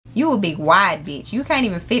You a big wide bitch. You can't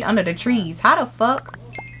even fit under the trees. How the fuck?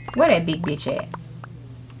 Where that big bitch at?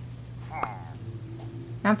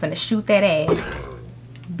 I'm finna shoot that ass.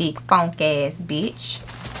 Big funk ass bitch.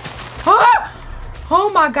 Ah! Oh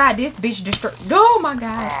my god, this bitch destroyed. Oh my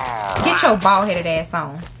god. Get your bald headed ass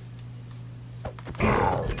on.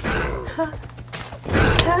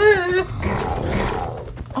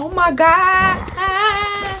 Oh my god.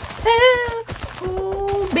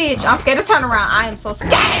 Ooh, bitch. I'm scared to turn around. I am so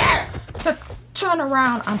scared to turn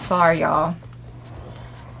around. I'm sorry, y'all.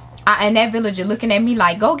 And that villager looking at me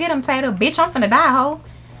like, go get him, Tater. Bitch, I'm finna die, ho.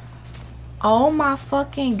 Oh my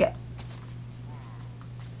fucking god.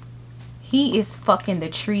 He is fucking the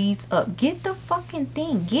trees up. Get the fucking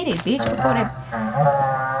thing. Get it, bitch. Before that.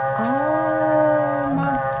 Oh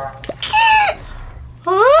my.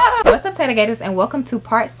 What's up, taytagatas, and welcome to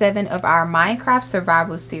part 7 of our Minecraft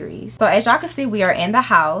survival series. So as y'all can see, we are in the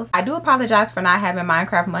house. I do apologize for not having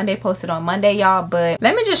Minecraft Monday posted on Monday, y'all, but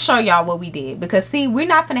let me just show y'all what we did, because see, we're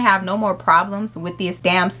not gonna have no more problems with this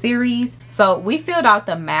damn series. So we filled out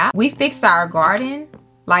the map, we fixed our garden.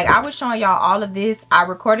 Like, I was showing y'all all of this. I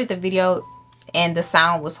recorded the video and the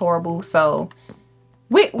sound was horrible, so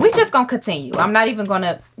we just gonna continue. I'm not even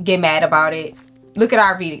gonna get mad about it. Look at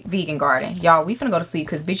our vegan garden. Y'all, we finna go to sleep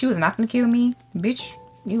because, bitch, you was not finna kill me. Bitch,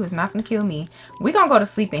 you was not finna kill me. We gonna go to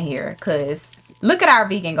sleep in here because look at our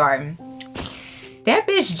vegan garden. That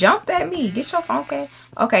bitch jumped at me. Get your phone, okay?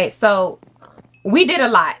 Okay, so we did a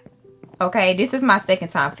lot. Okay, this is my second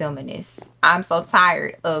time filming this. I'm so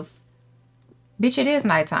tired of... Bitch, it is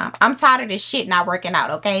nighttime. I'm tired of this shit not working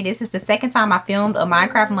out, okay? This is the second time I filmed a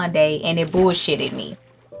Minecraft Monday and it bullshitted me.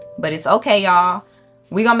 But it's okay, y'all.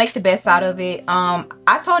 We gonna make the best out of it.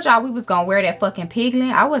 I told y'all we was gonna wear that fucking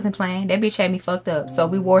piglin. I wasn't playing. That bitch had me fucked up. So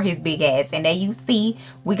we wore his big ass. And then you see,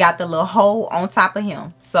 we got the little hole on top of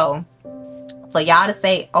him. So, for y'all to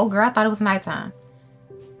say, oh girl, I thought it was nighttime.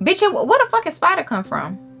 Bitch, where the fucking spider come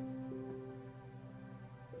from?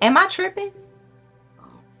 Am I tripping?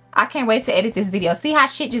 I can't wait to edit this video. See how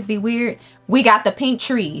shit just be weird? We got the pink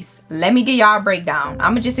trees. Let me give y'all a breakdown.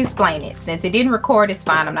 I'm gonna just explain it. Since it didn't record, it's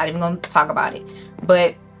fine. I'm not even gonna talk about it.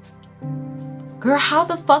 But, girl, how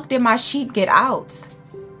the fuck did my sheep get out?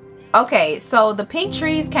 Okay, so the pink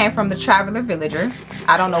trees came from the traveler villager.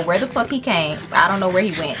 I don't know where the fuck he came. I don't know where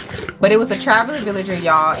he went. But it was a traveler villager,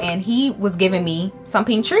 y'all. And he was giving me some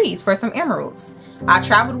pink trees for some emeralds. I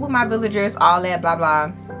traveled with my villagers, all that, blah,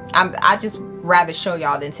 blah. I just rather show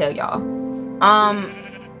y'all than tell y'all. I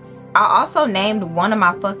also named one of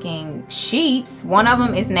my fucking sheeps. One of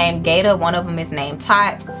them is named Gator. One of them is named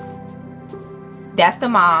Tot. That's the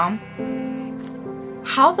mom.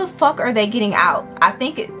 How the fuck are they getting out? I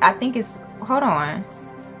think it's, hold on.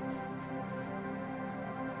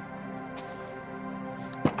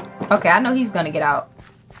 Okay, I know he's gonna get out.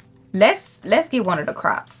 Let's get one of the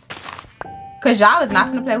crops. Cause y'all is not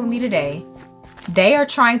gonna play with me today. They are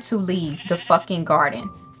trying to leave the fucking garden.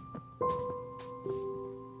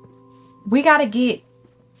 We gotta get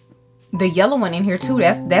the yellow one in here too.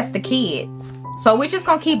 That's the kid. So we're just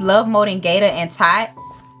gonna keep love moding Gator and Tot.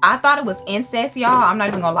 I thought it was incest, y'all. I'm not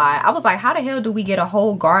even gonna lie. I was like, how the hell do we get a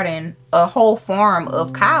whole garden, a whole farm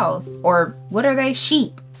of cows? Or what are they?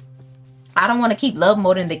 Sheep. I don't want to keep love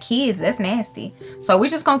moding the kids. That's nasty. So we're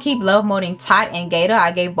just gonna keep love moding Tot and Gator.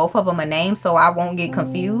 I gave both of them a name so I won't get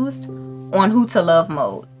confused on who to love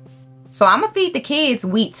mode. So I'm gonna feed the kids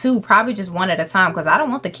wheat too, probably just one at a time, because I don't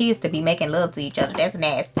want the kids to be making love to each other. That's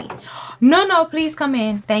nasty. No, please come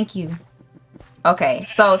in. Thank you. Okay,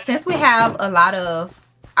 so since we have a lot of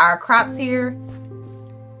our crops here,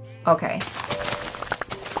 okay,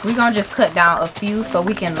 we're gonna just cut down a few so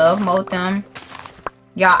we can love mode them.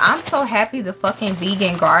 Y'all, I'm so happy the fucking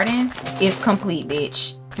vegan garden is complete,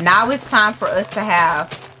 bitch. Now it's time for us to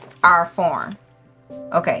have our farm.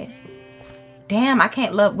 Okay. Damn, I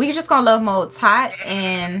can't love. We're just gonna love mode Tot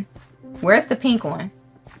and where's the pink one?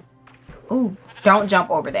 Ooh, don't jump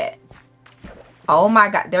over that. Oh my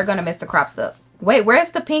god, they're gonna mess the crops up. Wait, where's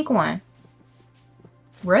the pink one?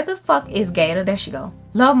 Where the fuck is Gator? There she go.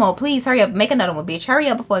 Love mode, please hurry up. Make another one, bitch. Hurry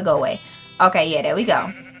up before it go away. Okay, yeah, there we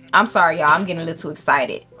go. I'm sorry, y'all. I'm getting a little too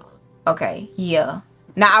excited. Okay, yeah.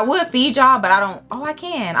 Now, I would feed y'all, but I don't. Oh, I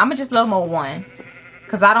can. I'm gonna just love mode 1.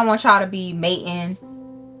 Because I don't want y'all to be mating.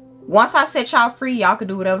 Once I set y'all free, y'all can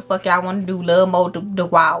do whatever the fuck y'all want to do. Love mode the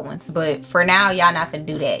wild ones. But for now, y'all not finna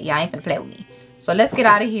do that. Y'all ain't finna play with me. So let's get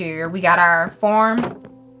out of here. We got our farm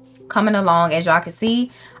coming along, as y'all can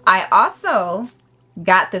see. I also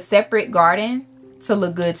got the separate garden to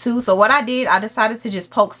look good too. So what I did, I decided to just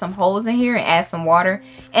poke some holes in here and add some water.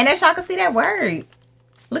 And as y'all can see, that worked.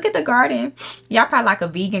 Look at the garden. Y'all probably like a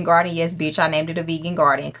vegan garden. Yes, bitch, I named it a vegan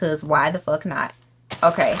garden because why the fuck not?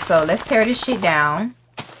 Okay, so let's tear this shit down.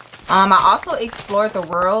 I also explored the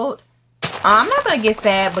world. I'm not gonna get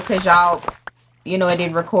sad because y'all, you know, it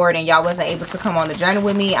didn't record and y'all wasn't able to come on the journey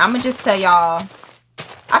with me. I'm gonna just tell y'all,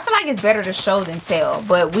 I feel like it's better to show than tell.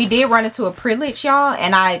 But we did run into a privilege, y'all,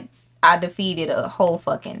 and I defeated a whole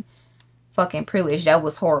fucking privilege. That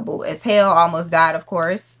was horrible as hell. Almost died, of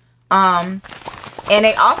course. And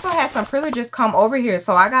they also had some privileges come over here,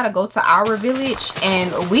 so I gotta go to our village, and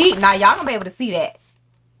now y'all gonna be able to see that.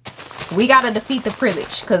 We gotta defeat the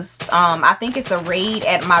privilege because I think it's a raid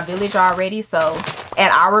at my village already. So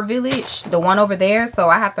at our village, the one over there, so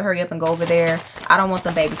I have to hurry up and go over there. I don't want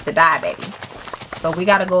them babies to die, baby. So we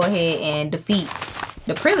gotta go ahead and defeat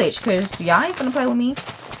the privilege because y'all ain't gonna play with me.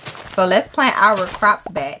 So let's plant our crops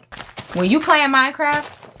back. When you playing Minecraft,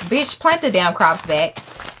 bitch, plant the damn crops back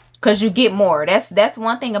because you get more. That's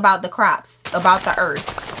one thing about the crops, about the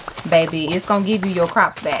earth, baby. It's gonna give you your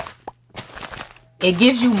crops back. It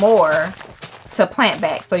gives you more to plant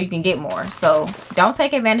back so you can get more. So don't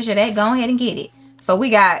take advantage of that. Go ahead and get it. So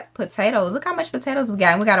we got potatoes. Look how much potatoes we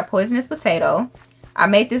got. And we got a poisonous potato. I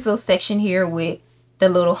made this little section here with the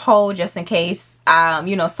little hole just in case,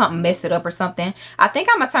 you know, something messed it up or something. I think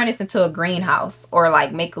I'm going to turn this into a greenhouse or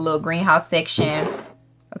like make a little greenhouse section.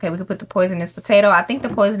 Okay, we can put the poisonous potato. I think the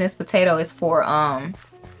poisonous potato is for,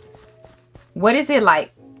 what is it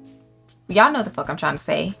like? Y'all know what the fuck I'm trying to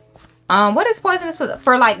say. What is poisonous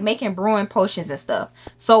for like making brewing potions and stuff.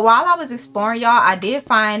 So while I was exploring, y'all, I did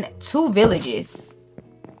find 2 villages.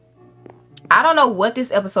 I don't know what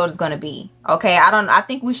this episode is going to be. Okay, I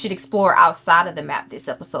think we should explore outside of the map this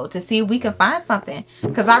episode to see if we can find something,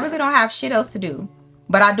 because I really don't have shit else to do.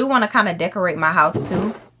 But I do want to kind of decorate my house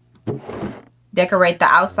too. Decorate the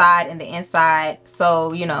outside and the inside.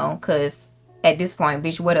 So, you know, because at this point,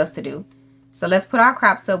 bitch, what else to do? So let's put our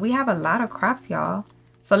crops up. We have a lot of crops, y'all.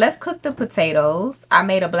 So let's cook the potatoes. I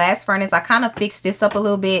made a blast furnace. I kind of fixed this up a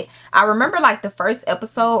little bit. I remember like the first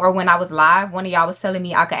episode or when I was live, one of y'all was telling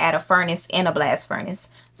me I could add a furnace and a blast furnace.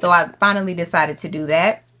 So I finally decided to do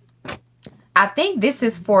that. I think this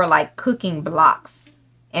is for like cooking blocks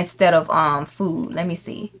instead of food. Let me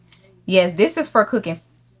see. Yes, this is for cooking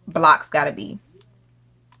blocks, gotta be.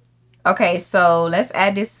 Okay, so let's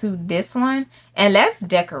add this to this one and let's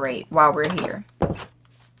decorate while we're here.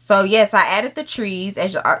 So yes, I added the trees.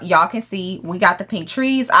 As y'all can see, we got the pink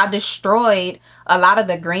trees. I destroyed a lot of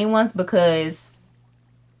the green ones because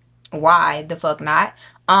why the fuck not?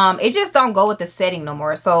 It just don't go with the setting no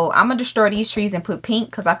more. So I'm gonna destroy these trees and put pink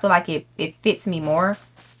because I feel like it fits me more.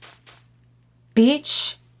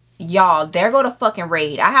 Bitch, y'all, there go the fucking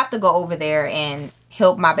raid. I have to go over there and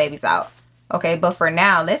help my babies out. Okay, but for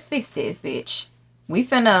now, let's fix this, bitch. We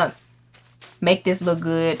finna make this look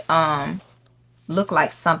good. Look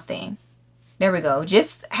like something. There we go.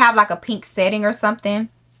 Just have like a pink setting or something.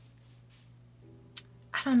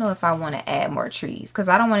 I don't know if I want to add more trees because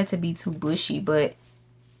I don't want it to be too bushy, but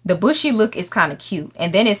the bushy look is kind of cute.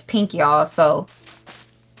 And then it's pink, y'all. So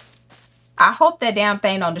I hope that damn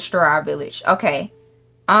thing don't destroy our village. Okay.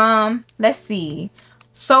 Let's see.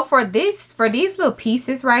 So for these little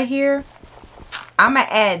pieces right here, I'm gonna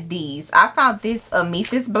add these. I found this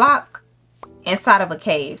amethyst block inside of a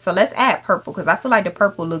cave. So let's add purple because I feel like the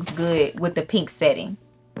purple looks good with the pink setting.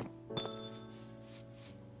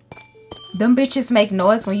 Them bitches make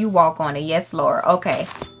noise when you walk on it. Yes, Lord. Okay.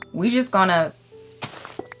 We just gonna...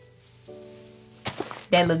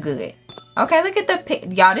 That look good. Okay, look at the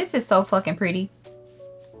pink. Y'all, this is so fucking pretty.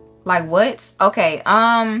 Like, what? Okay,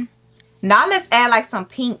 now let's add like some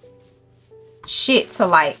pink shit to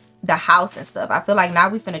like the house and stuff. I feel like now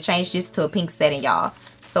we finna change this to a pink setting, y'all.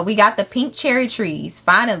 So we got the pink cherry trees,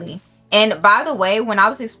 finally. And by the way, when I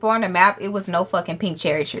was exploring the map, it was no fucking pink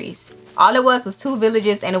cherry trees. All it was 2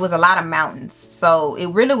 villages and it was a lot of mountains. So it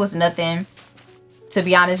really was nothing, to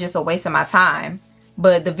be honest, just a waste of my time.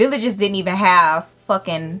 But the villages didn't even have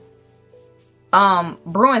fucking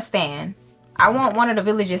brewing stand. I want one of the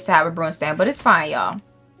villages to have a brewing stand, but it's fine, y'all.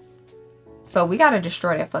 So we gotta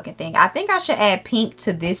destroy that fucking thing. I think I should add pink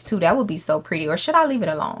to this too. That would be so pretty. Or should I leave it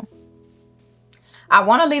alone? I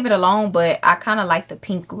want to leave it alone, but I kind of like the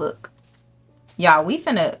pink look. Y'all, we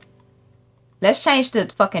finna... Let's change the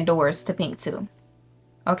fucking doors to pink too.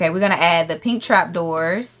 Okay, we're gonna add the pink trap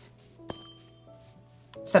doors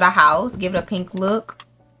to the house. Give it a pink look.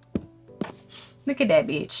 Look at that,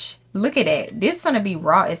 bitch. Look at that. This finna be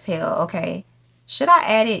raw as hell. Okay. Should I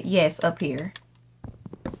add it? Yes, up here.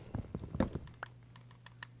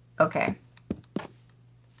 Okay.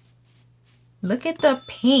 Look at the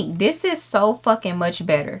pink. This is so fucking much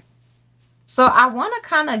better. So I want to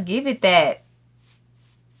kind of give it that.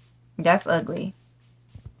 That's ugly.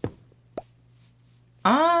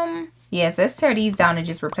 Yes, let's tear these down and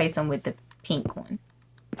just replace them with the pink one.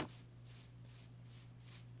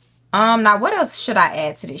 Now what else should I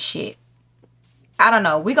add to this shit? I don't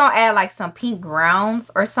know. We're gonna add like some pink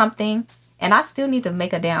grounds or something. And I still need to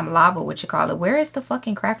make a damn lava, what you call it. Where is the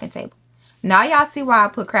fucking crafting table? Now y'all see why I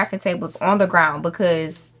put crafting tables on the ground,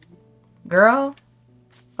 because, girl.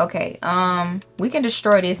 Okay, we can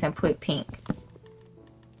destroy this and put pink.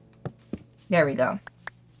 There we go.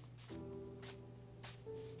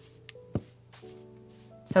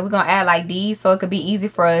 So we're gonna add like these so it could be easy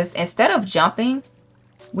for us. Instead of jumping,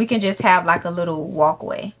 we can just have like a little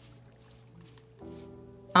walkway.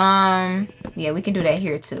 Yeah, we can do that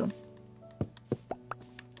here too.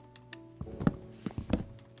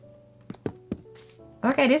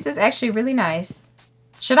 Okay, this is actually really nice.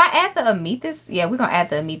 Should I add the amethyst? Yeah, we're gonna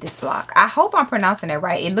add the amethyst block. I hope I'm pronouncing it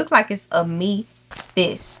right. It looked like it's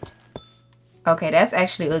amethyst. Okay, that's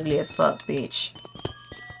actually ugly as fuck, bitch.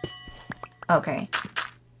 Okay.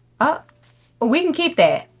 Oh, we can keep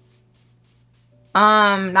that.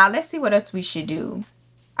 Now let's see what else we should do.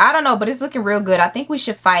 I don't know, but it's looking real good. I think we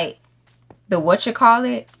should fight the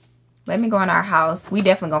whatchamacallit. Let me go in our house. We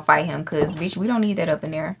definitely gonna fight him, because, bitch, we don't need that up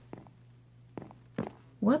in there.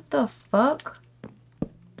 What the fuck?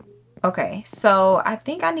 Okay, so I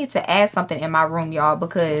think I need to add something in my room, y'all,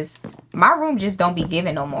 because my room just don't be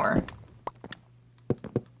giving no more.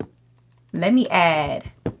 Let me add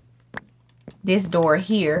this door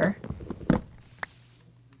here.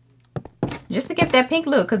 Just to give that pink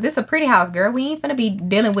look, because this is a pretty house, girl. We ain't finna be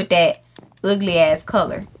dealing with that ugly ass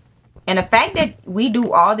color. And the fact that we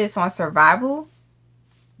do all this on survival,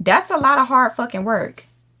 that's a lot of hard fucking work.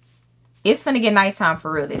 It's finna get nighttime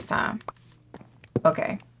for real this time.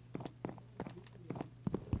 Okay.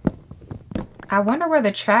 I wonder where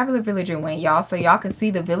the traveler villager went, y'all, so y'all can see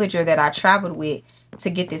the villager that I traveled with to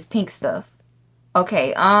get this pink stuff.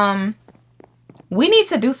 Okay, we need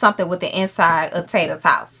to do something with the inside of Tayta's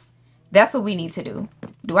house. That's what we need to do.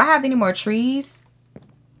 Do I have any more trees?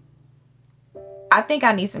 I think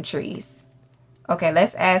I need some trees. Okay,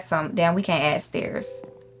 let's add some. Damn, we can't add stairs.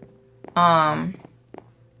 Damn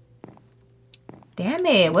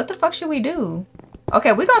it. What the fuck should we do?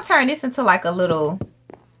 Okay, we're gonna turn this into like a little...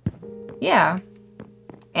 Yeah.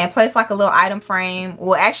 And place like a little item frame.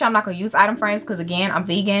 Well, actually, I'm not gonna use item frames because, again, I'm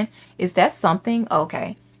vegan. Is that something?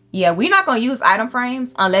 Okay. Yeah, we're not gonna use item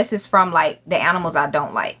frames unless it's from like the animals I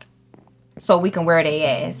don't like. So we can wear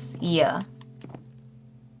their ass. Yeah.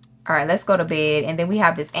 Alright, let's go to bed. And then we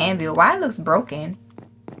have this anvil. Why it looks broken?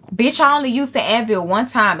 Bitch, I only used the anvil one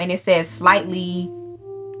time and it says slightly...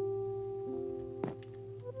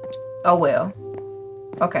 Oh well.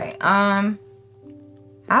 Okay,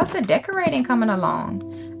 how's the decorating coming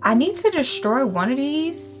along? I need to destroy one of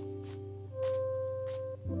these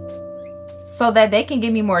so that they can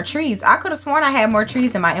give me more trees. I could have sworn I had more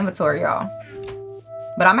trees in my inventory, y'all.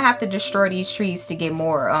 But I'm gonna have to destroy these trees to get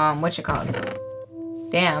more, whatchamacallits.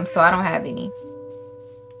 Damn, so I don't have any.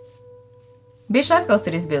 Bitch, let's go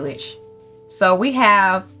to this village. So we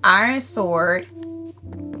have iron sword.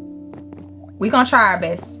 We gonna try our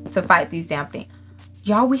best to fight these damn things.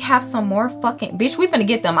 Y'all, we have some more fucking... Bitch, we finna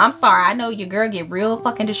get them. I'm sorry. I know your girl get real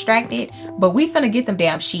fucking distracted. But we finna get them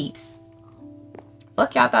damn sheeps.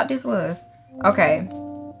 Fuck y'all thought this was. Okay.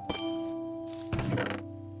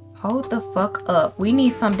 Hold the fuck up. We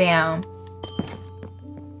need some damn...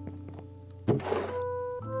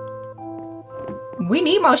 We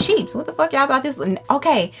need more sheeps. What the fuck y'all thought this was?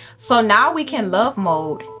 Okay. So now we can love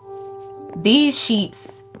mode these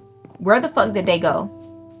sheeps. Where the fuck did they go?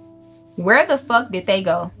 Where the fuck did they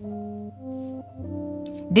go?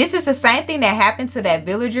 This is the same thing that happened to that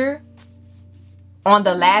villager on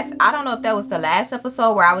the last... I don't know if that was the last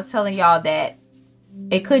episode where I was telling y'all that...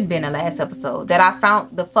 It could have been the last episode. That I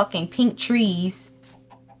found the fucking pink trees.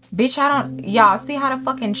 Bitch, I don't... Y'all see how the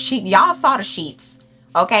fucking sheep... Y'all saw the sheeps.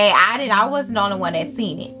 Okay? I wasn't the only one that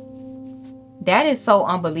seen it. That is so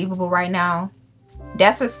unbelievable right now.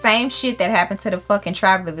 That's the same shit that happened to the fucking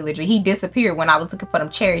traveler villager. He disappeared when I was looking for them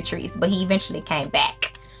cherry trees, but he eventually came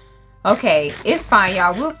back. Okay, it's fine,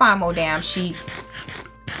 y'all. We'll find more damn sheeps.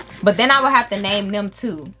 But then I will have to name them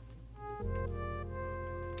too.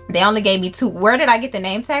 They only gave me 2. Where did I get the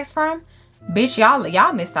name tags from? Bitch,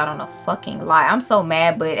 y'all missed out on a fucking lie. I'm so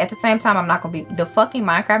mad, but at the same time, I'm not gonna be... The fucking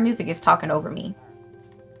Minecraft music is talking over me.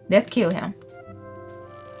 Let's kill him.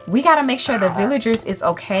 We gotta make sure the villagers is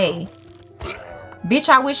okay. Bitch,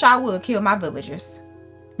 I wish I would kill my villagers.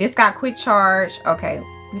 This got quick charge. Okay,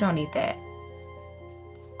 we don't need that.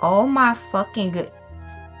 Oh my fucking good.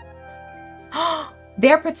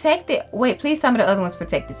 They're protected. Wait, please tell me the other one's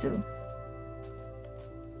protected too.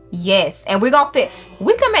 Yes, and we're gonna fit.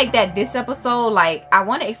 We can make that this episode. Like, I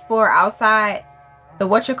want to explore outside the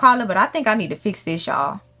whatchamacallit, but I think I need to fix this,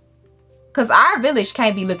 y'all. Cause our village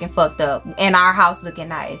can't be looking fucked up and our house looking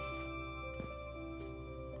nice.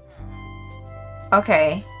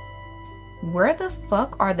 Okay. Where the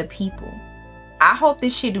fuck are the people? I hope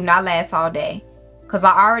this shit do not last all day. Cause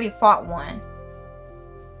I already fought one.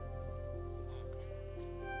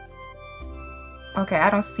 Okay, I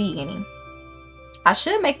don't see any. I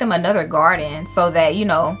should make them another garden so that, you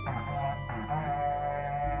know.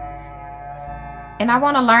 And I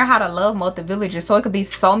want to learn how to love mode the villagers so it could be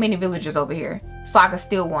so many villagers over here. So I could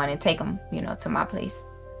steal one and take them, you know, to my place.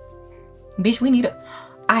 Bitch, we need a...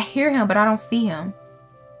 I hear him, but I don't see him.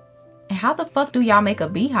 And how the fuck do y'all make a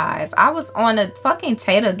beehive? I was on a fucking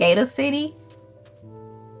taytagatas city.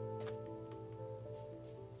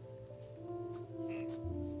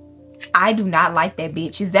 I do not like that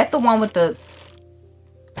bitch. Is that the one with the...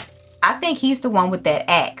 I think he's the one with that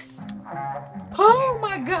axe. Oh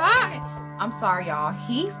my god. I'm sorry, y'all.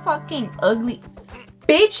 He fucking ugly.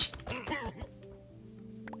 Bitch.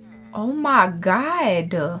 Oh my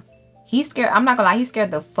god. He's scared. I'm not gonna lie. He scared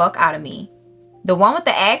the fuck out of me. The one with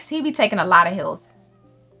the axe, he be taking a lot of health.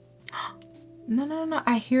 No.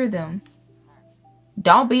 I hear them.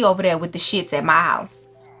 Don't be over there with the shits at my house.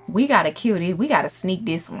 We gotta kill this. We gotta sneak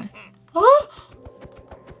this one.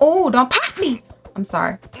 Oh, don't pop me. I'm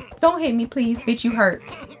sorry. Don't hit me, please. Bitch, you hurt.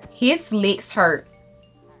 His licks hurt.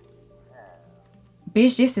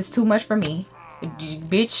 Bitch, this is too much for me.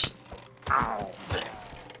 Bitch.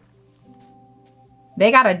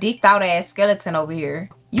 They got a dicked out ass skeleton over here.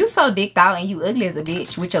 You so dicked out and you ugly as a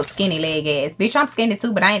bitch with your skinny leg ass. Bitch, I'm skinny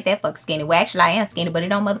too, but I ain't that fucking skinny. Well, actually, I am skinny, but it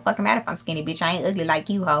don't motherfucking matter if I'm skinny, bitch. I ain't ugly like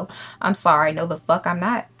you, ho. I'm sorry. No, the fuck I'm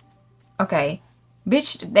not. Okay.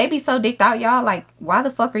 Bitch, they be so dicked out, y'all. Like, why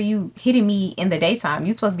the fuck are you hitting me in the daytime?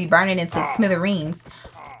 You supposed to be burning into smithereens.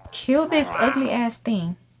 Kill this ugly ass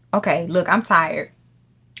thing. Okay, look, I'm tired.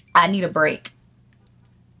 I need a break.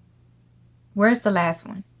 Where's the last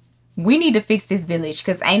one? We need to fix this village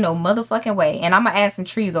because ain't no motherfucking way. And I'm going to add some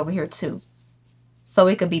trees over here too. So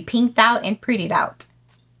it could be pinked out and prettied out.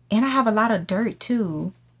 And I have a lot of dirt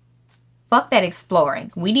too. Fuck that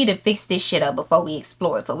exploring. We need to fix this shit up before we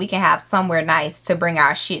explore so we can have somewhere nice to bring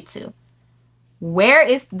our shit to. Where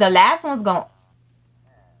is the last one's going?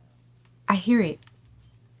 I hear it.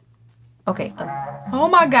 Okay. Oh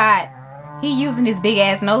my god. He using his big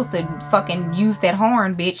ass nose to fucking use that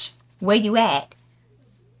horn, bitch. Where you at?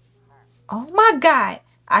 Oh my god.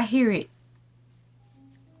 I hear it.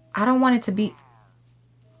 I don't want it to be.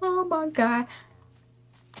 Oh my god.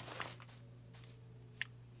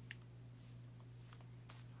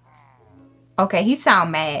 Okay, he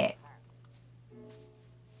sound mad.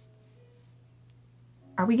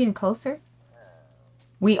 Are we getting closer?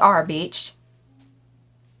 We are, bitch.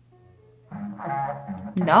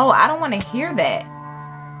 No, I don't want to hear that.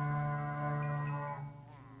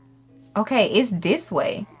 Okay, it's this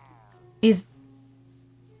way. Is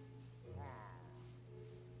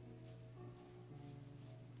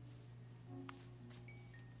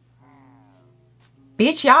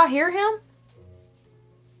bitch, y'all hear him?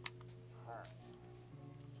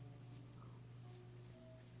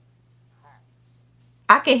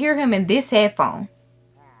 I can hear him in this headphone.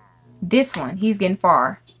 This one, he's getting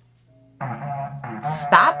far.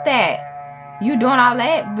 Stop that. You doing all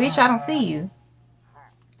that? Bitch, I don't see you.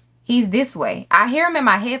 He's this way. I hear him in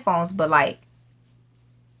my headphones, but like.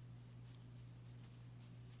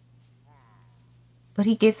 But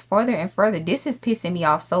he gets further and further. This is pissing me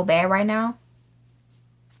off so bad right now.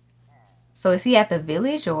 So is he at the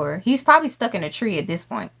village or? He's probably stuck in a tree at this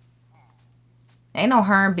point. Ain't no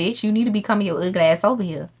harm, bitch. You need to be coming your ugly ass over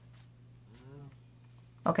here.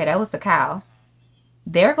 Okay, that was the cow.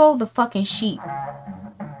 There go the fucking sheep.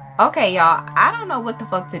 Okay, y'all. I don't know what the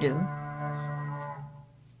fuck to do.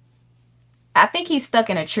 I think he's stuck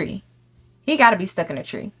in a tree. He gotta be stuck in a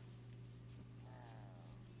tree.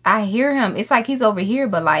 I hear him. It's like he's over here,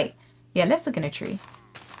 but like, yeah, let's look in a tree.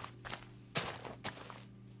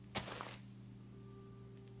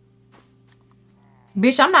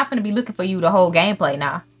 Bitch, I'm not finna be looking for you the whole gameplay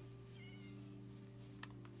now.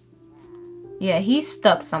 Yeah, he's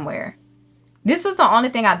stuck somewhere. This is the only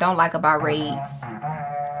thing I don't like about raids.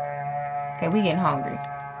 Okay, we getting hungry.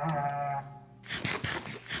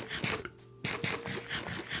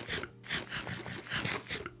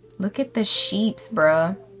 Look at the sheeps,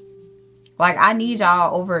 bruh. Like, I need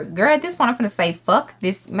y'all over. Girl, at this point, I'm finna say, fuck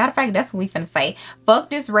this. Matter of fact, that's what we finna say.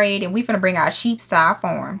 Fuck this raid, and we finna bring our sheeps to our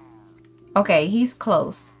farm. Okay, he's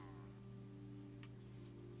close.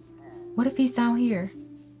 What if he's down here?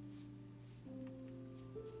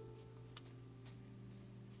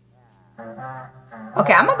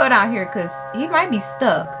 Okay, I'm gonna go down here because he might be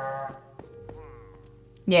stuck.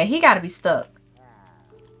 Yeah, he gotta be stuck.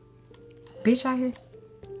 Bitch out here.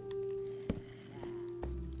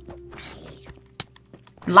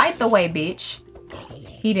 Light the way, bitch.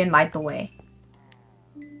 He didn't light the way.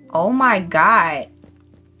 Oh my god.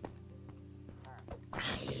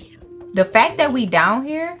 The fact that we down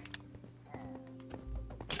here.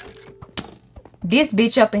 This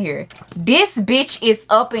bitch up in here. This bitch is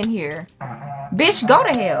up in here. Bitch, go to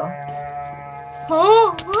hell.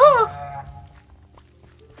 Oh, oh.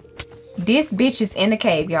 This bitch is in the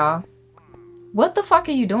cave, y'all. What the fuck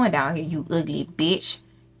are you doing down here, you ugly bitch?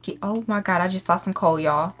 Oh my god, I just saw some coal,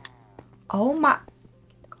 y'all. Oh my.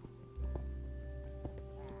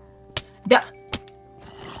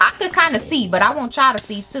 I could kind of see, but I want y'all to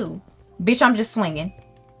see too. Bitch, I'm just swinging.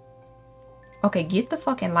 Okay, get the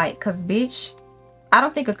fucking light, because bitch, I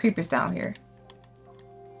don't think a creeper's down here.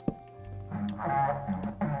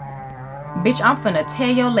 Bitch, I'm finna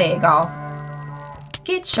tear your leg off.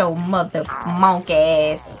 Get your mother monkey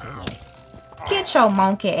ass. Get your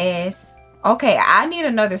monkey ass. Okay, I need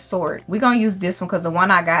another sword. We're gonna use this one because the one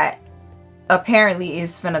I got apparently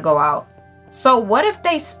is finna go out. So what if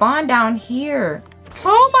they spawn down here?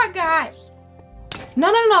 Oh my god.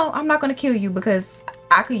 No, no, no. I'm not gonna kill you because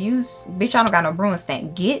I could use... Bitch, I don't got no brewing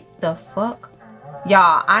stand. Get the fuck...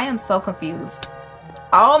 Y'all, I am so confused.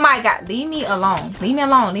 Oh my god. Leave me alone. Leave me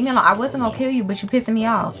alone. Leave me alone. I wasn't gonna kill you, but you pissing me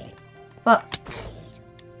off. But...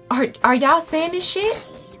 Are y'all saying this shit?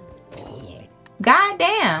 God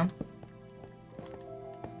damn.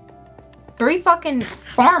 3 fucking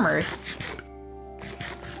farmers.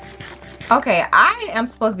 Okay, I am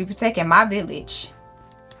supposed to be protecting my village.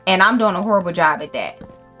 And I'm doing a horrible job at that.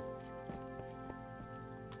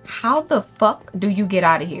 How the fuck do you get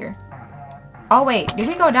out of here? Oh wait, did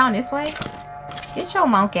we go down this way? Get your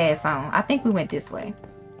monk ass on. I think we went this way.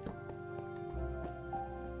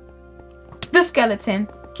 The skeleton.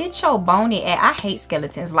 Get your bony ass. I hate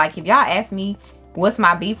skeletons. Like, if y'all ask me what's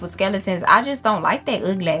my beef with skeletons, I just don't like their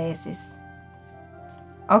ugly asses.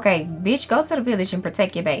 Okay, bitch, go to the village and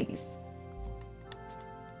protect your babies.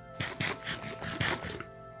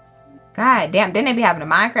 God damn, then they be having the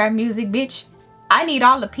Minecraft music, bitch. I need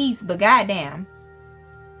all the peace, but goddamn.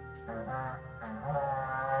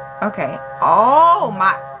 Okay. Oh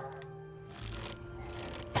my.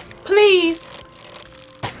 Please.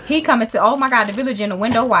 He coming to, oh my god, the village in the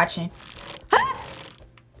window watching.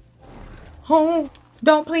 Oh,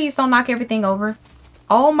 please don't knock everything over.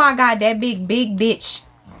 Oh my god, that big bitch.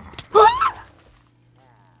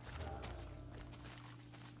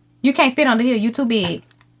 You can't fit on the hill, you too big.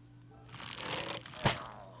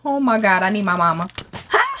 Oh my god, I need my mama.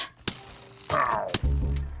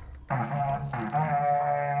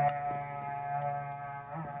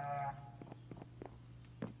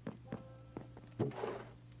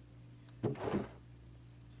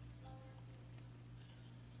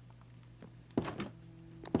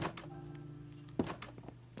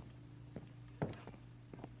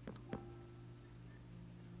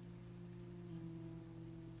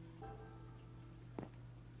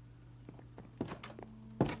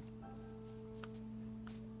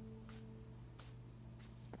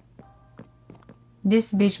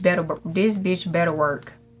 This bitch better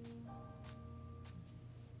work.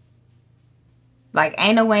 Like,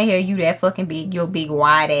 ain't no way in here you that fucking big. You a big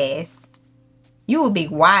wide ass. You a big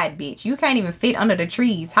wide bitch. You can't even fit under the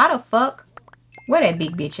trees. How the fuck? Where that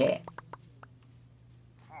big bitch at?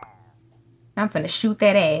 I'm finna shoot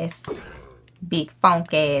that ass. Big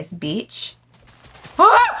funk ass bitch.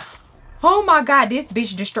 Ah! Oh my god, this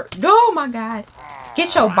bitch destroyed. Oh my god.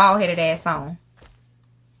 Get your bald headed ass on.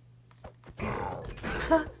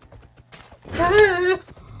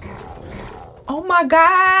 Oh my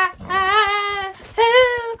god.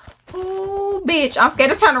 Oh, bitch. I'm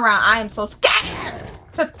scared to turn around. I am so scared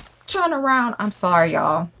to turn around. I'm sorry,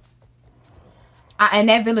 y'all. And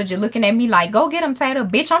that villager looking at me like, go get him, Tater.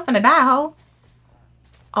 Bitch, I'm finna die, ho.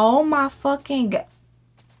 Oh my fucking god.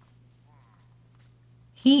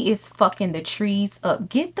 He is fucking the trees up.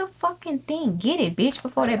 Get the fucking thing. Get it, bitch,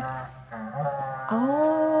 before that.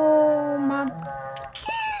 Oh my.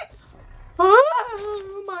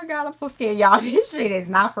 Oh my god, I'm so scared, y'all. This shit is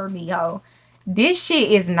not for me, ho. This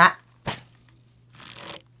shit is not.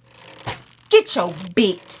 Get your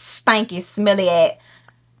big, stanky, smelly ass.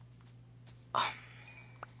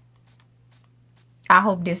 I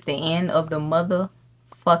hope this the end of the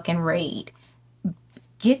motherfucking raid.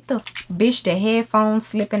 Get the bitch, the headphones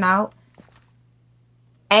slipping out.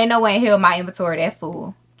 Ain't no way in hell my inventory that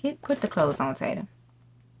full. Put the clothes on, Tatum.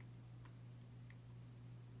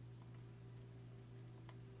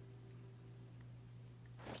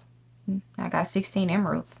 I got 16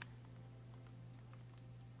 emeralds.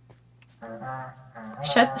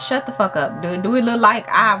 Shut the fuck up. Do it look like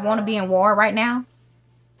I want to be in war right now?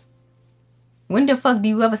 When the fuck do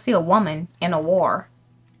you ever see a woman in a war?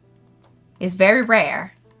 It's very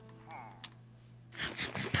rare.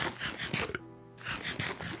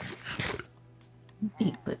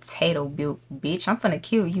 Big potato built bitch. I'm finna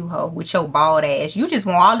kill you, hoe, with your bald ass. You just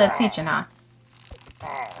want all the attention, huh?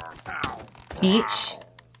 Bitch.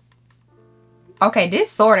 Okay, this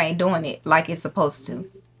sword ain't doing it like it's supposed to.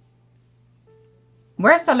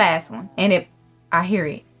 Where's the last one? And I hear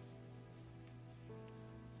it.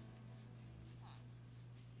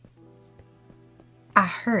 I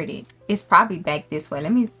heard it. It's probably back this way.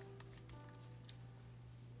 We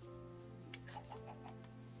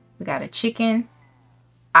got a chicken.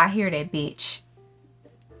 I hear that bitch.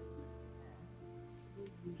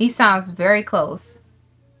 He sounds very close.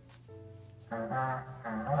 I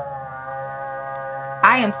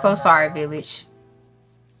am so sorry, village.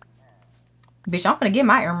 Bitch, I'm gonna get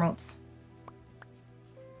my emeralds.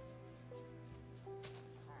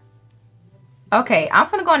 Okay, I'm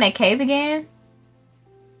finna go in that cave again.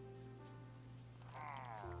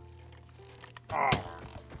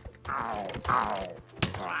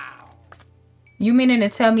 You meaning to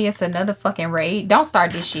tell me it's another fucking raid? Don't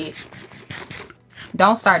start this shit.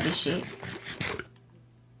 Don't start this shit.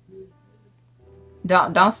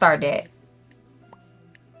 Don't start that.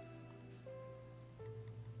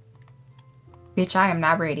 Bitch, I am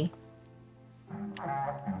not ready.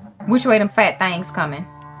 Which way them fat things coming?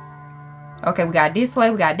 Okay, we got this way.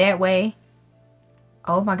 We got that way.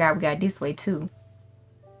 Oh my God, we got this way too.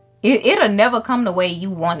 It'll never come the way you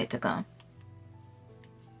want it to come.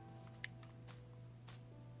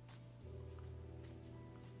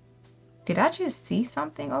 Did I just see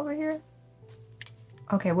something over here?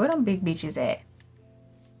 Okay, where them big bitches at?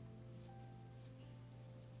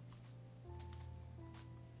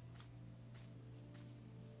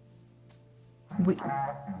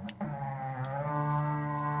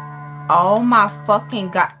 Oh my fucking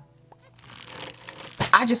God.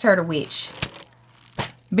 I just heard a witch.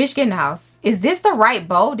 Bitch, get in the house. Is this the right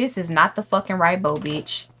bow? This is not the fucking right bow,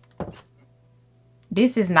 bitch.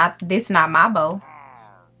 This not my bow.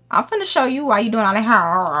 I'm finna show you why you doing all that.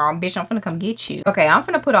 Bitch, I'm finna come get you. Okay, I'm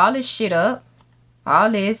finna put all this shit up.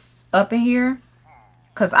 All this up in here.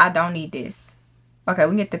 Because I don't need this. Okay, we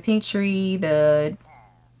can get the pink tree.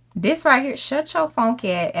 This right here. Shut your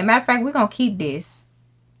funky ass. As a matter of fact, we're gonna keep this.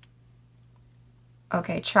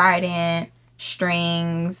 Okay, trident.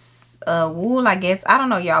 Strings. Wool, I guess. I don't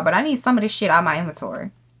know, y'all. But I need some of this shit out of my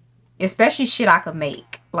inventory. Especially shit I could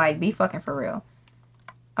make. Like, be fucking for real.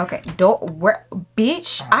 Okay,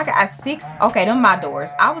 bitch, I got 6. Okay, them my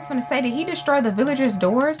doors. I was finna say, did he destroy the villagers'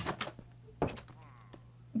 doors?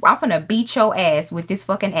 I'm finna beat your ass with this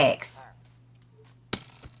fucking axe.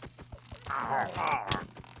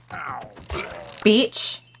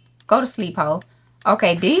 Bitch, go to sleep, ho.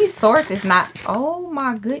 Okay, these swords is not. Oh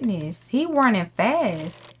my goodness, he running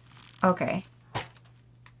fast. Okay,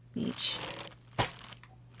 bitch.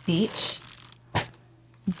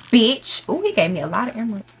 Oh, he gave me a lot of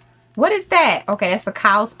emeralds. What is that? Okay, that's a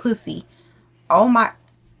cow's pussy. Oh my.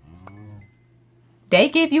 They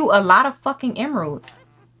give you a lot of fucking emeralds.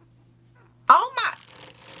 Oh my.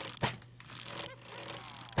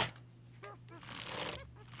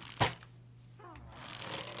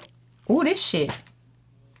 Ooh, this shit.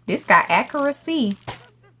 This got accuracy.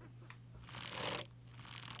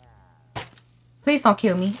 Please don't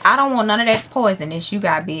kill me. I don't want none of that poisonous you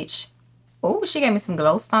got, bitch. Oh, she gave me some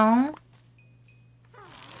glowstone.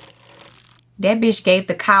 That bitch gave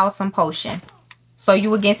the cow some potion. So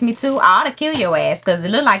you against me too? I ought to kill your ass because it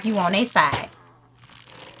look like you on their side.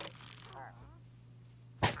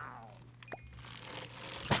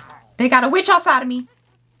 They got a witch outside of me.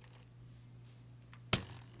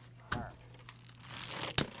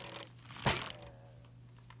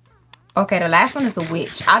 Okay, the last one is a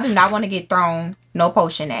witch. I do not want to get thrown no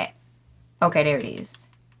potion at. Okay, there it is.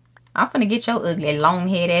 I'm finna get your ugly long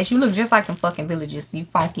head ass. You look just like them fucking villagers, you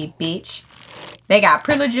funky bitch. They got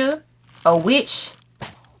privileger, a witch.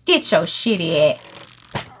 Get your shitty ass.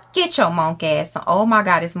 Get your monk ass. Oh my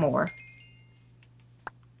God, it's more.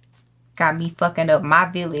 Got me fucking up my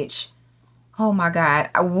village. Oh my God.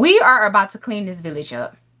 We are about to clean this village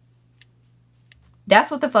up.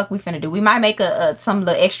 That's what the fuck we finna do. We might make some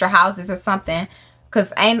little extra houses or something.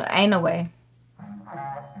 Cause ain't no way.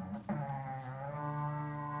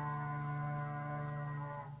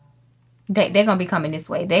 They're gonna be coming this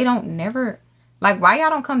way. They don't never... Like, why y'all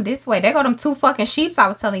don't come this way? There go them 2 fucking sheeps I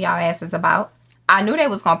was telling y'all asses about. I knew they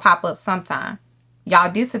was gonna pop up sometime.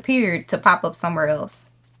 Y'all disappeared to pop up somewhere else.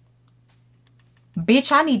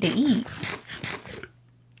 Bitch, I need to eat.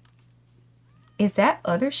 Is that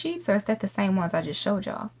other sheeps or is that the same ones I just showed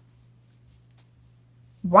y'all?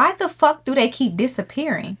 Why the fuck do they keep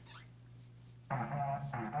disappearing?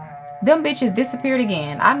 Them bitches disappeared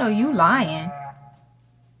again. I know you lying.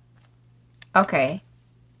 Okay.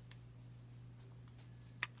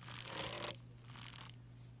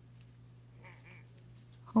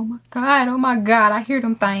 Oh my god, oh my god, I hear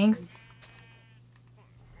them things.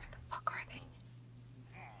 Where the fuck are they?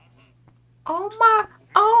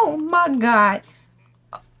 Oh my god.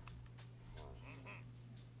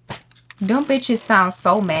 Them bitches sound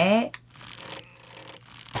so mad.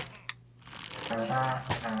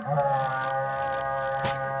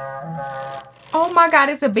 Oh my god,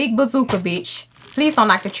 it's a big bazooka, bitch. Please don't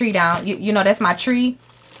knock the tree down. You know that's my tree.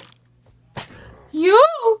 You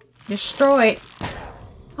destroyed.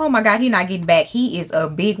 Oh my god, he not getting back. He is a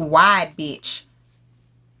big wide bitch.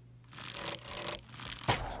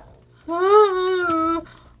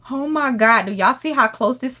 Oh my god, do y'all see how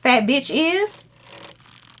close this fat bitch is?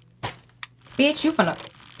 Bitch, you finna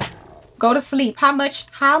go to sleep. How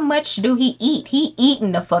much do he eat? He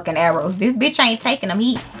eating the fucking arrows. This bitch ain't taking them.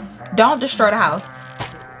 Don't destroy the house.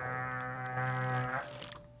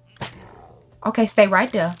 Okay, stay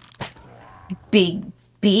right there. Big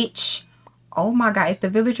bitch. Oh my god, is the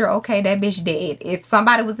villager okay? That bitch dead. If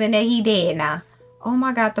somebody was in there, he dead now. Oh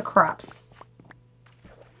my god, the crops.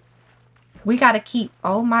 We gotta keep...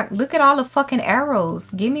 Oh my... Look at all the fucking arrows.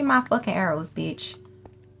 Give me my fucking arrows, bitch.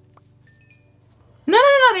 No,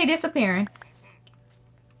 they disappearing.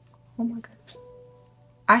 Oh my god.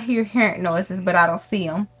 I hear hearing noises, but I don't see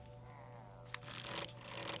them.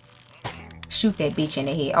 Shoot that bitch in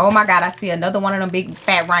the head. Oh my god, I see another one of them big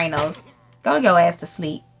fat rhinos. Go your ass to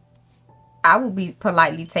sleep. I will be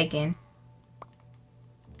politely taken.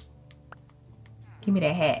 Give me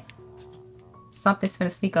that hat. Something's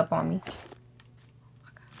finna sneak up on me.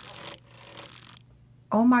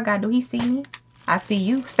 Oh my god, do he see me? I see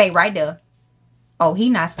you. Stay right there. Oh, he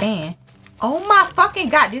not staying. Oh my fucking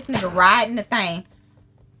god, this nigga riding the thing.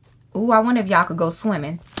 Ooh, I wonder if y'all could go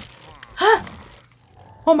swimming. Huh?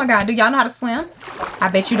 Oh my god, do y'all know how to swim? I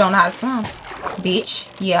bet you don't know how to swim. Bitch.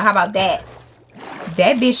 Yeah, how about that?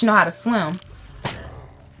 That bitch know how to swim.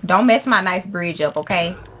 Don't mess my nice bridge up,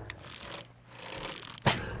 okay?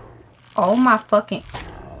 Oh my fucking...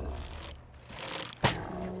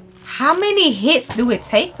 How many hits do it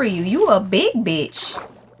take for you? You a big bitch.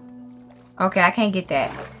 Okay, I can't get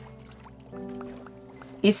that.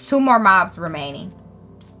 It's 2 more mobs remaining.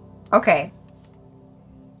 Okay.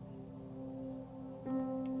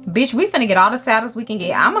 Bitch, we finna get all the saddles we can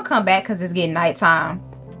get. I'm gonna come back because it's getting nighttime.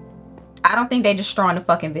 I don't think they destroying the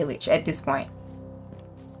fucking village at this point.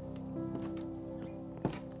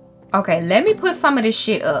 Okay, let me put some of this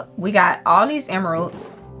shit up. We got all these emeralds.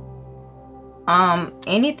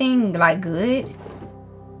 Anything like good?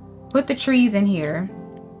 Put the trees in here.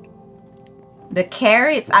 The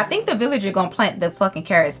carrots. I think the villager gonna plant the fucking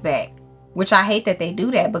carrots back. Which I hate that they do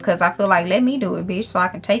that because I feel like, let me do it, bitch, so I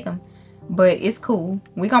can take them. But it's cool.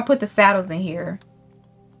 We gonna put the saddles in here.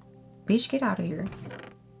 Bitch, get out of here.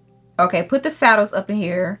 Okay, put the saddles up in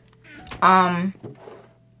here.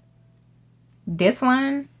 This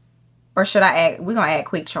one. Or should I add... We're gonna add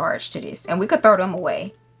quick charge to this. And we could throw them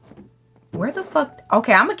away. Where the fuck...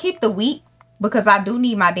 Okay, I'm gonna keep the wheat. Because I do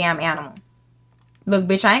need my damn animal. Look,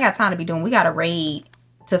 bitch, I ain't got time to be doing... We got a raid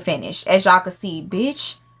to finish. As y'all can see,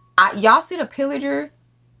 bitch. Y'all see the pillager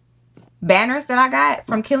banners that I got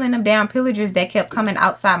from killing them damn pillagers that kept coming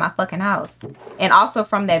outside my fucking house. And also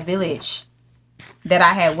from that village that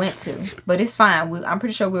I had went to. But it's fine. I'm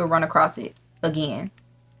pretty sure we'll run across it again.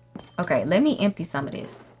 Okay, let me empty some of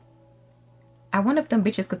this. I wonder if them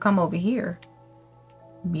bitches could come over here.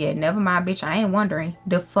 Yeah, never mind, bitch. I ain't wondering.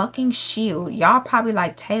 The fucking shield. Y'all probably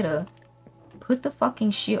like, Tata, put the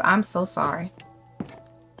fucking shield. I'm so sorry.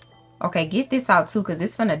 Okay, get this out too, because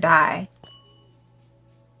it's finna die.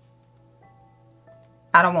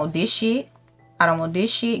 I don't want this shit. I don't want this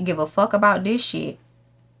shit. Give a fuck about this shit.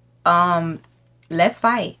 Let's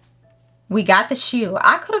fight. We got the shield.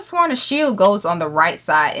 I could have sworn the shield goes on the right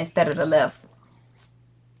side instead of the left.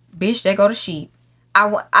 Bitch, there go the sheep.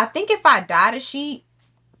 I think if I die the sheep,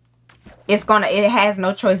 it has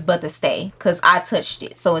no choice but to stay. Because I touched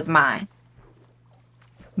it. So it's mine.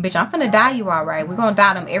 Bitch, I'm finna dye you alright. We're gonna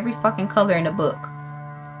dye them every fucking color in the book.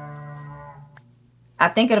 I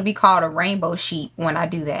think it'll be called a rainbow sheep when I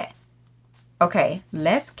do that. Okay,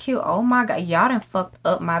 let's kill. Oh my god, y'all done fucked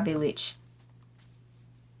up my village.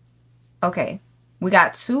 Okay, we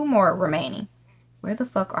got 2 more remaining. Where the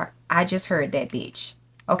fuck are... I just heard that bitch.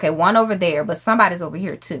 Okay, 1 over there, but somebody's over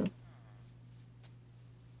here too.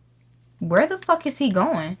 Where the fuck is he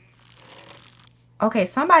going? Okay,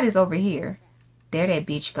 somebody's over here. There that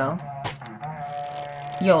bitch go.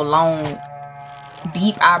 Yo, long,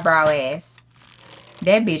 deep eyebrow ass.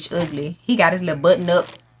 That bitch ugly. He got his little button up.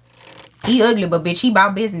 He ugly, but bitch, he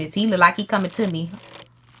about business. He look like he coming to me.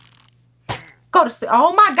 Go to sleep.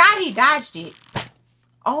 Oh my god, he dodged it.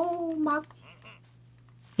 Oh my.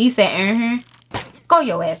 He said, Go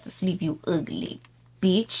your ass to sleep, you ugly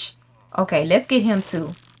bitch. Okay, let's get him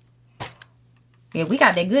too. Yeah, we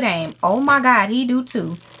got that good aim. Oh my god, he do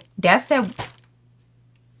too. That's that.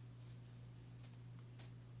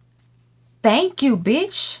 Thank you,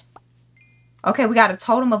 bitch. Okay, we got a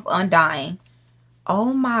totem of undying.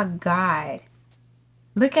 Oh my god.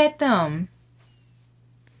 Look at them.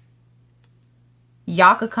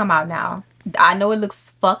 Y'all could come out now. I know it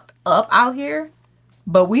looks fucked up out here,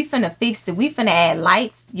 but we finna fix it. We finna add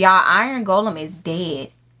lights. Y'all, Iron Golem is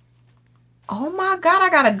dead. Oh my god, I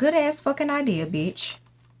got a good ass fucking idea, bitch.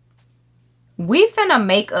 We finna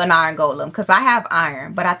make an Iron Golem because I have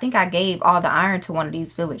iron, but I think I gave all the iron to one of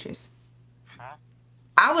these villagers.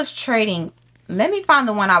 I was trading. Let me find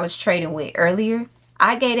the one I was trading with earlier.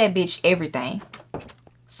 I gave that bitch everything.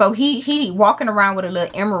 So he walking around with a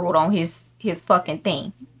little emerald on his fucking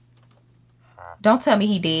thing. Don't tell me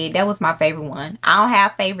he did. That was my favorite one. I don't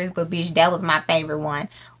have favorites, but bitch, that was my favorite one.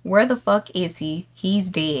 Where the fuck is he? He's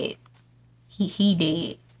dead. He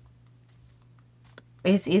dead.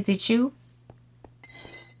 Is it you?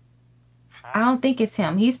 I don't think it's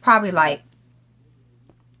him. He's probably like,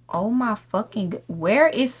 oh my fucking, where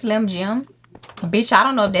is Slim Jim? Bitch, I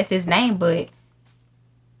don't know if that's his name, but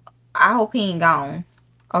I hope he ain't gone.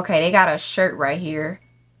 Okay, they got a shirt right here.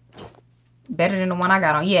 Better than the one I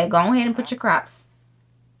got on. Yeah, go ahead and put your crops.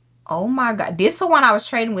 Oh my god. This is the one I was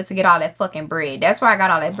trading with to get all that fucking bread. That's where I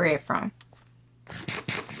got all that bread from.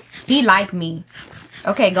 He like me.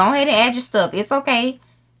 Okay, go ahead and add your stuff. It's okay.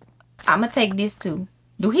 I'm gonna take this too.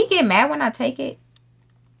 Do he get mad when I take it?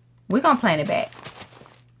 We're gonna plant it back.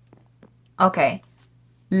 Okay.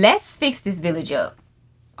 Let's fix this village up.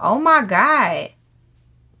 Oh my god.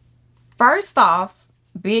 First off,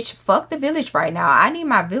 bitch, fuck the village right now. I need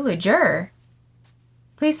my villager.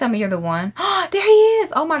 Please tell me you're the one. There he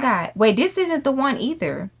is. Oh my god. Wait, this isn't the one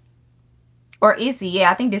either. Or is he?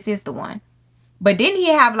 Yeah, I think this is the one. But didn't he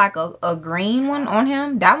have like a green one on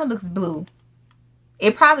him? That one looks blue.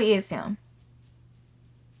 It probably is him.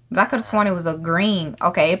 But I could have sworn it was a green.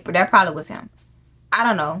 Okay, that probably was him. I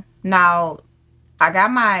don't know. Now, I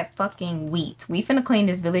got my fucking wheat. We finna clean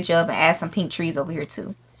this village up and add some pink trees over here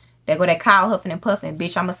too. There go that cow huffing and puffing.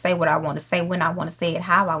 Bitch, I'm gonna say what I want to say, when I want to say it,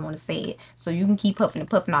 how I want to say it. So you can keep huffing and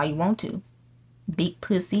puffing all you want to. Big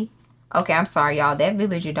pussy. Okay, I'm sorry, y'all. That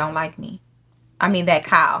villager don't like me. I mean, that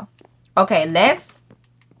cow. Okay, let's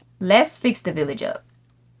fix the village up.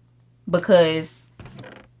 Because,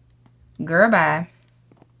 girl, bye.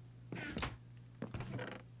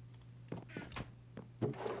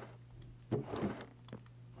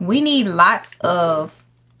 We need lots of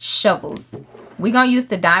shovels. We're going to use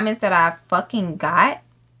the diamonds that I fucking got.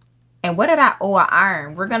 And what did I owe? An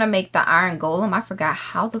iron. We're going to make the iron golem. I forgot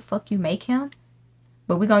how the fuck you make him.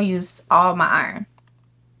 But we're going to use all my iron.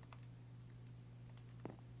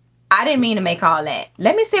 I didn't mean to make all that.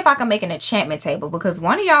 Let me see if I can make an enchantment table. Because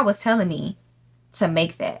one of y'all was telling me to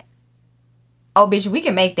make that. Oh, bitch, we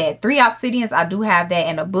can make that. 3 obsidians. I do have that.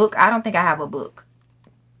 And a book. I don't think I have a book.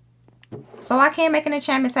 So I can't make an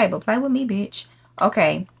enchantment table. Play with me, bitch.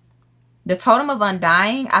 Okay. The Totem of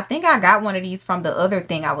Undying. I think I got one of these from the other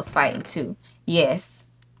thing I was fighting too. Yes.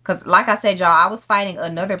 Because like I said, y'all, I was fighting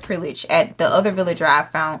another pillage at the other villager I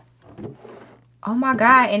found. Oh my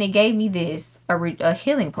god. And it gave me this. A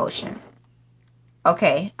healing potion.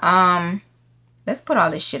 Okay. Let's put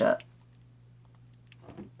all this shit up.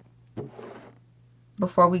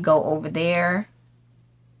 Before we go over there.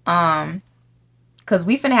 Because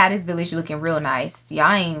we finna have this village looking real nice.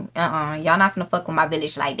 Y'all ain't, y'all not finna fuck with my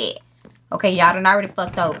village like that. Okay, y'all done already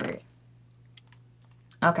fucked over it.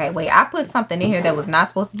 Okay, wait. I put something in here that was not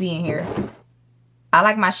supposed to be in here. I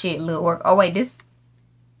like my shit little work. Oh, wait. This,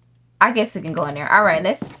 I guess it can go in there. All right,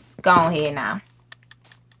 let's go ahead now.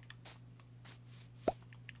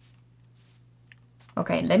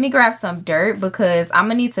 Okay, let me grab some dirt because I'm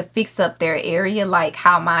going to need to fix up their area like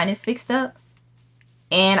how mine is fixed up.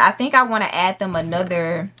 And I think I want to add them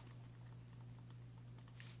another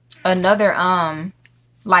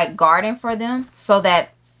like garden for them so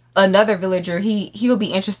that another villager, he'll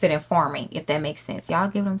be interested in farming, if that makes sense. Y'all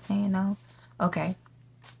get what I'm saying? No? Okay.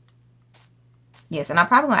 Yes, and I'm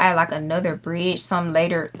probably gonna add like another bridge some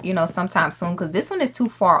later, you know, sometime soon, because this one is too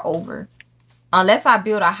far over. Unless I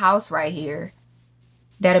build a house right here.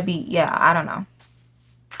 That'll be, yeah, I don't know.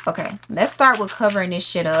 Okay, let's start with covering this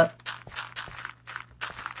shit up.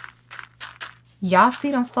 Y'all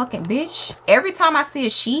see them fucking bitch? Every time I see a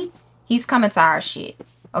sheep, he's coming to our shit.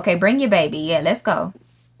 Okay, bring your baby. Yeah, let's go.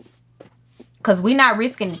 Because we not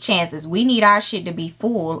risking the chances. We need our shit to be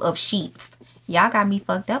full of sheep. Y'all got me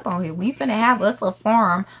fucked up on here. We finna have us a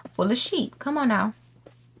farm full of sheep. Come on now.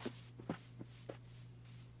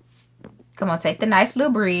 Come on, take the nice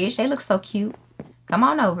little bridge. They look so cute. Come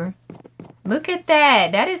on over. Look at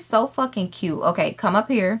that. That is so fucking cute. Okay, come up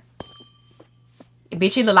here.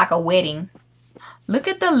 Bitch, you look like a wedding. Look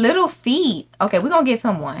at the little feet. Okay, we're gonna give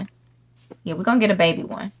him one. Yeah, we're gonna get a baby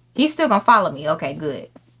one. He's still gonna follow me. Okay, good.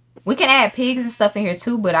 We can add pigs and stuff in here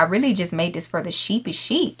too, but I really just made this for the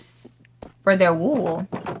sheeps. For their wool.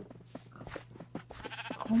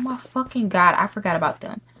 Oh my fucking God, I forgot about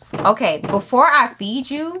them. Okay, before I feed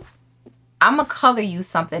you, I'm gonna color you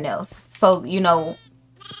something else. So, you know,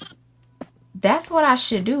 that's what I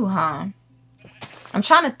should do, huh? I'm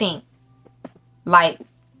trying to think. Like,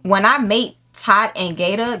 when I mate Tot and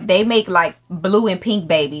Gator, they make like blue and pink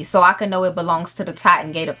babies. So I can know it belongs to the Tot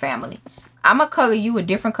and Gator family. I'm gonna color you a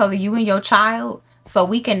different color, you and your child. So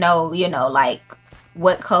we can know, you know, like,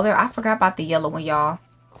 what color. I forgot about the yellow one, y'all.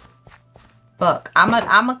 Fuck. I'm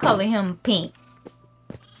gonna color him pink.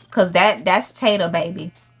 Cause that's Tater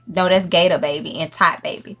baby. No, that's Gator baby and Tot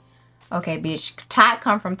baby. Okay, bitch. Tot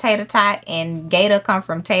come from Tater Tot and Gator come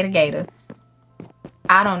from Tater Gator.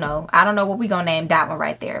 I don't know. I don't know what we gonna name that one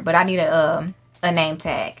right there. But I need a name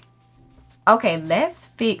tag. Okay, let's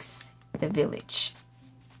fix the village.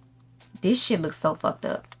 This shit looks so fucked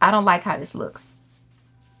up. I don't like how this looks.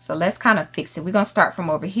 So let's kind of fix it. We're gonna start from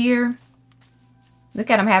over here. Look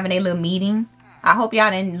at them having a little meeting. I hope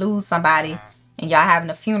y'all didn't lose somebody and y'all having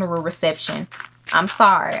a funeral reception. I'm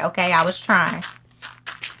sorry, okay? I was trying.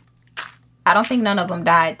 I don't think none of them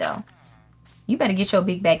died, though. You better get your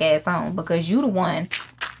big back ass on because you the one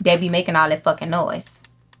that be making all that fucking noise.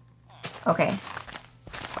 Okay.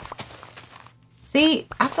 See,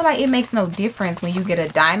 I feel like it makes no difference when you get a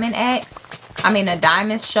diamond axe. I mean, a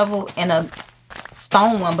diamond shovel and a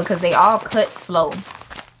stone one because they all cut slow.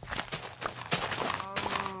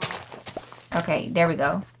 Okay, there we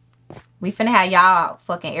go. We finna have y'all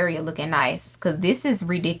fucking area looking nice because this is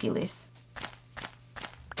ridiculous.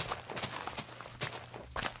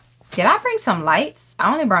 Did I bring some lights?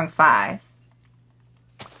 I only brought 5.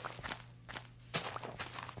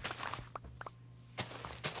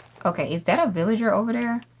 Okay, is that a villager over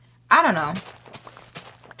there? I don't know.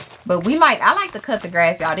 But I like to cut the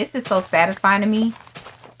grass, y'all. This is so satisfying to me.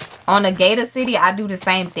 On the Gator City, I do the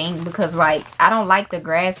same thing because, like, I don't like the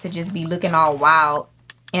grass to just be looking all wild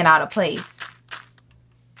and out of place.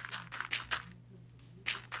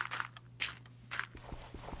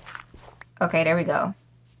 Okay, there we go.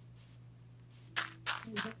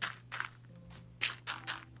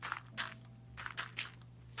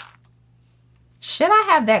 Should I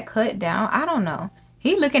have that cut down? I don't know.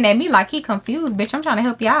 He looking at me like he confused, bitch. I'm trying to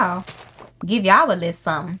help y'all. Give y'all a little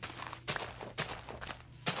something.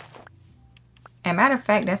 And matter of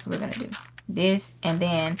fact, that's what we're going to do. This and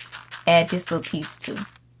then add this little piece too.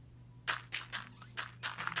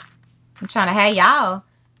 I'm trying to have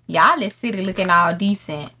y'all this city looking all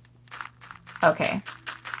decent. Okay.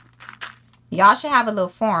 Y'all should have a little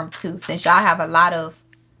farm too since y'all have a lot of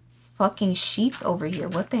fucking sheeps over here.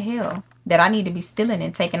 What the hell? That I need to be stealing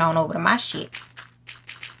and taking on over to my shit.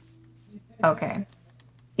 Okay.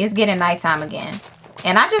 It's getting nighttime again.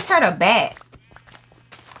 And I just heard a bat.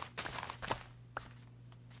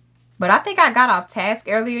 But I think I got off task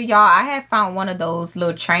earlier, y'all. I had found one of those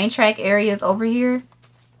little train track areas over here.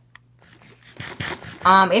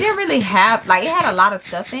 It didn't really have, like, it had a lot of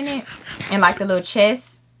stuff in it. And, like, the little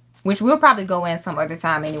chest. Which we'll probably go in some other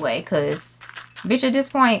time anyway. Because, bitch, at this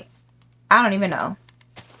point, I don't even know.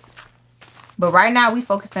 But right now, we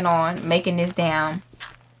focusing on making this damn,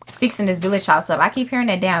 fixing this village house up. I keep hearing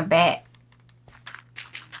that damn bat.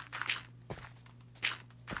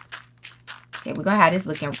 Okay, we're going to have this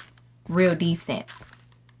looking real decent.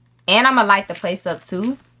 And I'm going to light the place up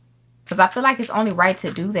too. Because I feel like it's only right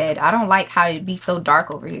to do that. I don't like how it be so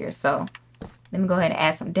dark over here. So, let me go ahead and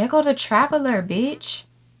add some. There go the traveler, bitch.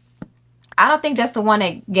 I don't think that's the one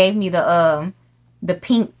that gave me the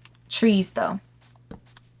pink trees though.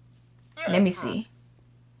 Let me see.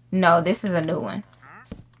 No, this is a new one.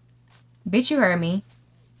 Bitch, you heard me.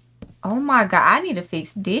 Oh my god, I need to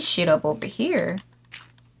fix this shit up over here.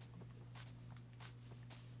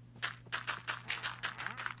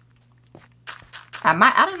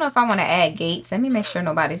 I don't know if I want to add gates. Let me make sure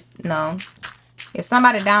nobody's, no. If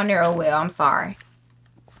somebody down there, oh well, I'm sorry.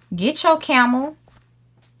 Get your camel.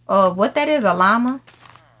 What that is, a llama?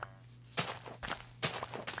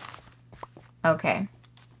 Okay.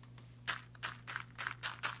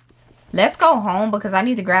 Let's go home because I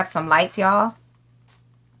need to grab some lights, y'all.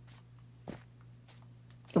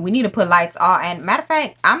 We need to put lights on. And matter of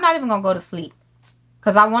fact, I'm not even going to go to sleep.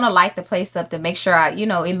 Because I want to light the place up to make sure,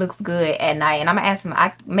 it looks good at night. And I'm going to add some,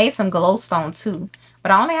 I made some glowstone too.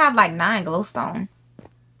 But I only have like 9 glowstone.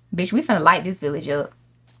 Bitch, we finna light this village up.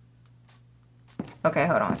 Okay,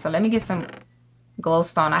 hold on. So let me get some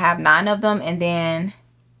glowstone. I have 9 of them. And then,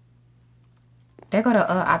 there go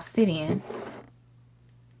the obsidian.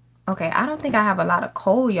 Okay, I don't think I have a lot of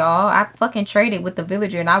coal, y'all. I fucking traded with the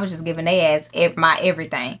villager and I was just giving their ass my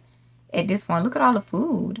everything. At this point, look at all the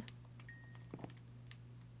food.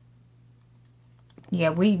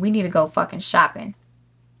 Yeah, we need to go fucking shopping.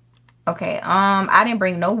 Okay, I didn't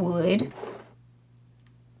bring no wood.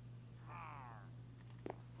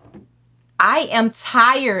 I am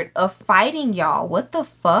tired of fighting y'all. What the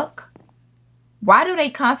fuck? Why do they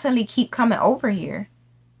constantly keep coming over here?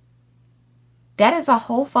 That is a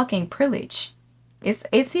whole fucking privilege. Is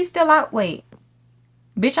he still out? Wait.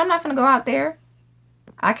 Bitch, I'm not gonna go out there.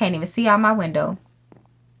 I can't even see out my window.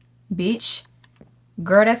 Bitch.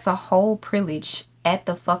 Girl, that's a whole privilege at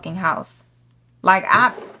the fucking house. Like,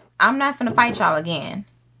 I'm not finna fight y'all again.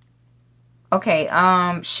 Okay,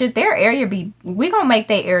 should their area be... We're gonna make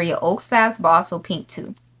their area oak slabs, but also pink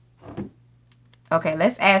too. Okay,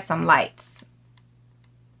 let's add some lights.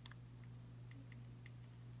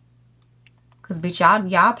 Because, bitch,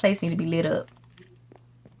 y'all place need to be lit up.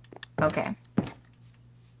 Okay.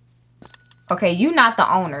 Okay, you not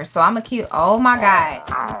the owner, so I'm gonna kill... Oh, my God.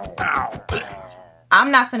 I'm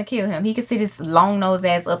not finna kill him. He can sit his long nose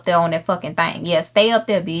ass up there on that fucking thing. Yeah, stay up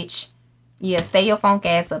there, bitch. Yeah, stay your funk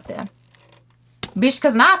ass up there. Bitch,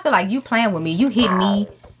 because now I feel like you playing with me. You hitting me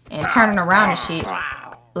and turning around and shit.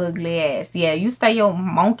 Ugly ass. Yeah, you stay your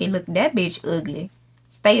monkey. Look, that bitch ugly.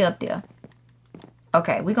 Stay up there.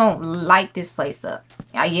 Okay, we gonna light this place up.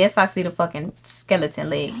 Yes, I see the fucking skeleton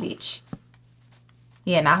leg, bitch.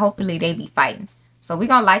 Yeah, now hopefully they be fighting. So we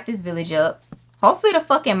gonna light this village up. Hopefully the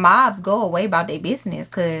fucking mobs go away about their business.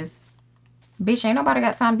 Because, bitch, ain't nobody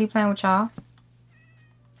got time to be playing with y'all.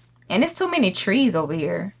 And there's too many trees over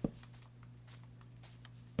here.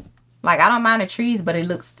 Like, I don't mind the trees, but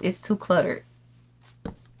it's too cluttered.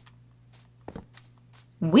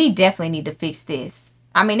 We definitely need to fix this.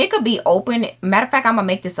 I mean, it could be open. Matter of fact, I'm going to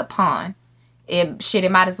make this a pond.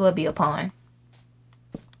 It might as well be a pond.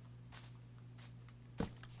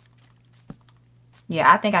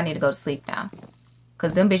 Yeah, I think I need to go to sleep now.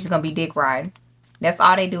 Because them bitches going to be dick riding. That's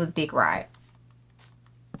all they do is dick ride.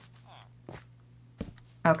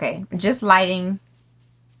 Okay, just lighting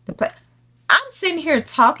the place. I'm sitting here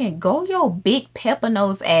talking. Go your big pepper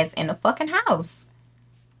nose ass in the fucking house.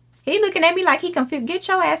 He looking at me like he confused. Get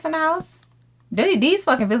your ass in the house. These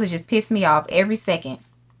fucking villagers piss me off every second.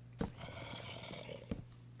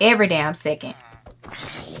 Every damn second.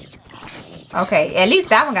 Okay, at least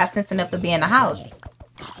that one got sense enough to be in the house.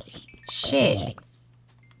 Shit.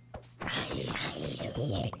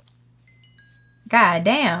 God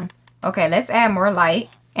damn. Okay, let's add more light.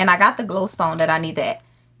 And I got the glowstone that I need that.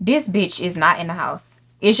 This bitch is not in the house.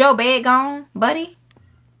 Is your bed gone, buddy?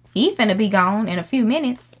 He finna be gone in a few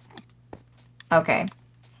minutes. Okay.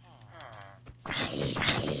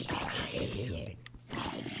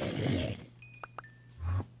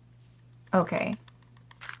 Okay.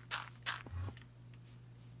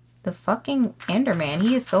 The fucking Enderman.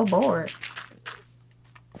 He is so bored.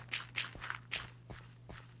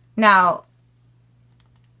 Now,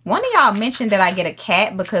 one of y'all mentioned that I get a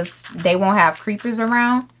cat because they won't have creepers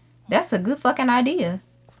around. That's a good fucking idea.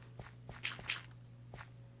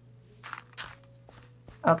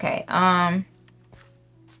 Okay,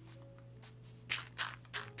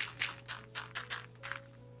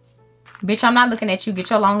 bitch, I'm not looking at you.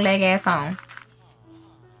 Get your long leg ass on.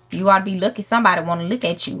 You ought to be lucky somebody want to look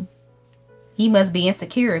at you. He must be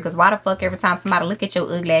insecure, because why the fuck every time somebody look at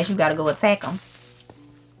your ugly ass, you gotta go attack them?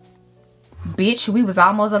 Bitch, we was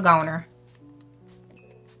almost a goner.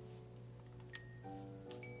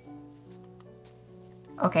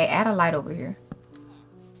 Okay, add a light over here.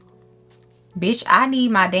 Bitch, I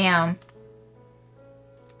need my damn...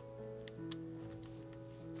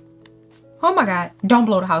 Oh my God. Don't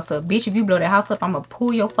blow the house up. Bitch, if you blow the house up, I'm gonna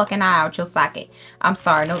pull your fucking eye out your socket. I'm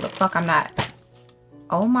sorry. No, the fuck I'm not.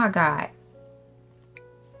 Oh my God.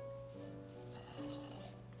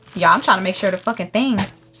 Y'all, I'm trying to make sure the fucking thing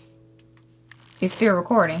is still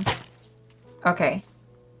recording. Okay.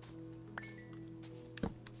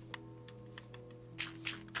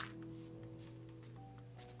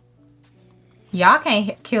 Y'all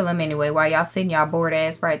can't kill him anyway while y'all sitting y'all bored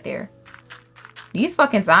ass right there. These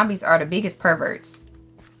fucking zombies are the biggest perverts.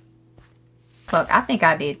 Fuck, I think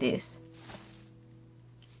I did this.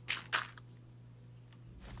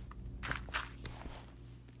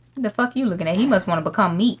 What the fuck you looking at? He must want to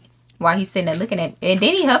become meat while he's sitting there looking at. And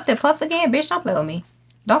then he huffed and puffed again. Bitch, don't play with me.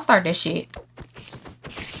 Don't start this shit.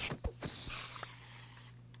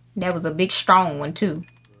 That was a big strong one too.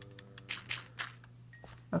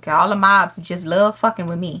 Okay, all the mobs just love fucking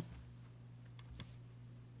with me.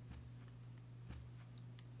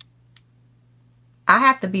 I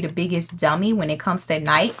have to be the biggest dummy when it comes to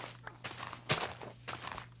night.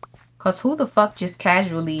 Cause who the fuck just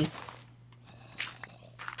casually...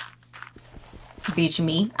 Bitch,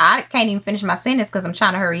 me. I can't even finish my sentence because I'm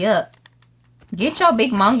trying to hurry up. Get your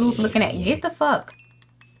big mongoose looking at... Get the fuck.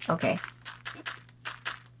 Okay.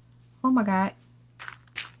 Oh my God.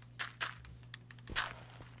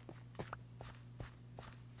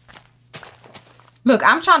 Look,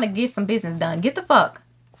 I'm trying to get some business done. Get the fuck.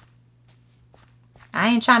 I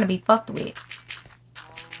ain't trying to be fucked with.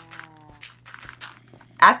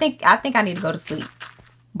 I think I need to go to sleep.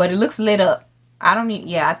 But it looks lit up. I don't need...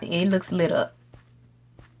 Yeah, I think it looks lit up.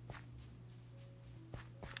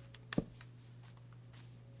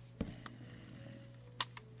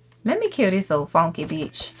 Let me kill this old funky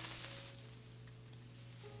bitch.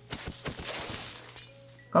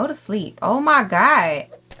 Go to sleep. Oh my God.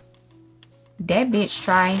 That bitch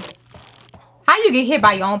try. How you get hit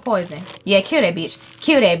by your own poison? Yeah, kill that bitch.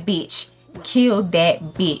 Kill that bitch. Kill that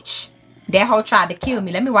bitch. That hoe tried to kill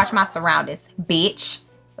me. Let me watch my surroundings. Bitch.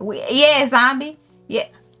 Yeah, zombie. Yeah.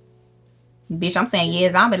 Bitch, I'm saying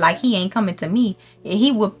yeah, zombie like he ain't coming to me.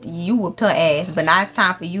 You whooped her ass. But now it's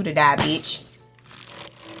time for you to die, bitch.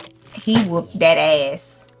 He whooped that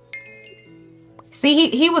ass. See,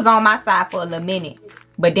 he was on my side for a little minute.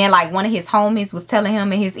 But then, like, one of his homies was telling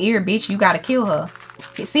him in his ear, bitch, you gotta kill her.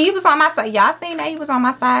 See, he was on my side. Y'all seen that? He was on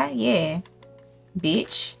my side? Yeah.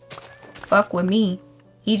 Bitch. Fuck with me.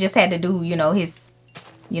 He just had to do, his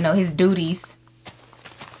duties.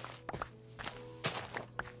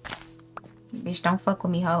 Bitch, don't fuck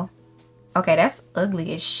with me, hoe. Okay, that's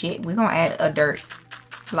ugly as shit. We're gonna add a dirt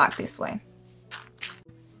block this way.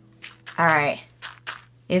 Alright.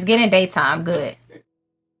 It's getting daytime. Good.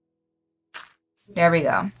 There we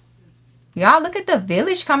go. Y'all, look at the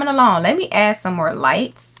village coming along. Let me add some more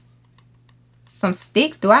lights. Some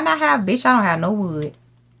sticks. Do I not have... Bitch, I don't have no wood.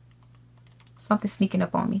 Something sneaking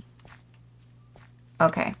up on me.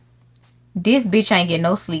 Okay. This bitch ain't getting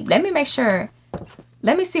no sleep. Let me make sure...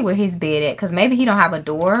 Let me see where his bed at. Because maybe he don't have a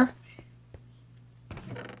door.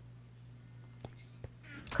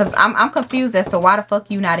 Because I'm confused as to why the fuck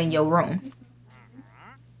you not in your room.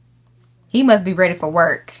 He must be ready for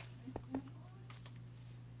work.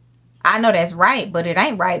 I know that's right, but it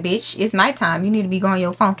ain't right, bitch. It's nighttime. You need to be going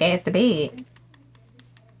your funk ass to bed.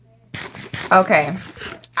 Okay.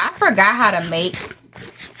 I forgot how to make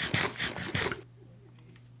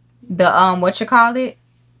the, whatchamacallit?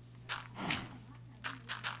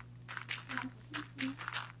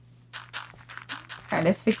 Alright,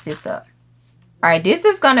 let's fix this up. Alright, this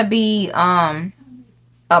is gonna be, a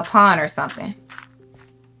pond or something.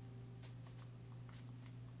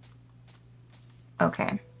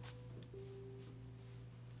 Okay.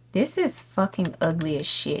 This is fucking ugly as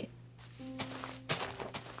shit.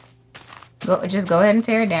 Just go ahead and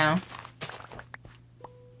tear it down.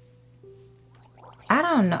 I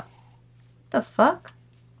don't know. The fuck?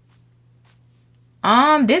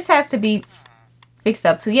 This has to be fixed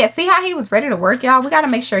up too. Yeah, see how he was ready to work, y'all? We gotta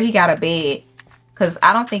make sure he got a bed. Because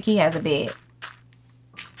I don't think he has a bed.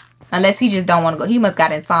 Unless he just don't want to go. He must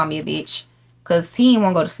got insomnia, bitch. Because he ain't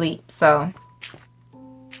want to go to sleep. So...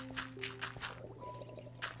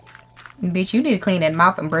 Bitch, you need to clean that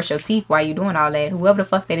mouth and brush your teeth while you doing all that. Whoever the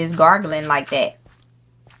fuck that is gargling like that.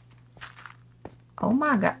 Oh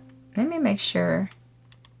my God. Let me make sure.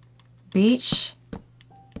 Bitch.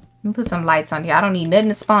 Let me put some lights on here. I don't need nothing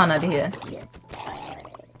to spawn under here.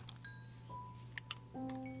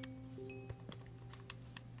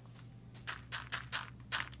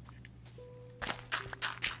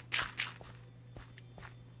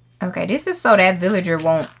 Okay, this is so that villager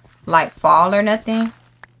won't, like, fall or nothing.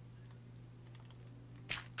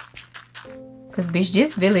 Because, bitch,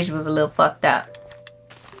 this village was a little fucked up.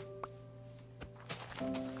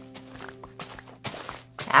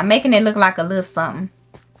 I'm making it look like a little something.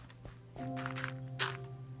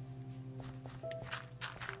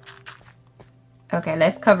 Okay,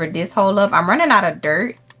 let's cover this hole up. I'm running out of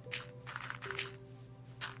dirt.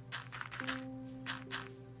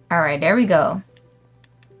 All right, there we go.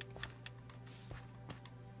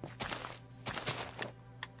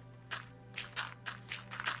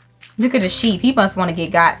 Look at the sheep. He must want to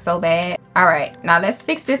get got so bad. All right, now let's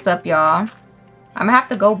fix this up, y'all. I'm gonna have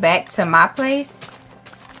to go back to my place.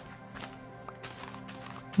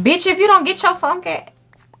 Bitch, if you don't get your funky,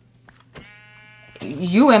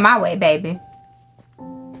 you in my way, baby.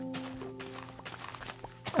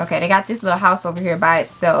 Okay, they got this little house over here by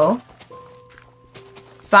itself.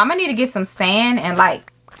 So I'm gonna need to get some sand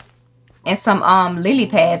and some lily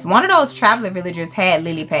pads. One of those traveler villagers had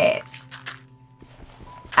lily pads.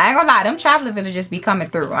 I ain't gonna lie, them traveler villagers be coming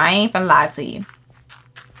through. I ain't finna lie to you.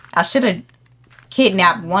 I should have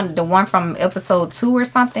kidnapped the one from episode 2 or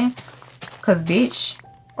something. Cause bitch,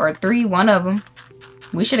 or 3, one of them.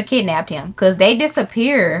 We should have kidnapped him. Cause they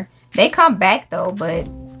disappear. They come back though, but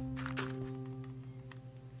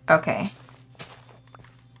okay.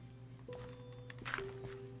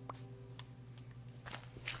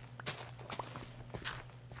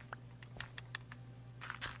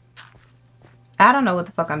 I don't know what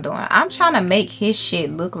the fuck I'm doing. I'm trying to make his shit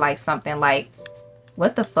look like something. Like,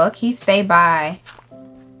 what the fuck? He stay by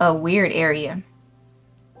a weird area.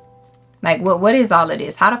 Like, what is all of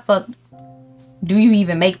this? How the fuck do you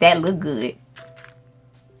even make that look good?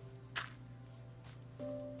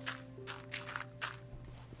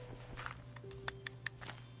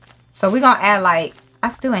 So we're gonna add like, I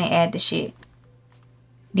still ain't add the shit.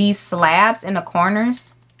 These slabs in the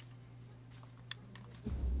corners.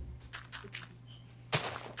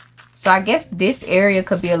 So I guess this area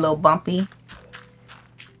could be a little bumpy.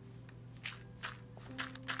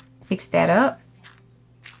 Fix that up.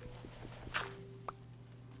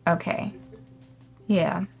 Okay.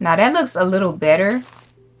 Yeah. Now that looks a little better.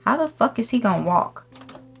 How the fuck is he gonna walk?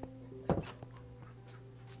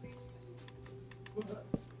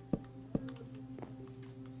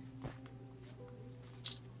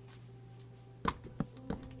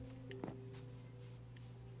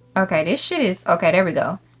 Okay, this shit is... Okay, there we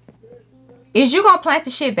go. Is you gonna plant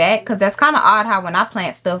the shit back? Because that's kind of odd how when I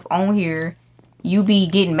plant stuff on here, you be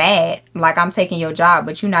getting mad. Like I'm taking your job,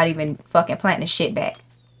 but you're not even fucking planting the shit back.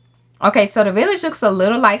 Okay, so the village looks a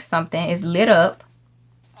little like something. It's lit up.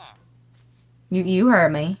 You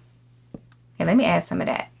heard me. Okay, let me add some of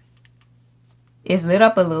that. It's lit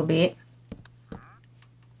up a little bit.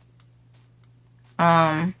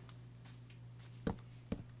 There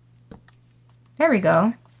we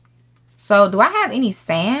go. So, do I have any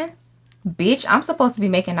sand? Bitch, I'm supposed to be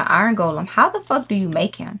making the iron golem. How the fuck do you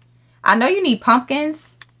make him? I know you need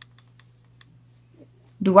pumpkins.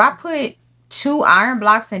 Do I put 2 iron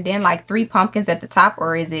blocks and then like 3 pumpkins at the top?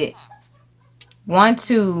 Or is it 1,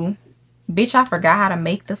 2... Bitch, I forgot how to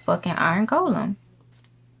make the fucking iron golem.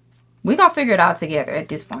 We gonna figure it out together at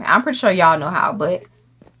this point. I'm pretty sure y'all know how, but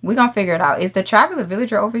we gonna figure it out. Is the traveler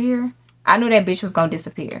villager over here? I knew that bitch was gonna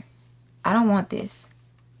disappear. I don't want this.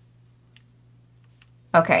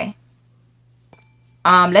 Okay.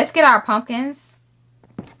 Let's get our pumpkins.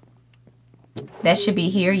 That should be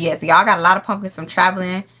here. Yes, y'all got a lot of pumpkins from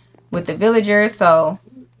traveling with the villagers. So,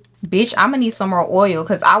 bitch, I'm gonna need some more oil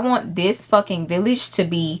because I want this fucking village to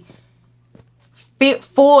be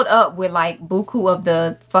filled up with like buku of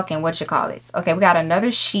the fucking whatchamacallits. Okay, we got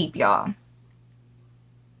another sheep, y'all.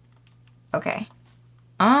 Okay.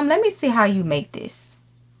 Let me see how you make this.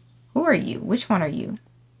 Who are you? Which one are you?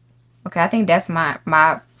 Okay, I think that's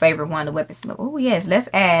my favorite one, the weaponsmith. Oh, yes. Let's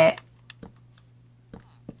add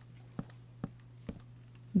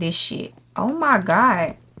this shit. Oh, my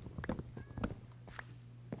God.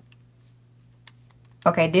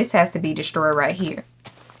 Okay, this has to be destroyed right here.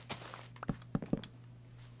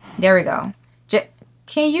 There we go.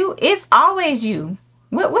 Can you? It's always you.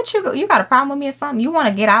 What you got a problem with me or something? You want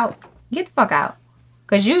to get out? Get the fuck out.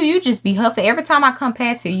 Because you just be huffing. Every time I come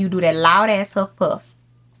past here, you do that loud-ass huff puff.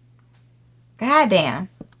 God damn.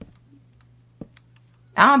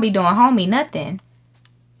 I don't be doing homie nothing.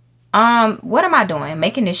 What am I doing?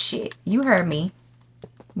 Making this shit. You heard me.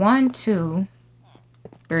 1, 2,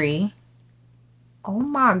 3. Oh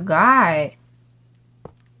my God.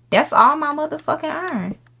 That's all my motherfucking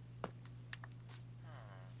iron.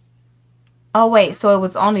 Oh wait, so it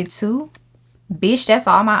was only 2? Bitch, that's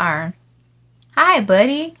all my iron. Hi,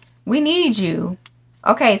 buddy. We need you.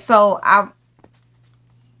 Okay, so I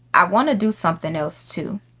want to do something else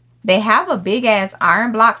too. They have a big ass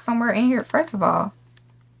iron block somewhere in here. First of all,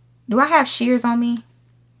 do I have shears on me?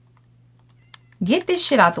 Get this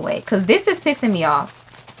shit out the way, because this is pissing me off.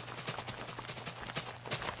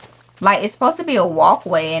 Like, it's supposed to be a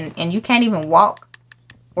walkway and you can't even walk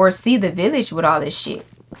or see the village with all this shit.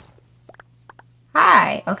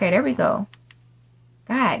 Hi. Okay, there we go.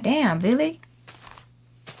 God damn, village.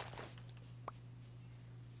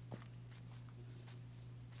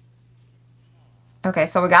 Okay,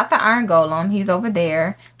 so we got the iron golem. He's over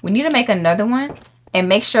there. We need to make another one and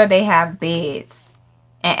make sure they have beds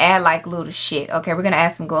and add like little shit. Okay, we're gonna add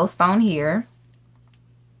some glowstone here.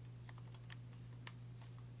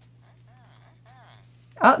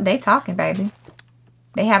 Oh, they talking, baby.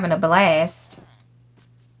 They having a blast.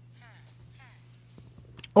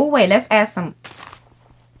 Oh, wait, let's add some.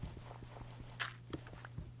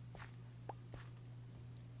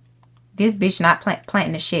 This bitch not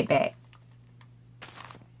planting the shit back.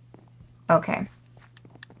 Okay.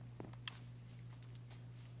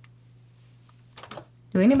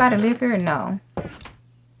 Do anybody live here? No.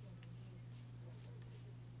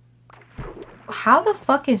 How the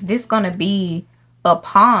fuck is this gonna be a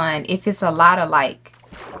pond if it's a lot of like...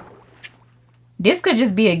 This could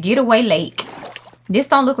just be a getaway lake. This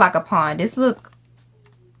don't look like a pond. This look...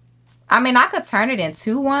 I mean, I could turn it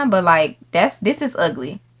into one, but like, this is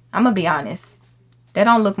ugly. I'm gonna be honest. That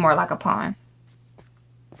don't look more like a pond.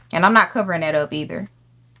 And I'm not covering that up either.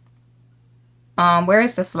 Where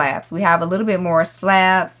is the slabs? We have a little bit more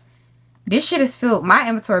slabs. This shit is filled. My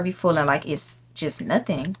inventory be full and like it's just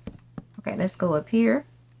nothing. Okay, let's go up here.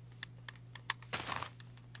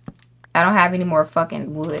 I don't have any more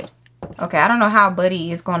fucking wood. Okay, I don't know how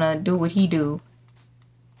Buddy is gonna do what he do.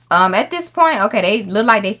 At this point, okay, they look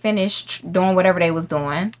like they finished doing whatever they was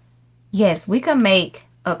doing. Yes, we can make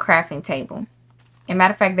a crafting table. And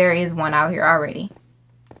matter of fact, there is one out here already.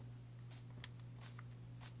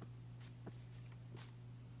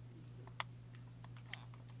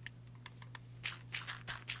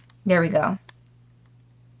 There we go.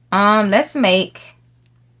 Let's make...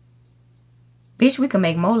 Bitch, we can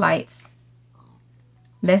make more lights.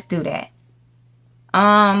 Let's do that.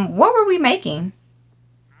 What were we making?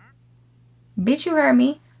 Bitch, you heard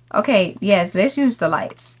me. Okay, yes, let's use the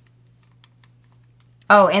lights.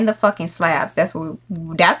 Oh, and the fucking slabs. That's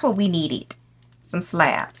what we needed. Some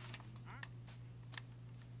slabs.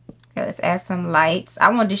 Okay, let's add some lights.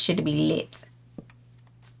 I want this shit to be lit.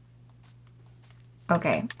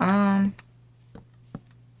 Okay, hold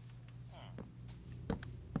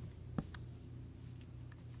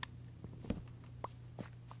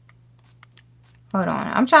on.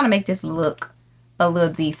 I'm trying to make this look a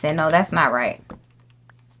little decent. No, that's not right.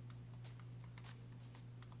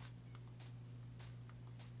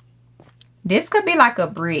 This could be like a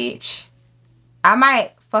bridge. I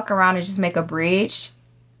might fuck around and just make a bridge.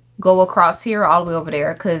 Go across here all the way over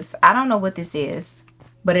there. Because I don't know what this is.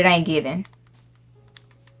 But it ain't given.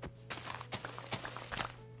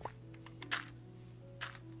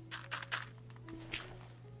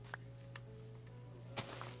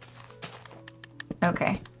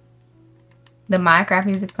 Okay. The Minecraft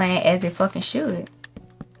music playing as it fucking should.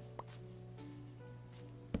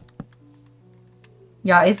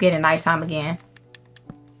 Y'all, it's getting nighttime again.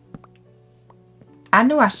 I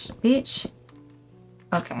knew bitch.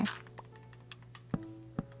 Okay.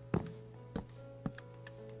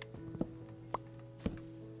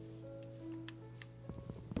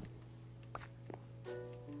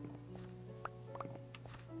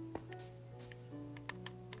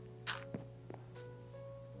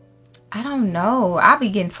 I don't know. I'll be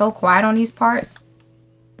getting so quiet on these parts.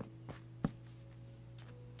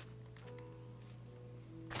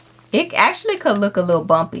 It actually could look a little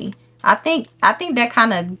bumpy. I think that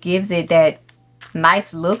kind of gives it that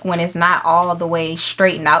nice look when it's not all the way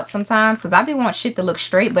straightened out sometimes. Because I be want shit to look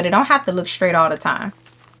straight, but it don't have to look straight all the time.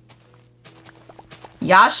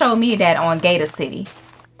 Y'all showed me that on Gator City.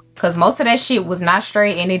 Because most of that shit was not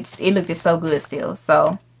straight and it looked so good still.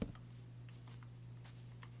 So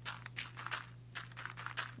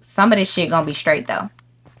some of this shit gonna be straight though.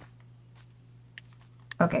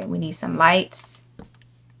 Okay, we need some lights.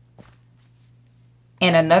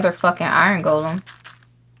 And another fucking iron golem.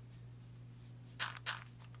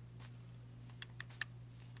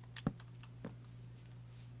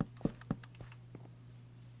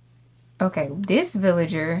 Okay, this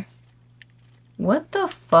villager. What the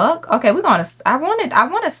fuck? Okay, we're gonna... I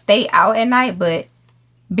want to stay out at night, but...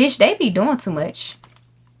 Bitch, they be doing too much.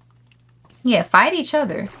 Yeah, fight each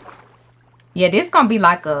other. Yeah, this gonna be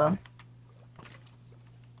like a...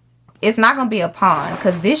 It's not gonna be a pond.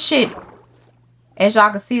 Because this shit... As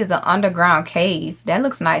y'all can see, is an underground cave. That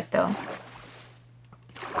looks nice, though.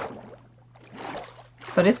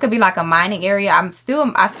 So this could be like a mining area. I still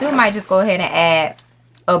might just go ahead and add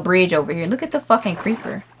a bridge over here. Look at the fucking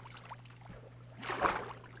creeper.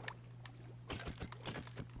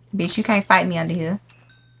 Bitch, you can't fight me under here.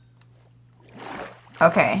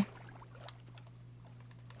 Okay.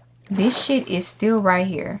 This shit is still right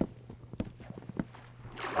here.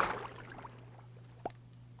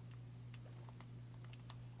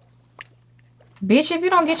 Bitch, if you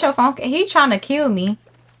don't get your phone... He trying to kill me.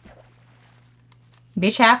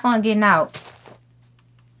 Bitch, have fun getting out.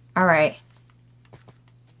 Alright.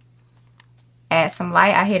 Add some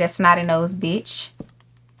light. I hear that snotty nose bitch.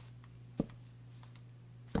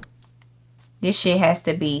 This shit has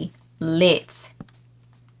to be lit.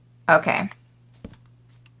 Okay.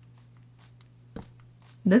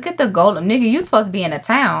 Look at the golem. Nigga, you supposed to be in the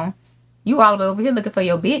town. You all the way over here looking for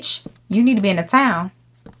your bitch. You need to be in the town.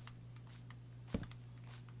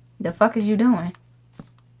 The fuck is you doing?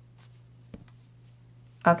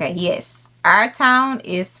 Okay, yes. Our town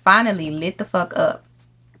is finally lit the fuck up.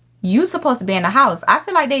 You supposed to be in the house. I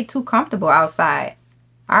feel like they too comfortable outside.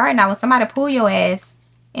 Alright, now when somebody pull your ass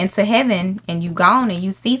into heaven and you gone and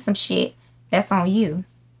you see some shit, that's on you.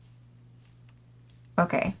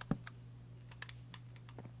 Okay.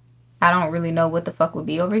 I don't really know what the fuck would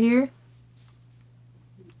be over here.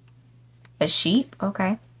 A sheep?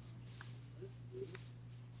 Okay.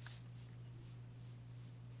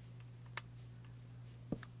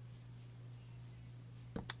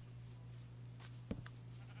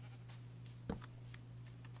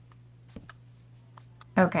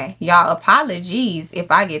 Okay, y'all, apologies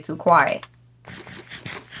if I get too quiet.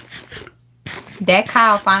 That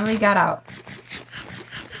cow finally got out.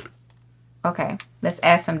 Okay, let's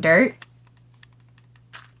add some dirt.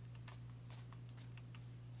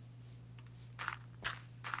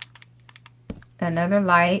 Another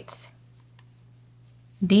light.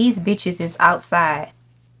 These bitches is outside.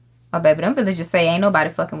 Oh, baby, them villagers say ain't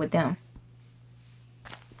nobody fucking with them.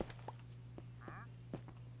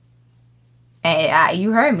 And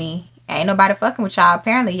you heard me. Ain't nobody fucking with y'all.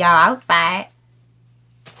 Apparently, y'all outside.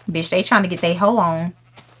 Bitch, they trying to get their hoe on.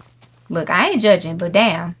 Look, I ain't judging, but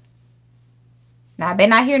damn. Now, I better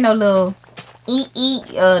not hear no little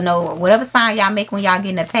no, whatever sound y'all make when y'all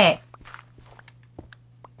getting attacked.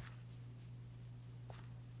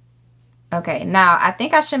 Okay, now, I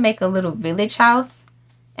think I should make a little village house.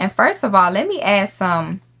 And first of all, let me add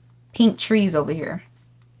some pink trees over here.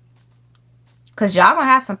 Because y'all gonna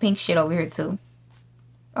have some pink shit over here too.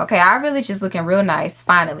 Okay, our village is looking real nice,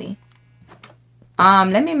 finally.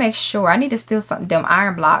 Let me make sure. I need to steal some them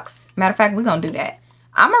iron blocks. Matter of fact, we're gonna do that.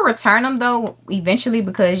 I'm gonna return them though eventually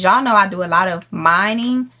because y'all know I do a lot of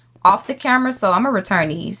mining off the camera. So I'm gonna return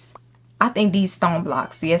these. I think these stone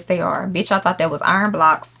blocks. Yes, they are. Bitch, I thought that was iron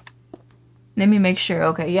blocks. Let me make sure.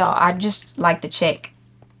 Okay, y'all, I just like to check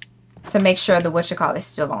to make sure the whatchamacallit is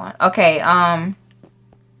still on. Okay,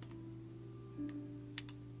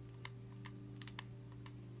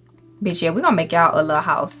 bitch, yeah, we're gonna make y'all a little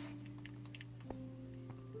house.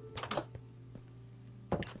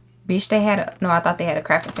 Bitch, they had a... No, I thought they had a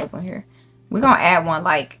crafting table in here. We're gonna add one,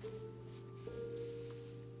 like...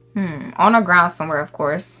 on the ground somewhere, of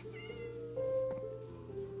course.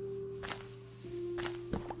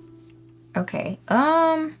 Okay,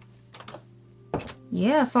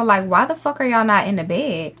 yeah, so, like, why the fuck are y'all not in the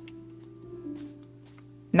bed?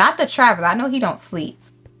 Not the traveler. I know he don't sleep.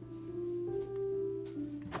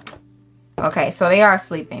 Okay, so they are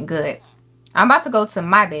sleeping. Good. I'm about to go to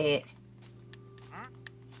my bed.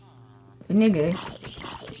 Nigga.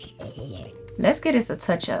 Let's get us a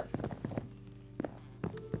touch up.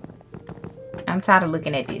 I'm tired of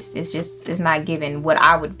looking at this. It's not giving what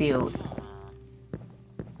I would build.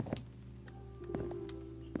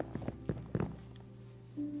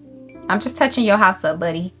 I'm just touching your house up,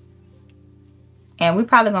 buddy. And we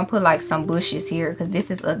probably gonna put like some bushes here because this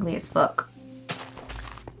is ugly as fuck.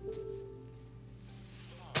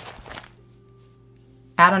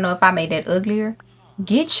 I don't know if I made that uglier.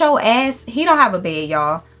 Get your ass. He don't have a bed,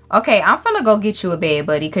 y'all. Okay, I'm finna go get you a bed,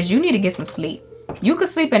 buddy, because you need to get some sleep. You could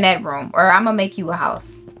sleep in that room, or I'm gonna make you a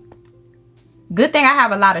house. Good thing I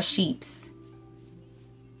have a lot of sheeps.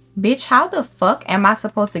 Bitch, how the fuck am I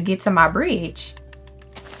supposed to get to my bridge?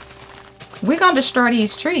 We're gonna destroy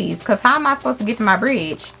these trees, because how am I supposed to get to my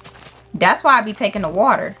bridge? That's why I be taking the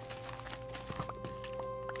water.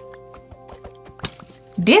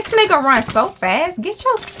 This nigga runs so fast. Get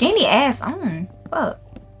your skinny ass on. Fuck.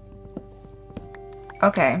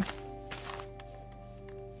 Okay.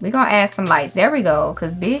 We're gonna add some lights. There we go.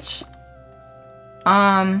 Cause bitch.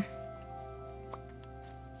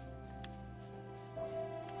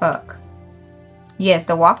 Fuck. Yes,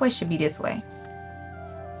 the walkway should be this way.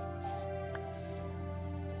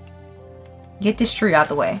 Get this tree out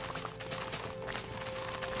the way.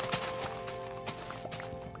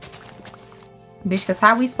 Bitch, cause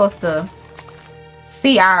how we supposed to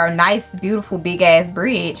see our nice, beautiful, big ass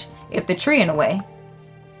bridge if the tree in the way.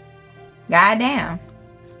 God damn.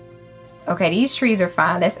 Okay, these trees are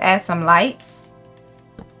fine. Let's add some lights.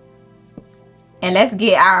 And let's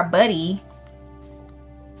get our buddy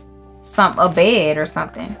a bed or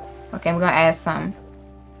something. Okay, we're gonna add some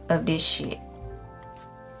of this shit.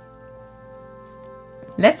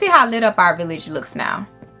 Let's see how lit up our village looks now.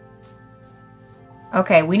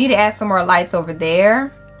 Okay, we need to add some more lights over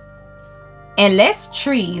there. And less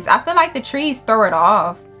trees. I feel like the trees throw it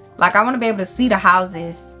off. Like, I want to be able to see the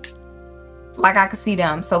houses. Like, I can see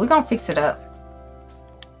them. So, we're going to fix it up.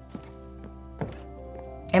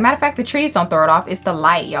 As a matter of fact, the trees don't throw it off. It's the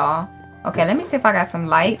light, y'all. Okay, let me see if I got some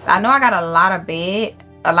lights. I know I got a lot of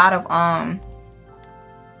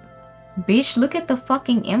Bitch, look at the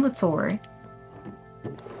fucking inventory.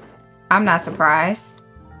 I'm not surprised.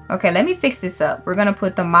 Okay, let me fix this up. We're going to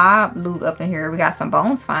put the mob loot up in here. We got some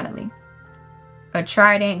bones finally. A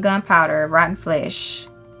trident, gunpowder, rotten flesh.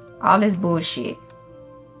 All this bullshit.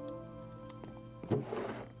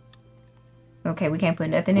 Okay, we can't put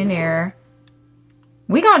nothing in there.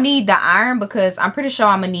 We gonna need the iron because I'm pretty sure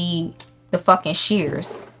I'm gonna need the fucking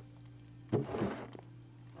shears.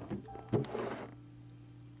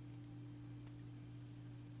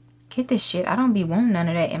 Get this shit. I don't be wanting none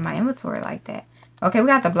of that in my inventory like that. Okay, we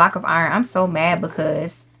got the block of iron. I'm so mad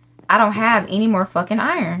because I don't have any more fucking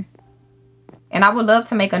iron. And I would love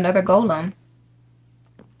to make another golem.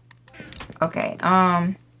 Okay,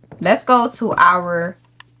 let's go to our,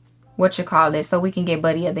 so we can get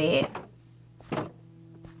Buddy a bed.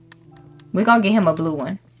 We're gonna get him a blue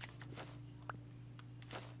one.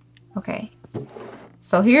 Okay.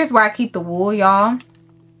 So here's where I keep the wool, y'all.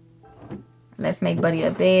 Let's make Buddy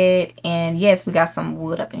a bed. And yes, we got some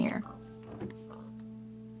wood up in here.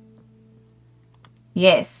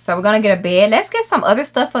 Yes, so we're gonna get a bed. Let's get some other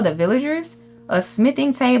stuff for the villagers. A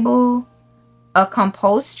smithing table. A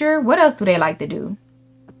composter. What else do they like to do?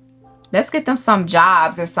 Let's get them some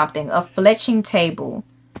jobs or something. A fletching table.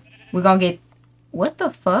 We're gonna get... What the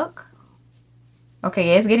fuck? Okay,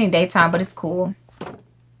 yeah, it's getting daytime, but it's cool.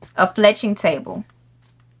 A fletching table.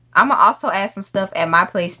 I'm gonna also add some stuff at my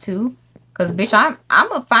place too. Cause bitch, I'm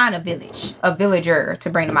gonna find a villager to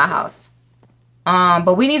bring to my house.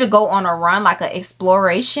 But we need to go on a run, like an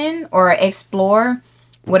exploration or explore,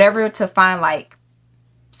 whatever, to find like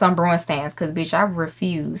some brewing stands. Cause bitch, I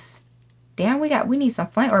refuse. Damn, we need some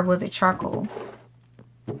flint, or was it charcoal?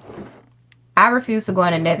 I refuse to go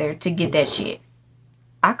in the nether to get that shit.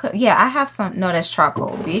 Yeah, I have some. No, that's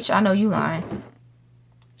charcoal, bitch. I know you lying.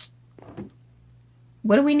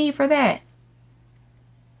 What do we need for that?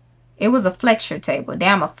 It was a flexure table.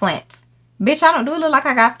 Damn, a flint. Bitch, I don't do it look like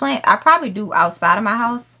I got flint. I probably do outside of my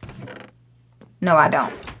house. No, I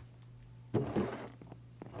don't.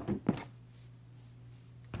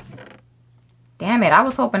 Damn it, I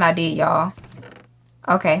was hoping I did, y'all.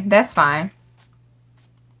 Okay, that's fine.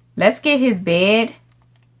 Let's get his bed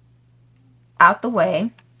out the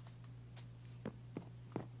way.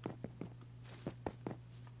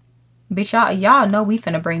 Bitch, y'all know we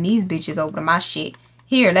finna bring these bitches over to my shit.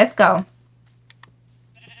 Here, let's go.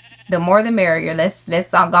 The more the merrier. Let's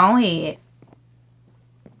go ahead.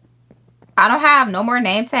 I don't have no more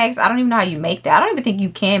name tags. I don't even know how you make that. I don't even think you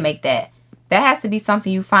can make that. That has to be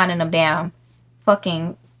something you find in them damn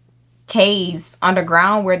fucking caves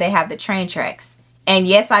underground where they have the train tracks. And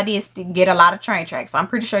yes, I did get a lot of train tracks. I'm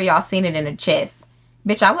pretty sure y'all seen it in the chest.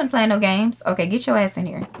 Bitch, I wouldn't play no games. Okay, get your ass in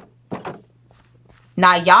here.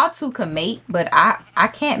 Now, y'all two can mate, but I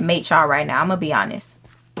can't mate y'all right now. I'm gonna be honest.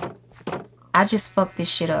 I just fucked this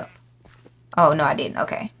shit up. Oh, no, I didn't.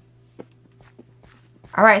 Okay.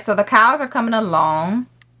 All right, so the cows are coming along.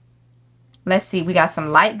 Let's see. We got some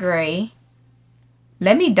light gray.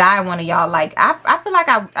 Let me dye one of y'all. Like, I feel like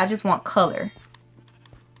I just want color.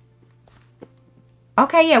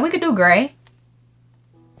 Okay, yeah, we could do gray.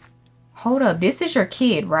 Hold up. This is your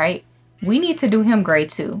kid, right? We need to do him gray,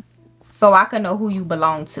 too. So I can know who you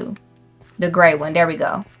belong to. The gray one. There we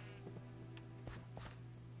go.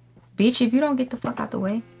 Bitch, if you don't get the fuck out the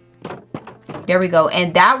way. There we go.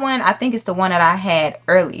 And that one, I think it's the one that I had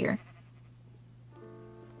earlier.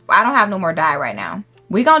 I don't have no more dye right now.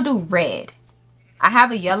 We're going to do red. I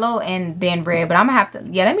have a yellow and then red, but I'm going to have to...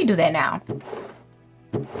 Yeah, let me do that now.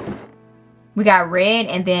 We got red,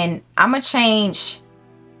 and then I'm going to change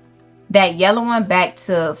that yellow one back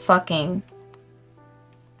to fucking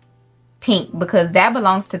pink, because that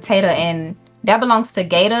belongs to Gator and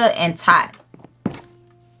Tot.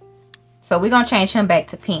 So we're going to change him back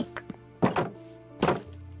to pink.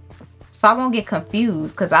 So I won't get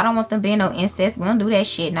confused, because I don't want them being no incest. We don't do that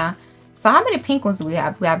shit now. So how many pink ones do we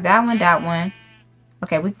have? We have that one,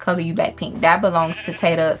 Okay, we color you back pink. That belongs to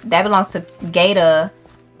Tata. That belongs to Gator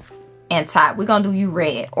and Tot. We're gonna do you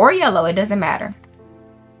red or yellow. It doesn't matter.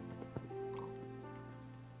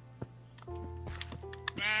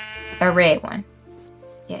 A red one.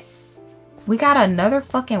 Yes. We got another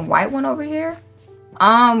fucking white one over here.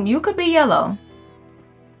 You could be yellow.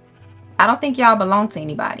 I don't think y'all belong to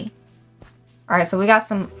anybody. All right, so we got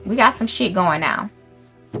some shit going now.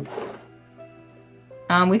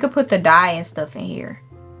 We could put the dye and stuff in here.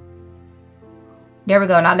 There we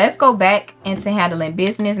go. Now let's go back into handling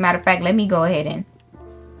business. Matter of fact, let me go ahead and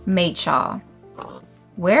mate y'all.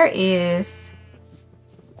 Where is...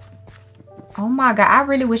 Oh my god, I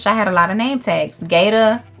really wish I had a lot of name tags.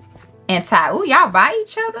 Gator and Ty. Ooh, y'all by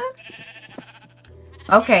each other?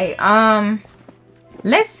 Okay,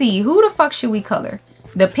 let's see. Who the fuck should we color?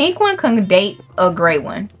 The pink one can date a gray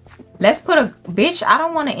one. Let's put a... Bitch, I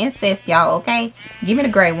don't want to incest y'all, okay? Give me the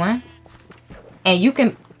gray one. And you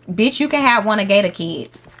can... Bitch, you can have one of Gator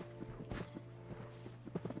kids.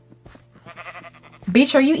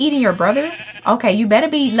 Bitch, are you eating your brother? Okay, you better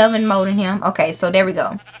be loving more than him. Okay, so there we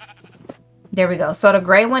go. There we go. So the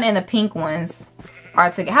gray one and the pink ones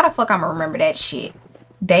are together. How the fuck I'm gonna remember that shit?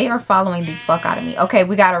 They are following the fuck out of me. Okay,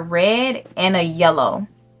 we got a red and a yellow.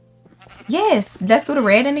 Yes, let's do the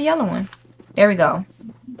red and the yellow one. There we go.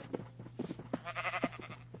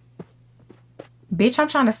 Bitch, I'm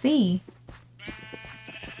trying to see.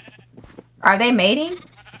 Are they mating?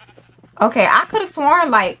 Okay, I could have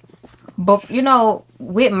sworn like, but you know,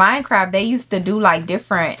 with Minecraft, they used to do like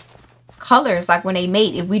different colors. Like when they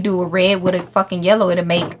mate, if we do a red with a fucking yellow, it'll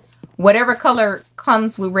make whatever color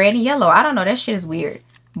comes with red and yellow. I don't know, that shit is weird.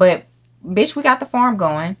 But bitch, we got the farm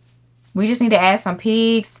going. We just need to add some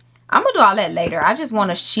pigs. I'm gonna do all that later. I just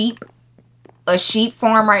want a sheep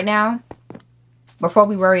farm right now before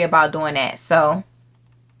we worry about doing that. So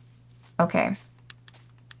okay,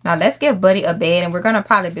 now let's give Buddy a bed, and we're gonna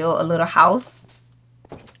probably build a little house,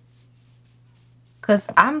 cause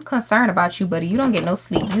I'm concerned about you, Buddy. You don't get no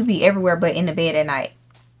sleep. You be everywhere but in the bed at night.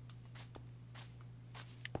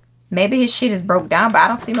 Maybe his shit is broke down, but I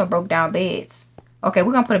don't see no broke down beds. Okay,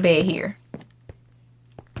 we're gonna put a bed here.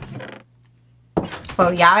 So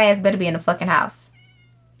y'all ass better be in the fucking house.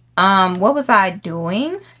 What was I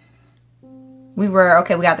doing?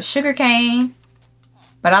 Okay, we got the sugar cane.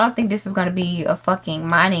 But I don't think this is gonna be a fucking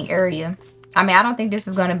mining area. I mean, I don't think this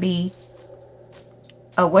is gonna be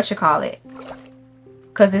a whatchamacallit.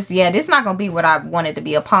 Cause this not gonna be what I wanted to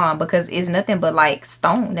be, a pond, because it's nothing but like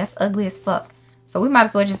stone. That's ugly as fuck. So we might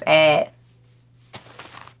as well just add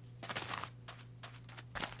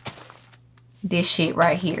this shit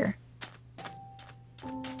right here.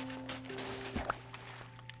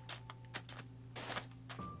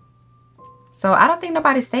 So I don't think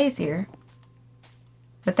nobody stays here,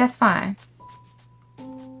 but that's fine.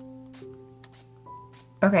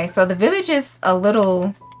 Okay, so the village is a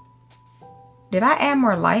little... Did I add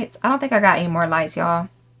more lights? I don't think I got any more lights, y'all.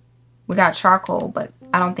 We got charcoal, but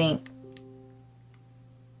I don't think...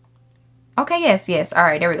 Okay, yes. All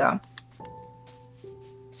right, there we go.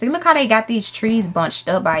 See, look how they got these trees bunched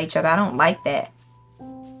up by each other. I don't like that.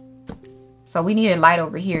 So we needed light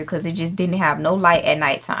over here because it just didn't have no light at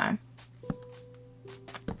nighttime.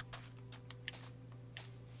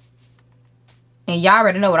 And y'all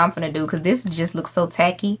already know what I'm finna do, because this just looks so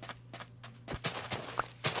tacky.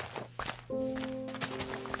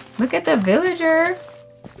 Look at the villager.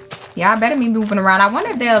 Y'all better be moving around. I wonder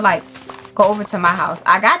if they'll like go over to my house.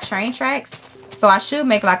 I got train tracks, so I should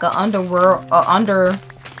make like an underground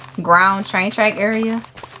train track area.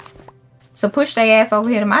 So push their ass over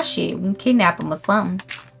here to my shit. We can kidnap them or something.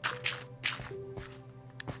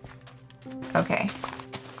 Okay.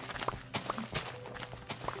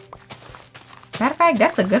 Matter of fact,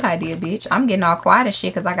 that's a good idea, bitch. I'm getting all quiet as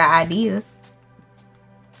shit because I got ideas.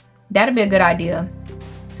 That'd be a good idea.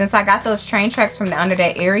 Since I got those train tracks from under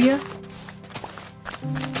that area.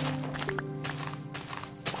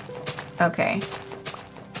 Okay.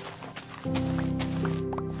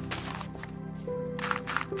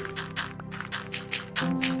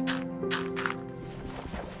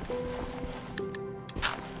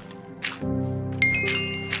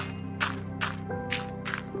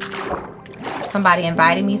 Somebody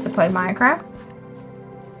invited me to play Minecraft.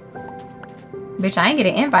 Bitch, I ain't get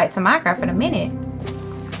an invite to Minecraft in a minute.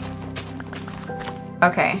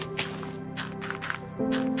 Okay.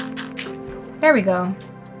 There we go.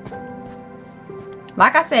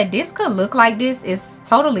 Like I said, this could look like this. It's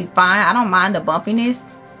totally fine. I don't mind the bumpiness.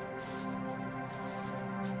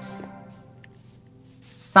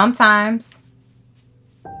 Sometimes.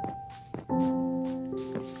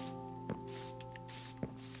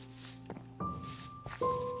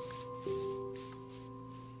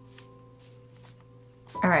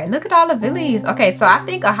 right, look at all the villas. Okay, so I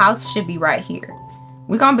think a house should be right here.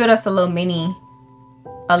 We're gonna build us a little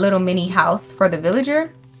mini house for the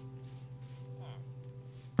villager.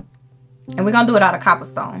 And we're gonna do it out of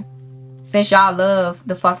cobblestone. Since y'all love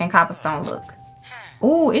the fucking cobblestone look.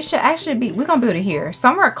 Ooh, it should actually be, we're gonna build it here.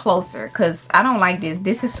 Somewhere closer, because I don't like this.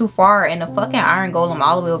 This is too far, and the fucking iron golem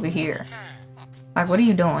all the way over here. Like, what are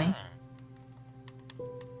you doing?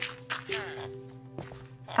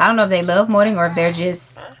 I don't know if they love modding or if they're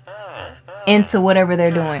just into whatever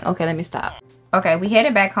they're doing. Okay, let me stop. Okay, we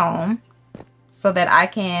headed back home so that I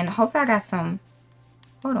can, hopefully I got some,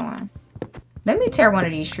 hold on. Let me tear one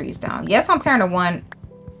of these trees down. Yes, I'm tearing the one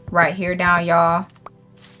right here down, y'all.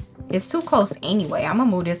 It's too close anyway. I'm gonna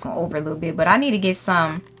move this one over a little bit, but I need to get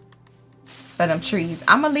some of them trees.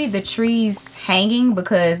 I'm gonna leave the trees hanging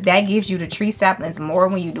because that gives you the tree saplings more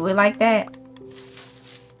when you do it like that.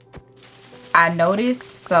 I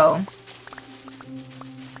noticed, so.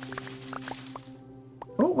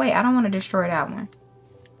 Oh, wait, I don't want to destroy that one.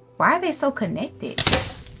 Why are they so connected?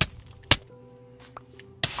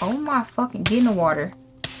 Oh my fucking, get in the water.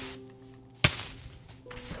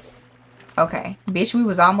 Okay, bitch, we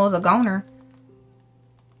was almost a goner.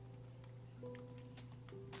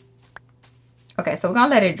 Okay, so we're gonna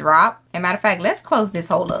let it drop. And matter of fact, let's close this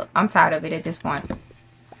hole up. I'm tired of it at this point.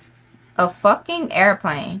 A fucking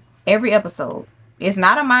airplane every episode. It's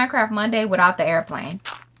not a Minecraft Monday without the airplane.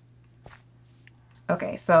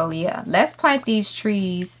 Okay, so yeah, let's plant these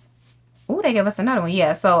trees. Ooh, they give us another one.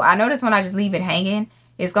 Yeah, so I noticed when I just leave it hanging,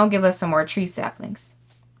 it's gonna give us some more tree saplings.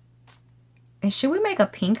 And should we make a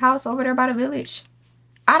pink house over there by the village?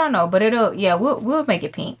 I don't know, but it'll, yeah, we'll make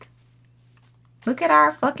it pink. Look at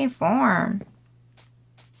our fucking farm.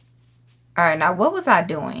 All right, now what was I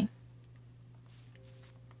doing?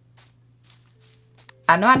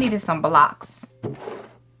 I know I needed some blocks.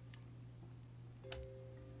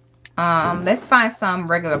 Let's find some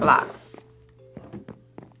regular blocks.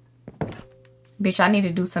 Bitch, I need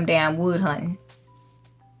to do some damn wood hunting.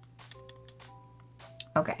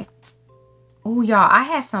 Okay. Oh, y'all, I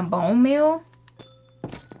had some bone meal.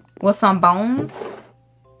 Well, some bones.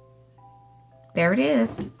 There it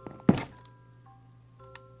is.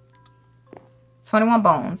 21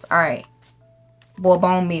 bones. All right. Well,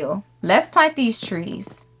 bone meal. Let's plant these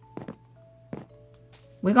trees.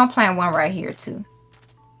 We're going to plant one right here, too.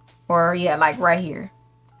 Or, yeah, like right here.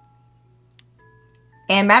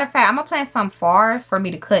 And matter of fact, I'm going to plant some far for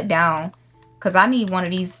me to cut down. Because I need one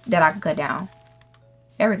of these that I can cut down.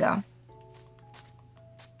 There we go.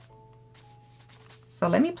 So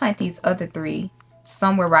let me plant these other three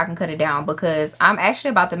somewhere where I can cut it down. Because I'm actually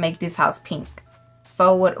about to make this house pink.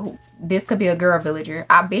 So what? This could be a girl villager.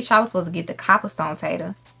 I was supposed to get the cobblestone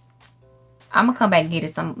tater. I'm going to come back and get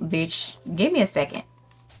it some, bitch. Give me a second.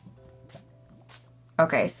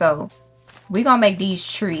 Okay, so we're going to make these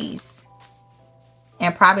trees.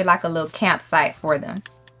 And probably like a little campsite for them.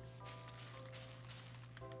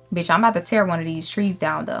 Bitch, I'm about to tear one of these trees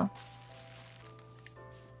down though.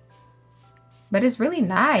 But it's really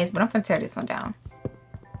nice. But I'm going to tear this one down.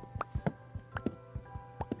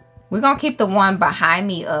 We're going to keep the one behind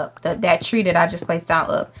me up. That tree that I just placed down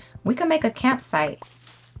up. We can make a campsite.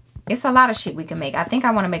 It's a lot of shit we can make. I think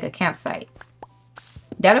I want to make a campsite.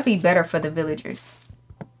 That'll be better for the villagers.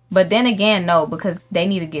 But then again, no. Because they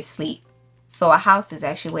need to get sleep. So a house is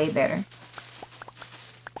actually way better.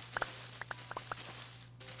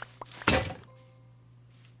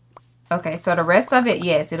 Okay, so the rest of it,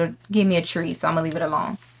 yes, it'll give me a tree. So I'm going to leave it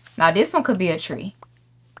alone. Now this one could be a tree.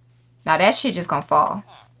 Now that shit just going to fall.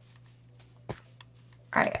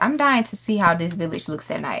 Alright, I'm dying to see how this village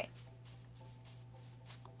looks at night.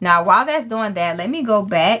 Now, while that's doing that, let me go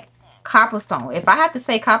back. Cobblestone. If I have to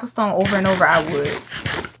say cobblestone over and over, I would.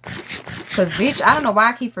 Because, bitch, I don't know why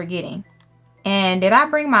I keep forgetting. And did I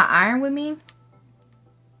bring my iron with me?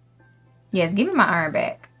 Yes, give me my iron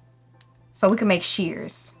back. So we can make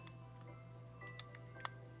shears.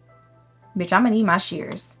 Bitch, I'm going to need my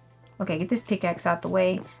shears. Okay, get this pickaxe out the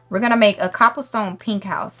way. We're going to make a cobblestone pink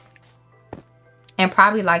house. And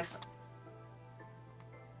probably like...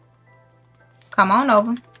 Come on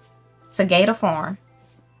over. To Gator Farm.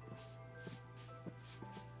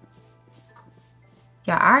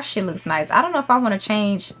 Yeah, our shit looks nice. I don't know if I want to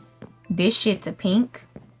change this shit to pink.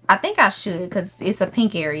 I think I should because it's a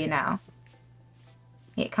pink area now.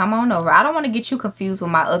 Yeah, come on over. I don't want to get you confused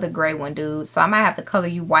with my other gray one, dude. So I might have to color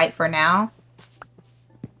you white for now.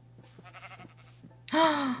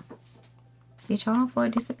 Bitch, hold on for it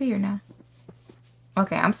to disappear now.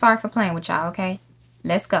 Okay, I'm sorry for playing with y'all, okay?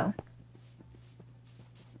 Let's go.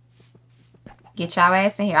 Get y'all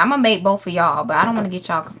ass in here. I'm gonna make both of y'all, but I don't want to get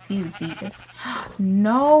y'all confused either.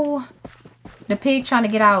 No. The pig trying to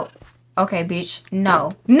get out. Okay, bitch.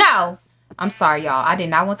 No. No. I'm sorry, y'all. I did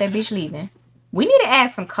not want that bitch leaving. We need to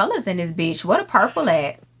add some colors in this bitch. What a purple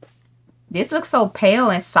at? This looks so pale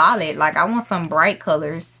and solid. Like, I want some bright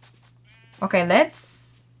colors. Okay,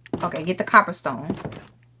 let's... Okay, get the copperstone.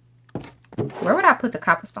 Where would I put the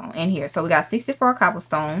copperstone? In here. So, we got 64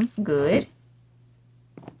 cobblestones. Good.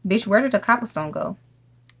 Bitch, where did the cobblestone go?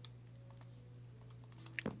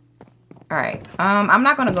 Alright. I'm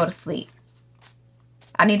not gonna go to sleep.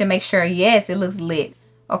 I need to make sure. Yes, it looks lit.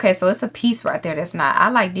 Okay, so it's a piece right there that's not. I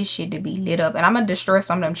like this shit to be lit up. And I'm gonna destroy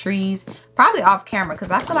some of them trees. Probably off camera.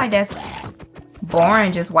 Because I feel like that's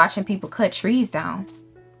boring just watching people cut trees down.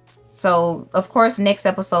 So, of course, next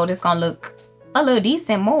episode is gonna look a little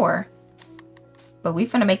decent more. But we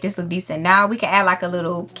finna make this look decent. Now we can add like a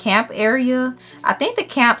little camp area. I think the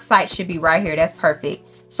campsite should be right here. That's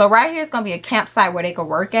perfect. So right here is gonna be a campsite where they can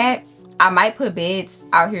work at. I might put beds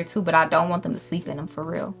out here too, but I don't want them to sleep in them for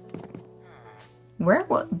real. Where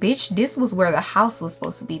what? Bitch, this was where the house was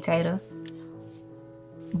supposed to be, Tata.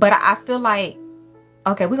 But I feel like,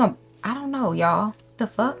 okay, we're gonna, I don't know, y'all. The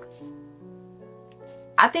fuck?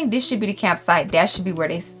 I think this should be the campsite. That should be where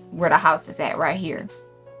the house is at right here.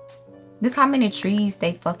 Look how many trees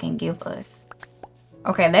they fucking give us.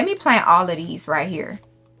 Okay, let me plant all of these right here.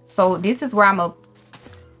 So this is where I'm gonna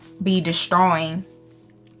be destroying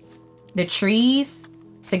the trees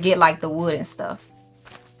to get like the wood and stuff.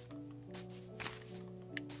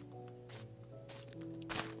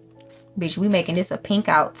 Bitch, we making this a pink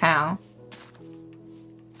out town.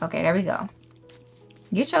 Okay, there we go.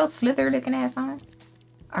 Get your slither looking ass on.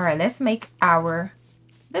 All right, let's make our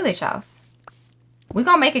village house. We're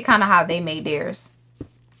gonna make it kind of how they made theirs.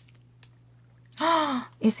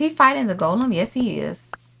 Is he fighting the golem? Yes, he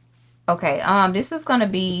is. Okay, this is gonna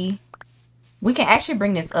be... We can actually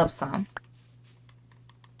bring this up some.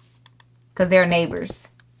 Because they're neighbors.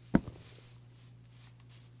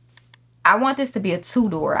 I want this to be a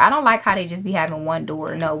 2-door. I don't like how they just be having 1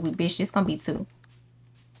 door. No, bitch, this gonna be 2.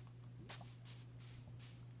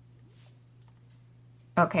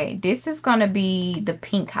 Okay, this is gonna be the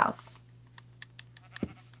pink house.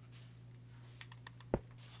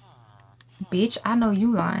 Bitch, I know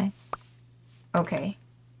you lying. Okay.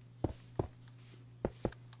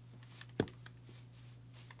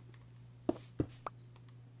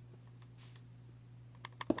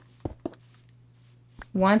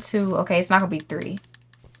 One, 2. Okay, it's not gonna be 3.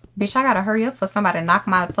 Bitch, I gotta hurry up for somebody to knock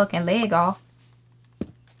my fucking leg off.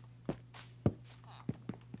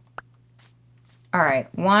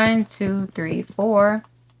 Alright. 1, 2, 3, 4.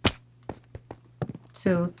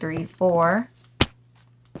 2, 3, 4.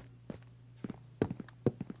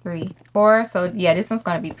 3, 4. So, yeah, this one's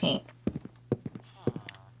gonna be pink.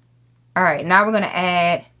 Alright, now we're gonna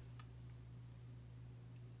add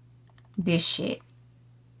this shit.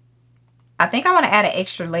 I think I want to add an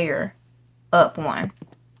extra layer up one.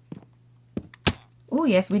 Oh,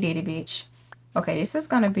 yes, we did it, bitch. Okay, this is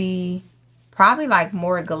going to be probably like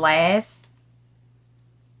more glass.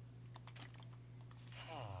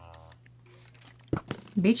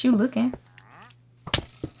 Bitch, you looking.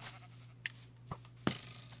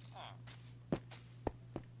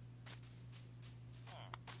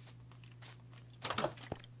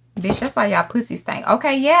 Bitch, that's why y'all pussies stink.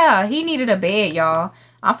 Okay, yeah, he needed a bed, y'all.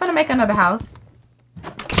 I'm finna make another house.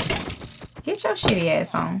 Get your shitty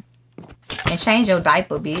ass on. And change your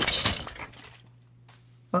diaper, bitch.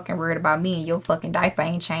 Fucking worried about me and your fucking diaper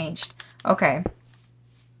ain't changed. Okay.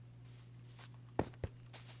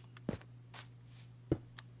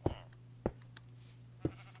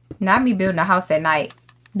 Not me building a house at night.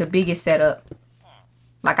 The biggest setup.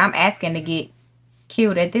 Like, I'm asking to get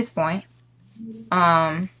killed at this point.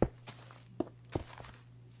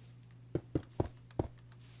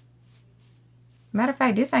 Matter of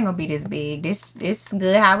fact, this ain't gonna be this big. This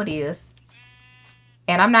good how it is.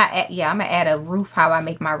 And I'm not at, yeah, I'm gonna add a roof how I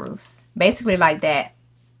make my roofs. Basically like that.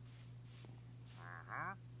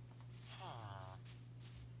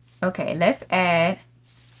 Okay, let's add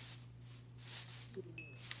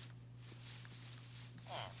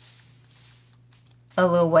a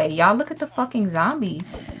little way. Y'all look at the fucking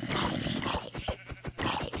zombies.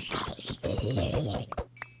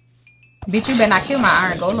 Bitch, you better not kill my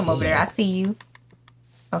iron golem over there. I see you.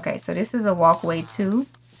 Okay, so this is a walkway too.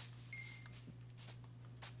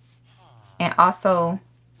 And also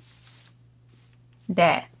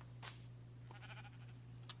that.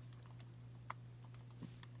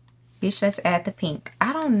 Bitch, let's add the pink.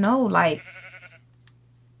 I don't know, like.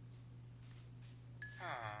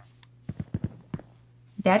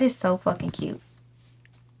 That is so fucking cute.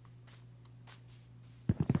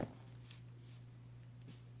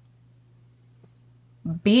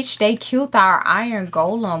 Bitch, they killed our iron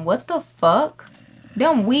golem. What the fuck?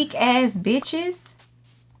 Them weak ass bitches.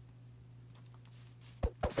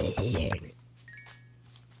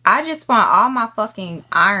 I just spent all my fucking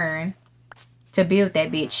iron to build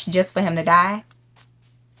that bitch just for him to die.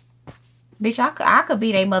 Bitch, I could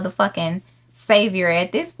be their motherfucking savior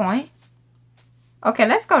at this point. Okay,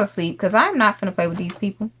 let's go to sleep because I'm not finna play with these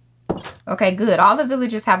people. Okay, good. All the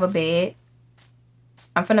villagers have a bed.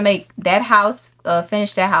 I'm finna make that house,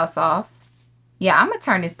 finish that house off. Yeah, I'm gonna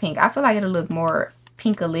turn this pink. I feel like it'll look more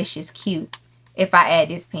pinkalicious cute if I add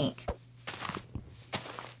this pink.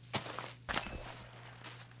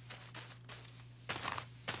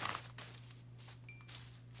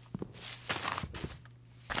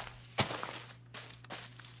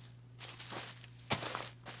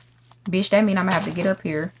 Bitch, that mean I'm gonna have to get up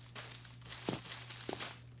here.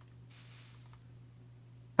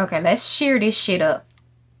 Okay, let's shear this shit up.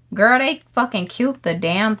 Girl, they fucking killed the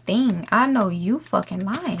damn thing. I know you fucking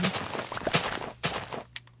lying.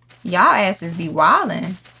 Y'all asses be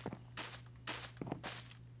wildin'.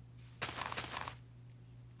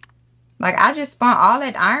 Like, I just spent all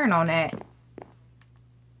that iron on that.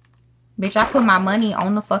 Bitch, I put my money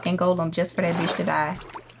on the fucking golem just for that bitch to die.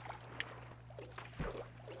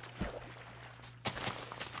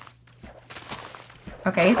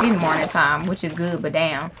 Okay, it's getting morning time, which is good, but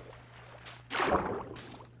damn.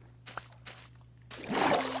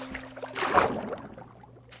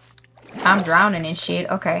 I'm drowning in shit.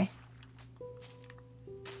 Okay.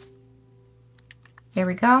 There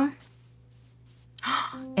we go.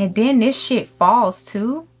 And then this shit falls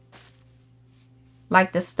too.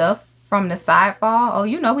 Like the stuff from the side fall. Oh,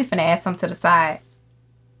 you know we finna add some to the side.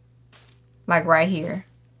 Like right here.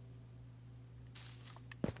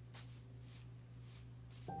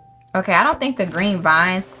 Okay, I don't think the green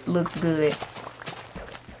vines looks good.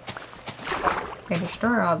 They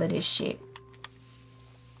destroy all of this shit.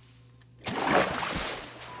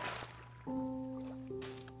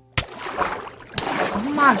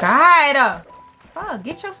 Oh my god. Fuck,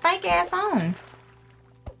 get your stank ass on.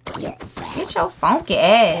 Get your funky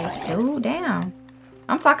ass, dude. Damn.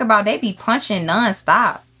 I'm talking about they be punching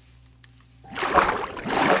non-stop.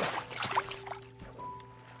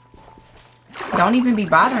 Don't even be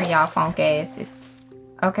bothering y'all funk asses.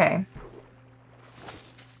 Okay.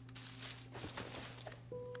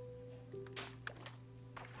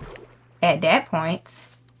 At that point.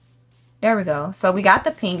 There we go. So we got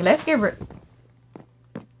the pink. Let's get rid...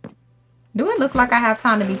 Do it look like I have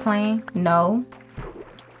time to be playing? No.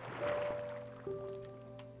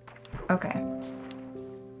 Okay.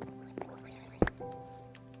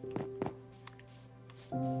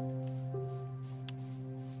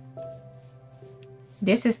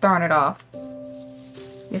 This is throwing it off.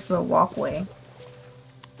 This little walkway.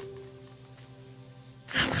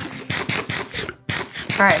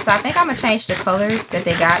 Alright, so I think I'm going to change the colors that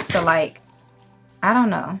they got to like, I don't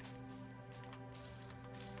know.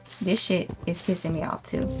 This shit is pissing me off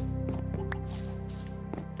too.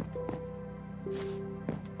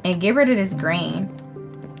 And get rid of this green.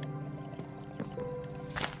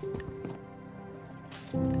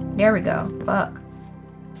 There we go. Fuck.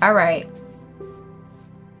 Alright.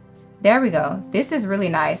 There we go. This is really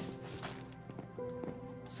nice.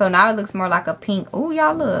 So now it looks more like a pink. Oh,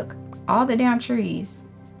 y'all look. All the damn trees.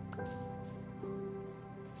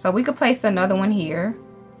 So we could place another one here.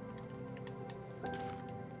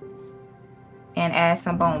 And add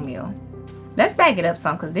some bone meal. Let's back it up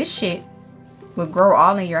some because this shit would grow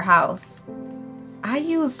all in your house. I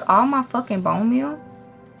used all my fucking bone meal.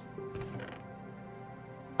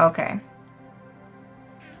 Okay.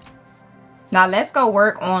 Now let's go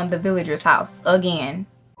work on the villager's house again.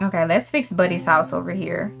 Okay, let's fix Buddy's house over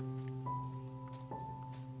here.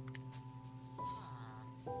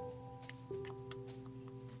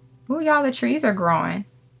 Ooh, y'all, the trees are growing.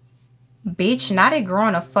 Bitch, now they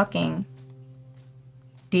growing a fucking...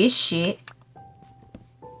 this shit.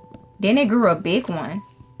 Then it grew a big one.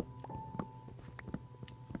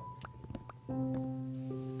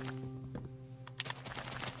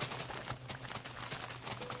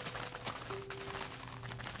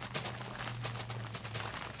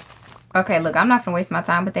 Okay, look, I'm not gonna waste my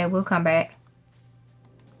time with that. We'll come back.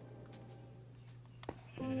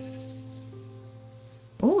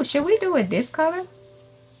 Ooh, should we do it this color?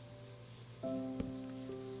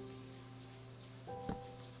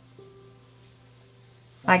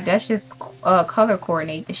 Like, that's just color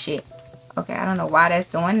coordinate the shit. Okay, I don't know why that's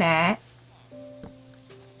doing that.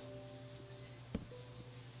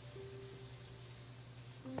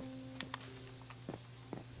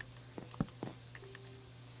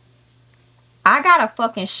 I got a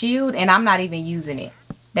fucking shield and I'm not even using it.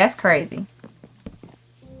 That's crazy.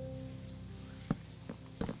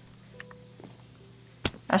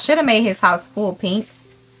 I should have made his house full pink.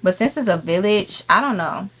 But since it's a village, I don't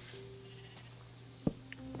know.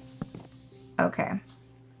 Okay.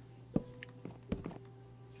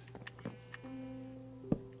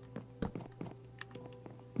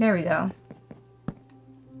 There we go.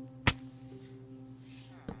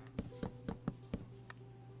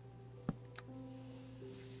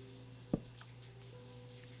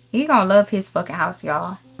 He gonna love his fucking house,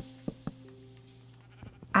 y'all.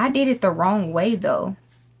 I did it the wrong way, though.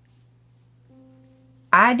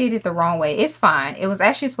 I did it the wrong way. It's fine. It was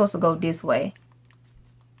actually supposed to go this way.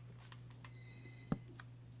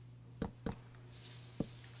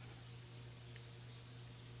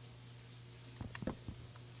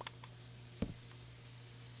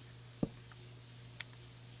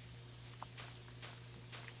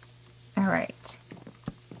 All right.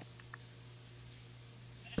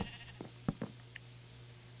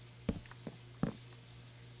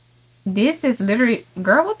 This is literally...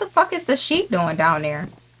 Girl, what the fuck is the sheep doing down there?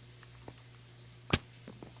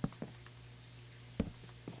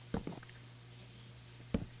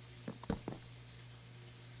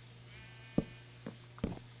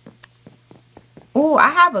 Ooh, I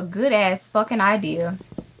have a good ass fucking idea.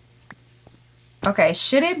 Okay,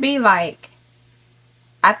 should it be like...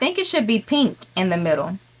 I think it should be pink in the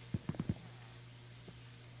middle.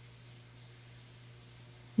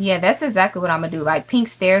 Yeah, that's exactly what I'm gonna do. Like pink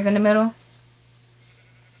stairs in the middle.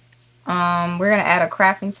 We're gonna add a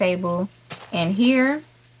crafting table in here.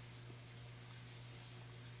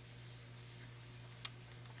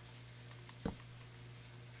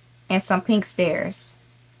 And some pink stairs.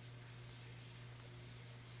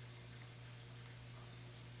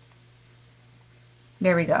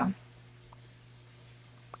 There we go.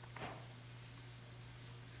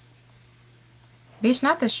 Bitch,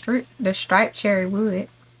 not the striped cherry wood.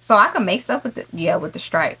 So I can make stuff with the... Yeah, with the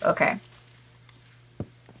stripe. Okay.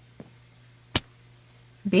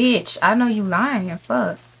 Bitch, I know you lying.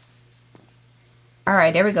 Fuck.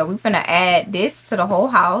 Alright, there we go. We're finna add this to the whole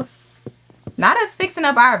house. Not us fixing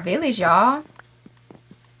up our village, y'all.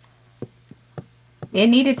 It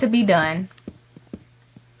needed to be done.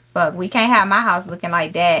 Fuck, we can't have my house looking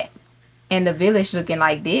like that. And the village looking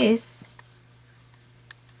like this.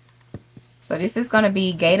 So this is going to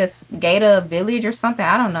be Gator Village or something.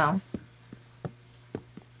 I don't know.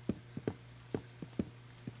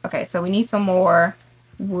 Okay, so we need some more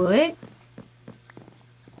wood.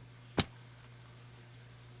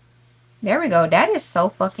 There we go. That is so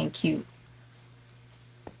fucking cute.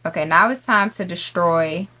 Okay, now it's time to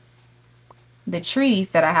destroy the trees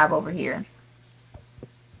that I have over here.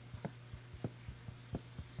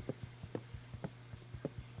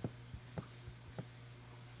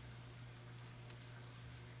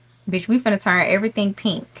 Bitch, we finna turn everything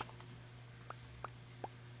pink.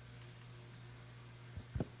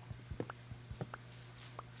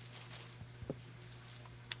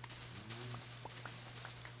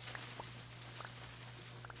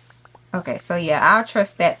 Okay, so yeah, I'll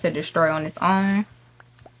trust that to destroy on its own.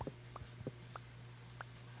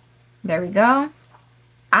 There we go.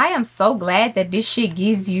 I am so glad that this shit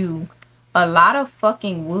gives you a lot of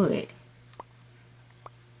fucking wood.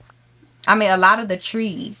 I mean, a lot of the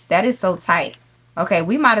trees. That is so tight. Okay,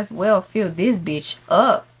 we might as well fill this bitch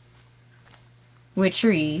up with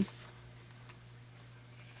trees.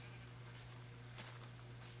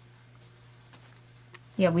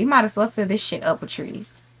 Yeah, we might as well fill this shit up with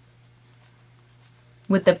trees.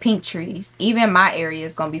 With the pink trees. Even my area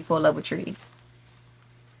is going to be full up with trees.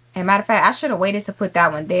 And matter of fact, I should have waited to put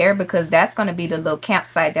that one there because that's going to be the little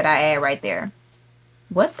campsite that I add right there.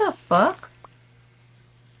 What the fuck?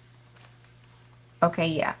 Okay,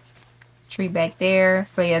 yeah. Tree back there.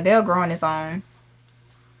 So, yeah, they'll grow on its own.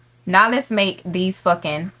 Now, let's make these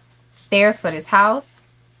fucking stairs for this house.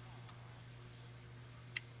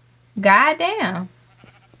 Goddamn.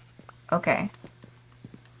 Okay.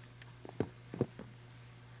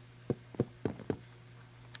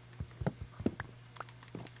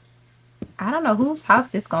 I don't know whose house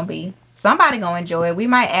this gonna be. Somebody gonna enjoy it. We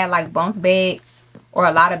might add, like, bunk beds or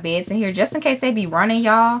a lot of beds in here just in case they be running,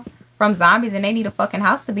 y'all, from zombies and they need a fucking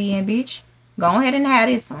house to be in, bitch. Go ahead and have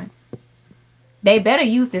this one. They better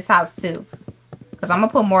use this house too. Because I'm going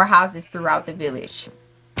to put more houses throughout the village.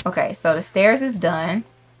 Okay, so the stairs is done.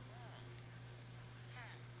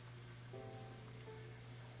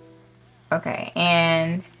 Okay,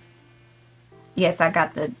 and yes, I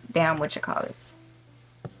got the damn whatchamacallits.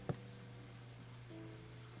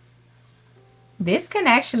 This can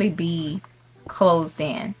actually be closed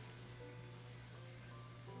in.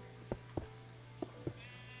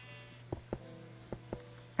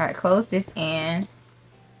 All right, close this in.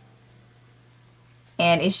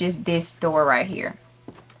 And it's just this door right here.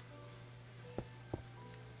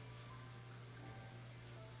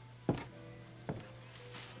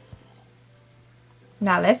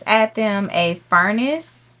 Now let's add them a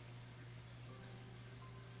furnace.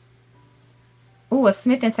 Ooh, a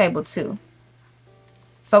smithing table too.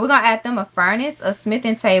 So we're going to add them a furnace, a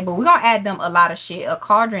smithing table. We're going to add them a lot of shit. A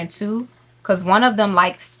cauldron too. Because one of them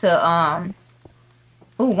likes to,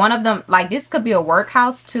 ooh, one of them, like this could be a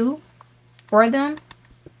workhouse too for them.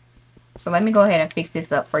 So let me go ahead and fix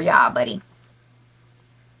this up for y'all, buddy.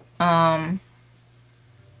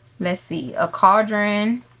 Let's see. A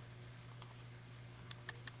cauldron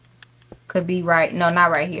could be right. No,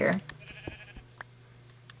 not right here.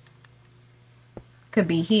 Could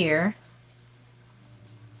be here.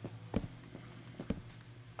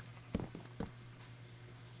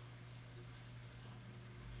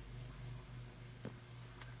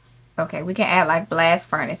 Okay, we can add like blast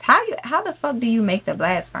furnace. How the fuck do you make the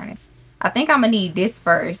blast furnace? I think I'm gonna need this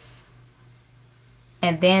first.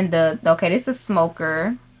 And then okay, this is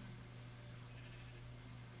smoker.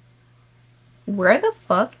 Where the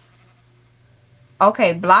fuck?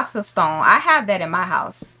 Okay, blocks of stone. I have that in my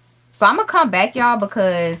house. So I'm gonna come back, y'all,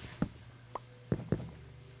 because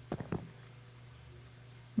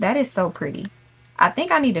that is so pretty. I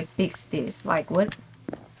think I need to fix this. Like, what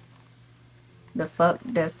the fuck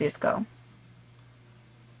does this go?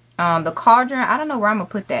 The cauldron, I don't know where I'm gonna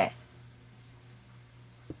put that.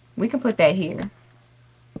 We can put that here.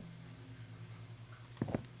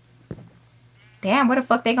 Damn, where the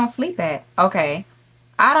fuck they gonna sleep at? Okay.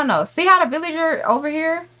 I don't know. See how the villager over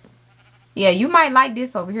here? Yeah, you might like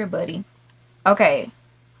this over here, buddy. Okay.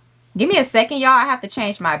 Give me a second, y'all. I have to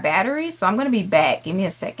change my battery, so I'm gonna be back. Give me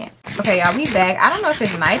a second. Okay, y'all, we back. I don't know if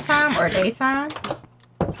it's nighttime or daytime.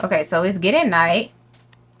 Okay, so it's getting night.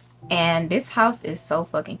 And this house is so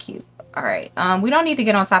fucking cute. Alright. We don't need to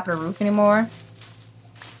get on top of the roof anymore.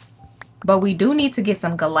 But we do need to get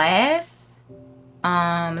some glass.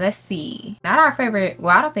 Let's see. Not our favorite.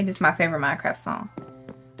 Well, I don't think this is my favorite Minecraft song.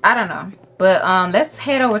 I don't know. But let's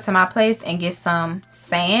head over to my place and get some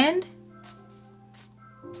sand.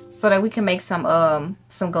 So that we can make some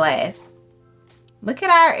glass. Look at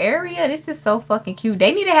our area. This is so fucking cute.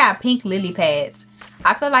 They need to have pink lily pads.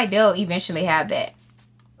 I feel like they'll eventually have that.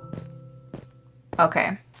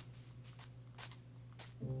 Okay.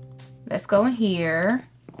 Let's go in here.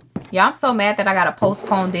 Y'all, I'm so mad that I gotta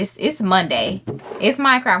postpone this. It's Monday. It's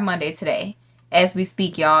Minecraft Monday today. As we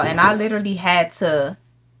speak, y'all. And I literally had to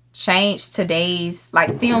change today's,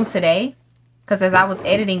 like, film today. Because as I was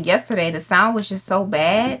editing yesterday, the sound was just so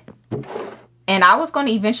bad. And I was going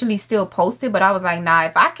to eventually still post it. But I was like, nah,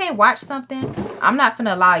 if I can't watch something, I'm not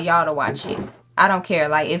finna allow y'all to watch it. I don't care.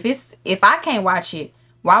 Like, if I can't watch it,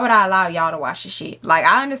 why would I allow y'all to watch the shit? Like,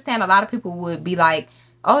 I understand a lot of people would be like,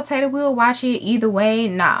 oh, Tater will watch it either way.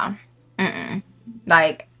 Nah.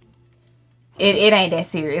 Like, it ain't that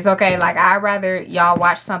serious, okay? Like, I'd rather y'all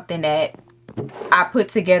watch something that I put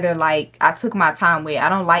together, like, I took my time with. I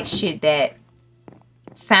don't like shit that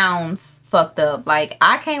sounds fucked up. Like,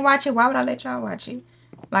 I can't watch it. Why would I let y'all watch it?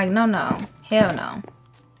 Like, no. Hell no.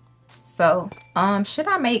 So, should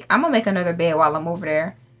I make... I'm gonna make another bed while I'm over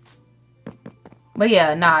there. But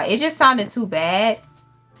yeah, nah, it just sounded too bad.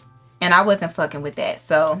 And I wasn't fucking with that.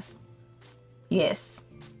 So, yes.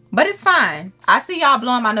 But it's fine. I see y'all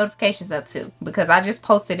blowing my notifications up too. Because I just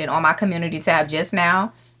posted it on my community tab just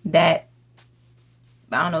now. That,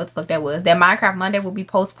 I don't know what the fuck that was. That Minecraft Monday will be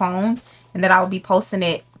postponed. And that I will be posting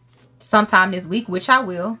it sometime this week. Which I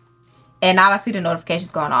will. And now I see the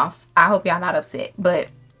notifications going off. I hope y'all not upset. But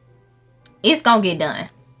it's gonna get done.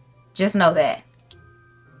 Just know that.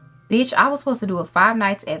 Bitch, I was supposed to do a 5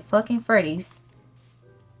 nights at fucking Freddy's.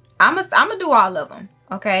 I'm gonna do all of them.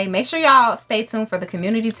 Okay, make sure y'all stay tuned for the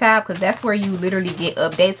community tab, because that's where you literally get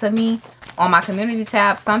updates of me on my community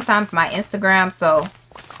tab. Sometimes my Instagram. So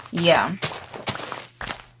yeah.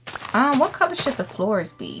 What color should the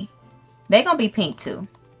floors be? They're gonna be pink too.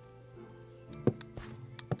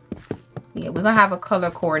 Yeah, we're gonna have a color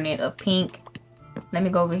coordinate of pink. Let me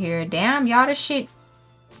go over here. Damn, y'all, this shit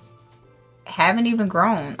haven't even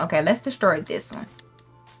grown. Okay, let's destroy this one.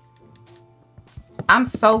 I'm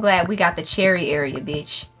so glad we got the cherry area,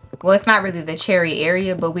 bitch. Well, it's not really the cherry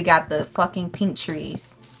area, but we got the fucking pink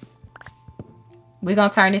trees. We're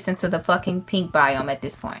gonna turn this into the fucking pink biome at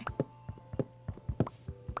this point.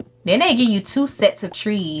 Then they give you 2 sets of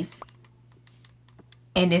trees.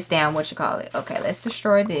 And this damn, whatchamacallit. Okay, let's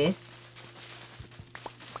destroy this.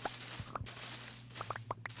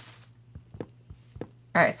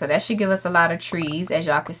 Alright, so that should give us a lot of trees, as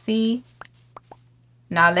y'all can see.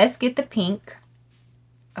 Now let's get the pink.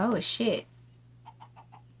 Oh shit.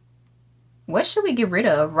 What should we get rid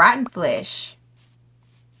of? Rotten flesh.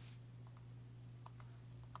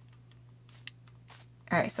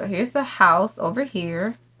 Alright, so here's the house over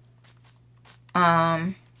here.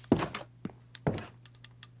 Let's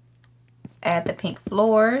add the pink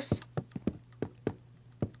floors.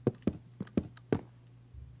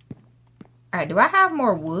 Alright, do I have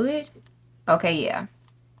more wood? Okay, yeah.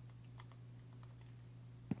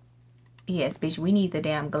 Yes, bitch, we need the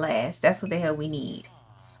damn glass. That's what the hell we need.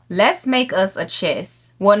 Let's make us a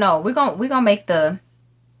chest. Well, no, we're gonna make the...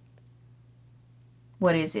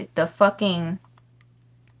 What is it? The fucking...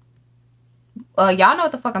 y'all know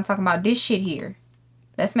what the fuck I'm talking about. This shit here.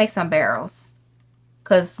 Let's make some barrels.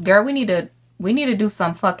 Cause, girl, we need to do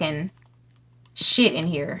some fucking shit in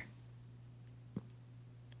here.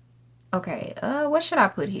 Okay, what should I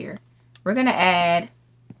put here? We're gonna add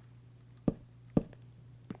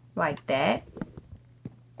like that.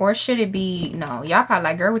 Or should it be, no, y'all probably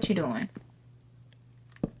like, girl, what you doing?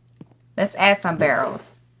 Let's add some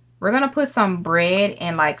barrels. We're gonna put some bread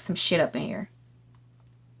and like some shit up in here.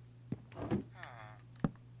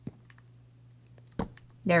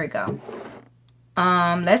 There we go.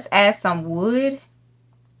 Let's add some wood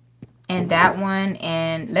and that one,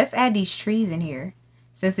 and let's add these trees in here.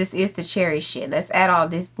 Since this is the cherry shit, let's add all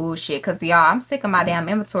this bullshit. Because, y'all, I'm sick of my damn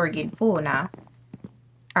inventory getting full now.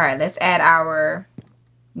 Alright, let's add our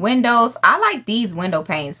windows. I like these window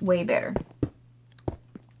panes way better.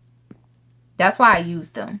 That's why I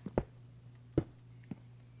use them.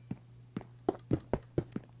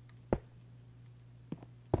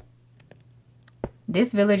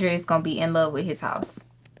 This villager is going to be in love with his house.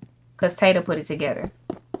 Because Tata put it together.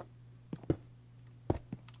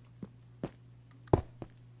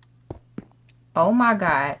 Oh my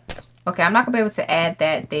god. Okay, I'm not going to be able to add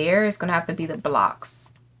that there. It's going to have to be the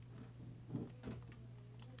blocks.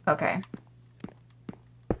 Okay.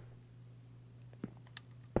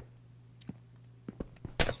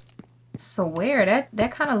 So where?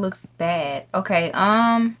 That kind of looks bad. Okay,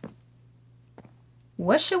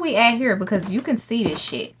 what should we add here? Because you can see this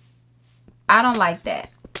shit. I don't like that.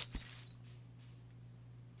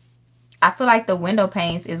 I feel like the window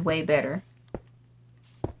panes is way better.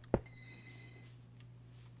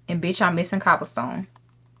 And bitch, I'm missing cobblestone.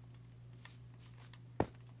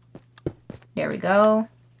 There we go.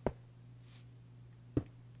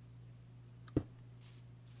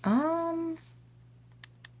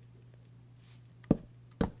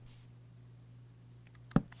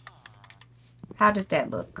 How does that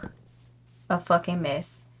look? A fucking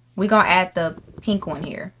mess. We're gonna add the pink one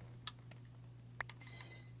here.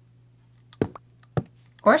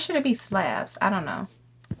 Or should it be slabs? I don't know.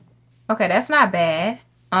 Okay, that's not bad.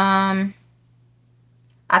 I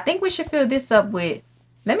think we should fill this up with...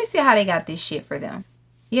 Let me see how they got this shit for them.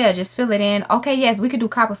 Yeah, just fill it in. Okay, yes, we could do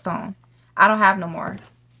cobblestone. I don't have no more.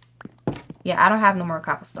 Yeah, I don't have no more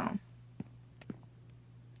cobblestone.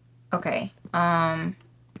 Okay.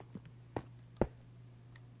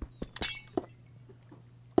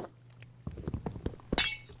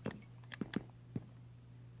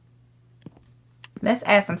 Let's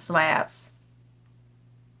add some slabs.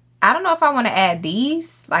 I don't know if I want to add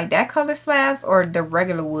these, like that color slabs, or the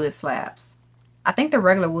regular wood slabs. I think the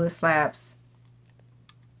regular wood slabs.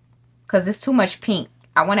 Because it's too much pink.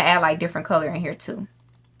 I want to add like different color in here too.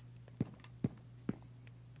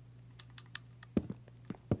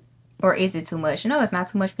 Or is it too much? No, it's not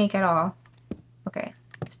too much pink at all. Okay,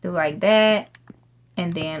 let's do like that.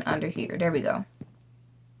 And then under here, there we go.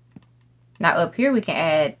 Now up here we can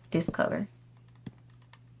add this color.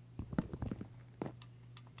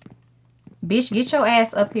 Bitch, get your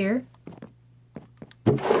ass up here.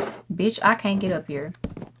 Bitch, I can't get up here.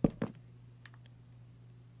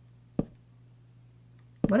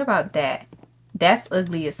 What about that? That's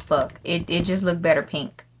ugly as fuck. It just looked better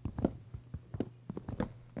pink.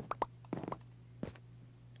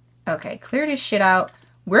 Okay, clear this shit out.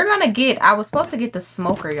 We're gonna get... I was supposed to get the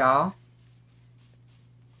smoker, y'all.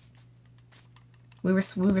 We were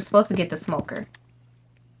supposed to get the smoker.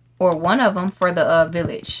 Or one of them for the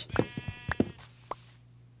village.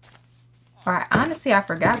 Alright, honestly, I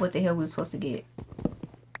forgot what the hell we were supposed to get.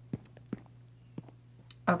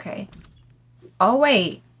 Okay. Oh,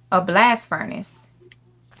 wait. A blast furnace.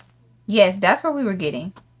 Yes, that's what we were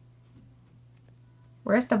getting.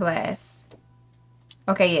 Where's the blast?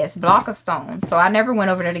 Okay, yes. Block of stone. So I never went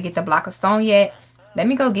over there to get the block of stone yet. Let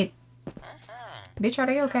me go get... Bitch, are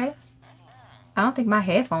they okay? I don't think my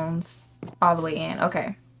headphones all the way in.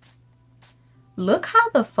 Okay. Look how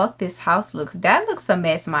the fuck this house looks. That looks a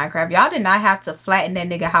mess, Minecraft. Y'all did not have to flatten that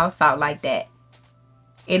nigga house out like that.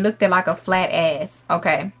 It looked like a flat ass.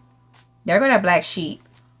 Okay. There go that black sheep.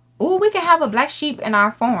 Ooh, we can have a black sheep in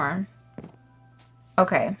our farm.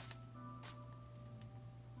 Okay.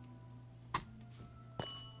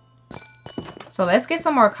 So let's get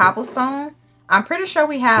some more cobblestone. I'm pretty sure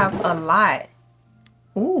we have a lot.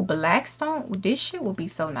 Ooh, black stone. This shit will be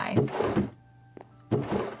so nice.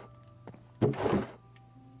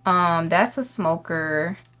 That's a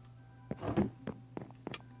smoker.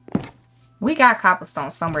 We got cobblestone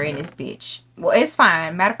somewhere in this bitch. Well, it's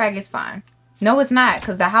fine. Matter of fact, it's fine. No, it's not,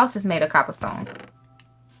 because the house is made of cobblestone.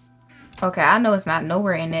 Okay, I know it's not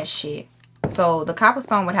nowhere in that shit. So the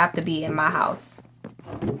cobblestone would have to be in my house.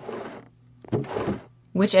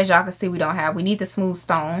 Which, as y'all can see, we don't have. We need the smooth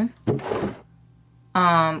stone.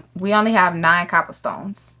 We only have 9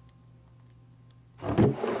 cobblestones.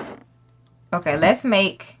 Okay, let's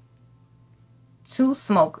make 2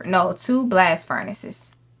 blast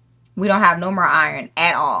furnaces. We don't have no more iron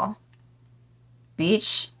at all.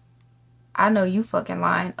 Bitch. I know you fucking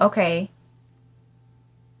lying. Okay.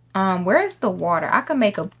 Where is the water? I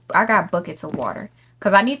got buckets of water.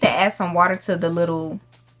 Because I need to add some water to the little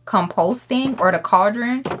composting or the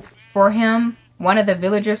cauldron for one of the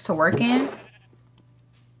villagers to work in.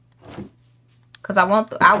 Because I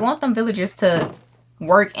want them villagers to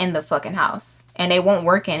work in the fucking house. And they won't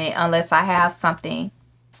work in it unless I have something,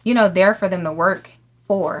 you know, there for them to work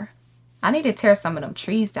for. I need to tear some of them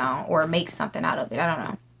trees down or make something out of it. I don't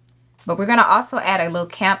know. But we're going to also add a little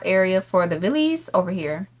camp area for the villies over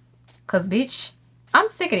here. Because, bitch, I'm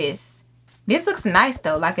sick of this. This looks nice,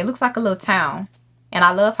 though. Like, it looks like a little town. And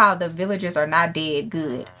I love how the villagers are not dead.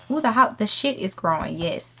 Good. Ooh, the shit is growing.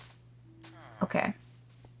 Yes. Okay.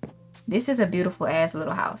 This is a beautiful-ass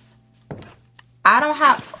little house. I don't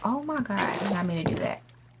have... Oh, my God. I did not mean to do that.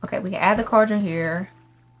 Okay, we can add the cauldron here.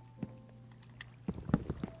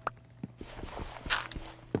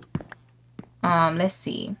 Let's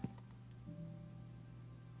see.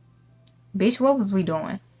 Bitch, what was we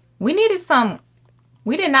doing? We needed some...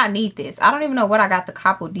 We did not need this. I don't even know what I got the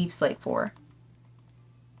cobble deep slate for.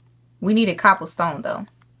 We needed cobblestone, though.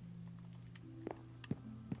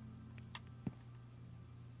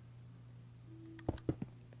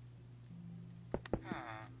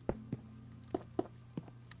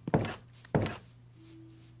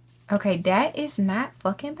 Okay, that is not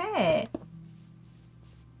fucking bad.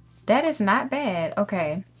 That is not bad.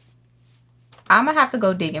 Okay. I'm gonna have to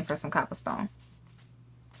go digging for some cobblestone.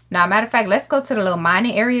 Now, matter of fact, let's go to the little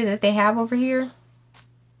mining area that they have over here.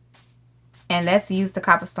 And let's use the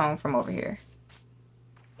cobblestone from over here.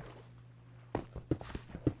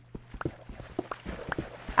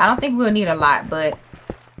 I don't think we'll need a lot, but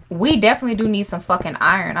we definitely do need some fucking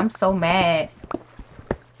iron. I'm so mad.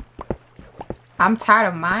 I'm tired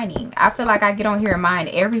of mining. I feel like I get on here and mine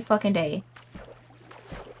every fucking day.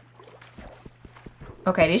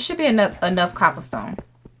 Okay, this should be enough cobblestone.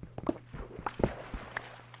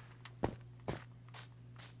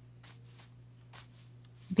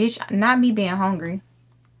 Bitch, not me being hungry.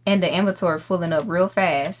 And the inventory filling up real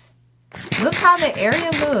fast. Look how the area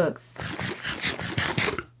looks.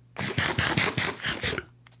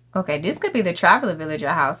 Okay, this could be the traveler villager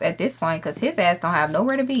house at this point, because his ass don't have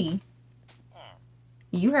nowhere to be.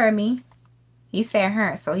 You heard me. He said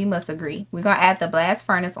her, so he must agree. We're going to add the blast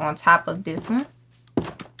furnace on top of this one.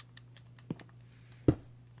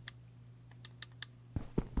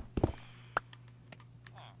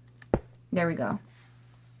 There we go.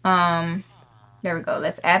 There we go.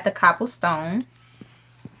 Let's add the cobblestone.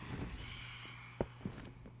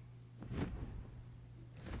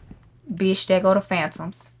 Bitch, there go the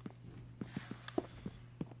phantoms.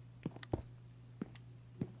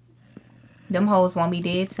 Them hoes want me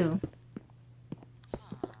dead too.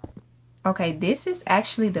 Okay, this is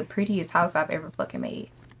actually the prettiest house I've ever fucking made.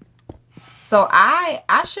 So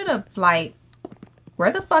I should have, like,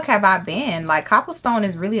 where the fuck have I been? Like, cobblestone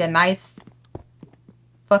is really a nice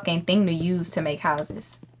fucking thing to use to make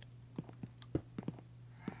houses.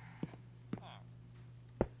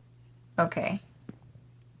 Okay.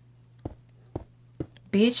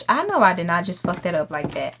 Bitch, I know I did not just fuck that up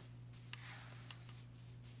like that.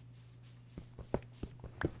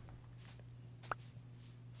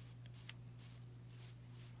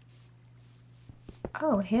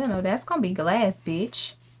 Oh, hell no. That's gonna be glass,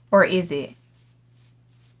 bitch. Or is it?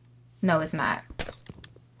 No, it's not.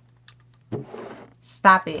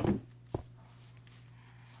 Stop it.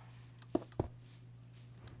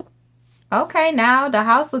 Okay, now the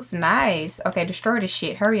house looks nice. Okay, destroy this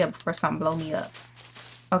shit. Hurry up before something blow me up.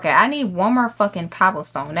 Okay, I need one more fucking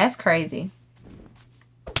cobblestone. That's crazy.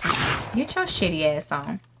 Get your shitty ass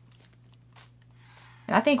on.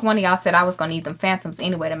 And I think one of y'all said I was going to need them phantoms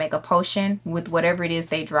anyway to make a potion with whatever it is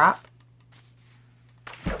they drop.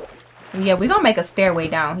 Yeah, we're going to make a stairway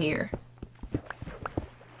down here.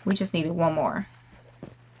 We just needed one more.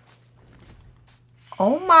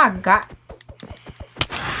 Oh my god.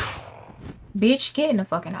 Bitch, get in the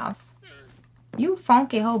fucking house. You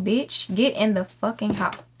funky hoe, bitch. Get in the fucking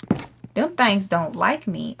house. Them things don't like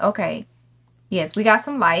me. Okay. Yes, we got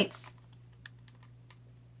some lights.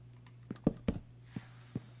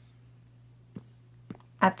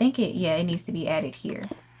 I think it needs to be added here.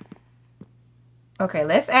 Okay,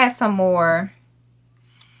 let's add some more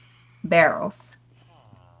barrels.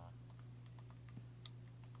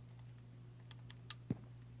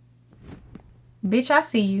 Bitch, I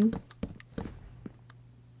see you.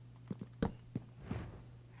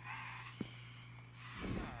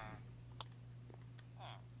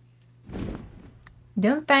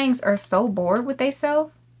 Them things are so bored with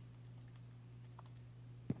theyself.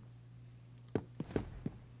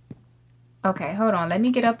 Okay, hold on. Let me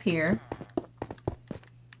get up here.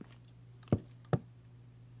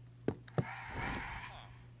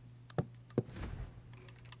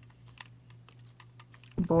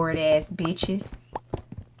 Bored ass bitches.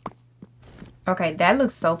 Okay, that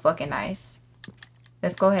looks so fucking nice.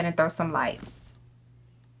 Let's go ahead and throw some lights.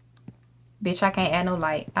 Bitch, I can't add no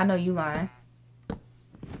light. I know you lying.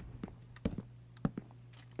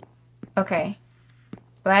 Okay.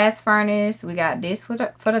 Glass furnace. We got this for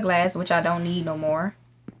the glass, which I don't need no more.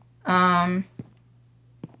 I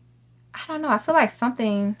don't know. I feel like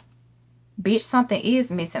something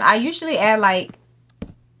is missing. I usually add like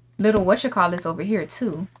little whatchamacallits over here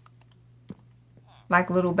too.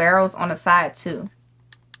 Like little barrels on the side too.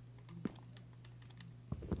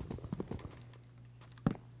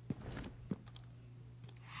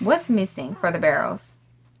 What's missing for the barrels?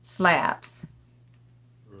 Slabs.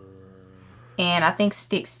 And I think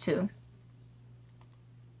sticks too.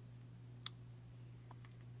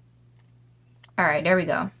 Alright, there we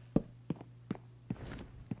go.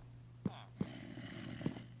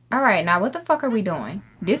 Alright, now what the fuck are we doing?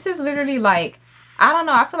 This is literally like, I don't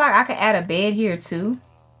know. I feel like I could add a bed here too.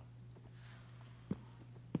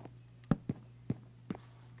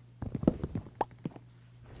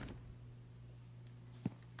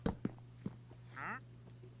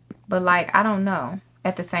 But like, I don't know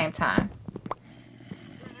at the same time.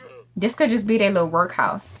 This could just be their little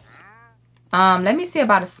workhouse. Let me see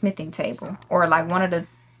about a smithing table. Or like one of the...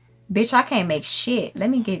 Bitch, I can't make shit. Let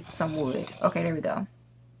me get some wood. Okay, there we go.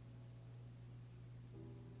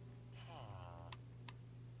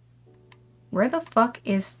 Where the fuck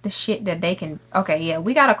is the shit that they can... Okay, yeah,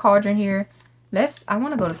 we got a cauldron here. I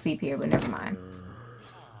want to go to sleep here, but never mind.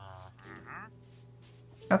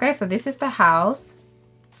 Okay, so this is the house.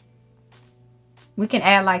 We can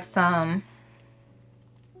add like some...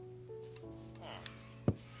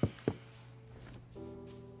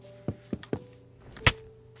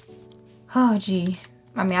 Oh, gee.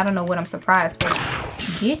 I mean, I don't know what I'm surprised for.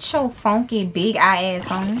 Get your funky big eye ass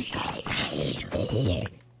on.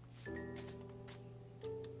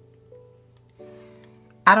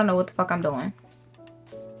 I don't know what the fuck I'm doing.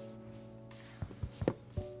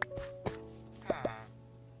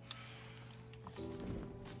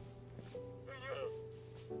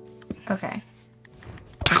 Okay.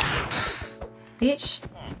 Bitch.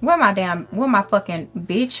 Where my fucking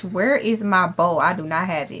bitch? Where is my bow? I do not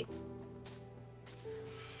have it.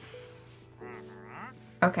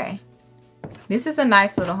 Okay. This is a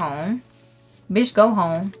nice little home. Bitch, go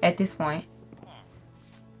home at this point.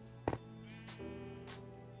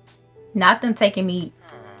 Not them kicking me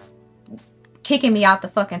out the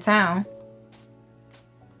fucking town.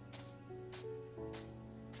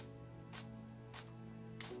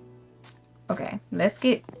 Okay, let's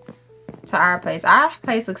get to our place. Our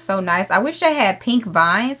place looks so nice. I wish they had pink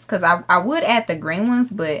vines, because I would add the green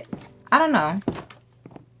ones, but I don't know.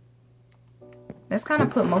 Let's kind of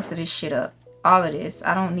put most of this shit up. All of this.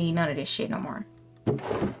 I don't need none of this shit no more.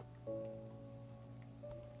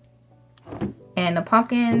 And the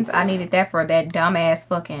pumpkins, I needed that for that dumbass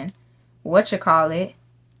fucking whatchamacallit.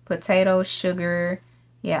 Potatoes, sugar.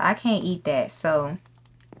 Yeah, I can't eat that, so.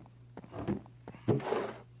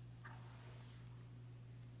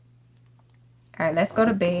 Alright, let's go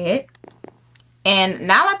to bed. And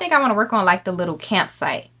now I think I want to work on like the little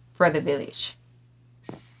campsite for the village.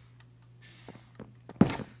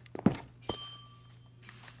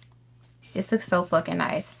 This looks so fucking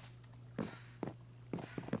nice.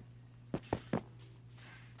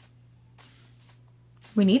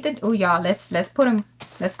 We need the... Oh, y'all. Let's put them...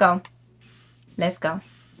 Let's go. Let's go.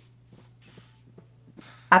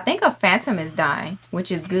 I think a phantom is dying,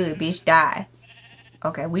 which is good. Bitch, die.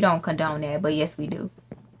 Okay, we don't condone that, but yes, we do.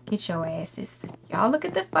 Get your asses. Y'all look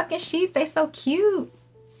at the fucking sheets. They so cute.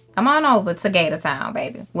 Come on over to Gator Town,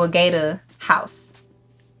 baby. Well, Gator House.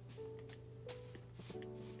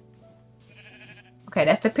 Okay,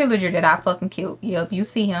 that's the pillager that I fucking killed. Yep, you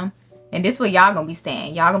see him. And this where y'all gonna be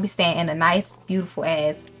staying. Y'all gonna be staying in a nice, beautiful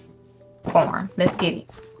ass farm. Let's get it.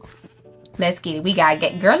 Let's get it. We gotta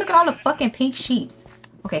get... Girl, look at all the fucking pink sheeps.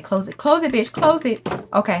 Okay, close it. Close it, bitch. Close it.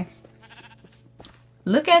 Okay.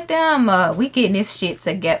 Look at them. We getting this shit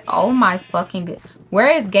to get... Oh my fucking good. Where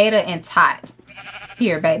is Gator and Tot?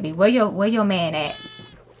 Here, baby. Where your man at?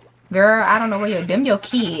 Girl, I don't know where them your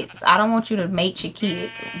kids. I don't want you to mate your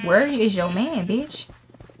kids. Where is your man, bitch?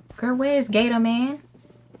 Girl, where is Gator, man?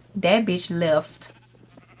 That bitch left.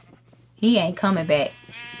 He ain't coming back.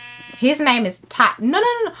 His name is Tot. No.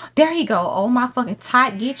 There he go. Oh my fucking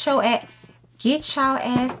Tot. Get your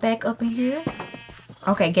ass back up in here.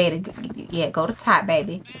 Okay, Gator. Yeah, go to Tot,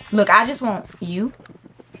 baby. Look, I just want you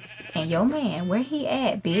and your man. Where he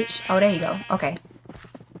at, bitch? Oh, there you go. Okay.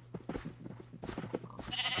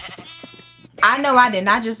 I know I did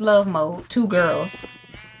not just love mode. 2 girls.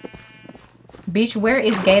 Bitch, where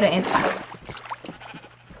is Gator and Tot?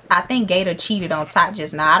 I think Gator cheated on Tot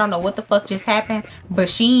just now. I don't know what the fuck just happened, but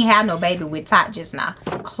she ain't have no baby with Tot just now.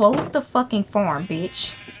 Close the fucking farm,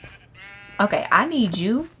 bitch. Okay, I need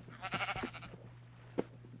you.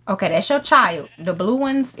 Okay, that's your child. The blue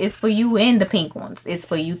ones is for you and the pink ones is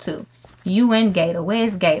for you too. You and Gator.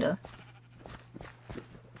 Where's Gator?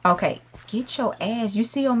 Okay, get your ass. You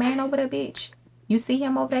see your man over there, bitch? You see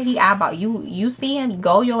him over there? He eyeball. You see him?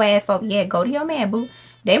 Go your ass up. Yeah, go to your man, boo.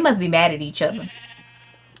 They must be mad at each other.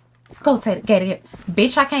 Go take it, get it.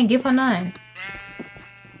 Bitch, I can't give her none.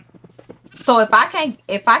 So if I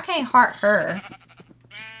can't heart her,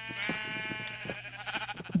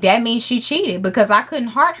 that means she cheated because I couldn't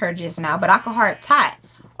heart her just now, but I could heart Tot.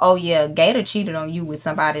 Oh yeah, Gator cheated on you with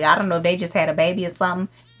somebody. I don't know if they just had a baby or something.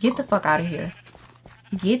 Get the fuck out of here.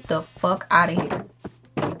 Get the fuck out of here.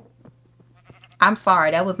 I'm sorry,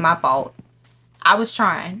 that was my fault. I was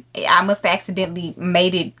trying. I must have accidentally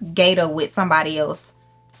made it Gator with somebody else.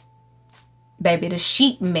 Baby, the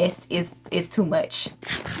sheep mess is too much.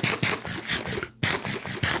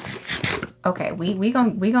 Okay, we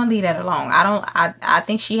gonna leave that alone. I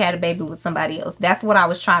think she had a baby with somebody else. That's what I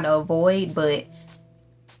was trying to avoid, but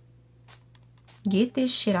get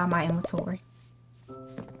this shit out of my inventory.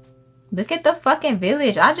 Look at the fucking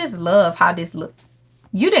village. I just love how this look.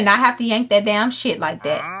 You did not have to yank that damn shit like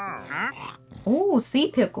that. Ooh,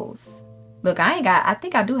 sea pickles. Look, I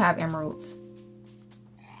think I do have emeralds.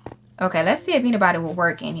 Okay, let's see if anybody will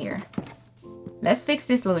work in here. Let's fix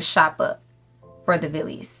this little shop up for the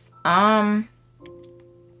villies. I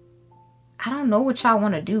don't know what y'all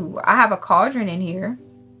want to do. I have a cauldron in here.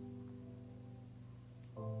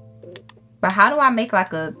 But how do I make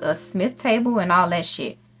like a smith table and all that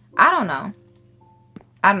shit? I don't know.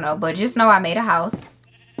 I don't know, but just know I made a house.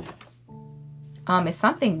 Is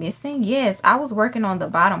something missing? Yes, I was working on the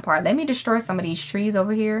bottom part. Let me destroy some of these trees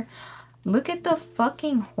over here. Look at the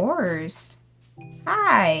fucking horse.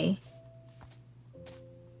 Hi.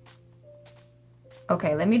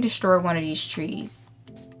 Okay, let me destroy one of these trees.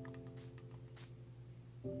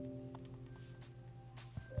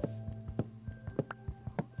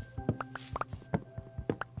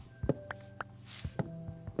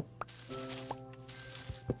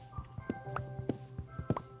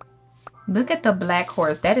 Look at the black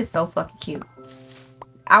horse. That is so fucking cute.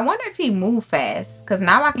 I wonder if he moved fast, because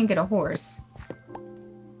now I can get a horse.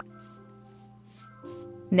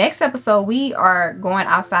 Next episode, we are going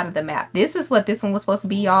outside of the map. This is what this one was supposed to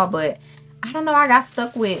be, y'all, but I don't know. I got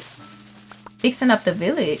stuck with fixing up the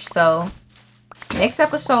village. So next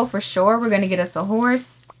episode, for sure, we're going to get us a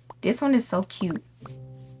horse. This one is so cute.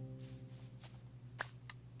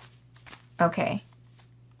 Okay.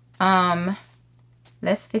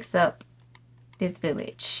 Let's fix up this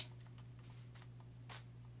village.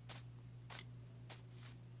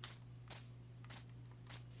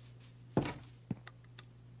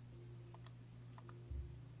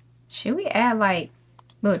 Should we add like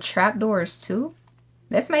little trapdoors too?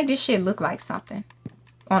 Let's make this shit look like something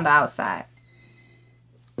on the outside.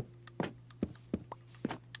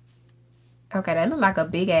 Okay, that look like a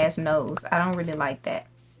big ass nose. I don't really like that.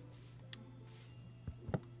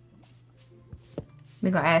 We're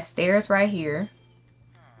gonna add stairs right here.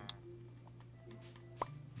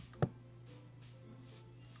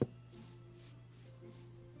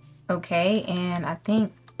 Okay, and I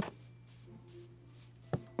think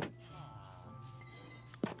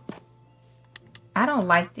I don't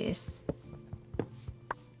like this.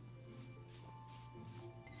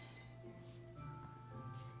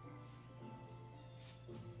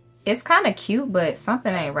 It's kind of cute, but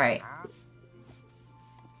something ain't right.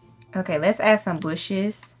 Okay, let's add some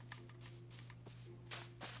bushes.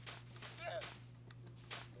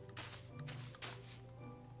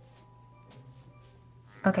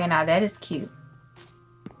 Okay, now that is cute.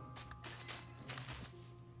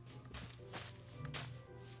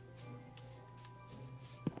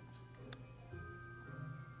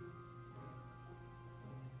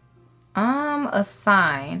 A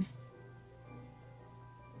sign.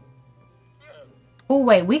 Oh,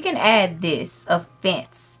 wait, we can add this, a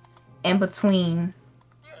fence in between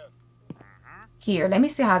here. Let me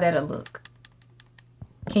see how that'll look.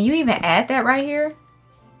 Can you even add that right here?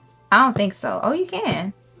 I don't think so. Oh, you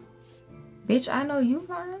can. Bitch, I know you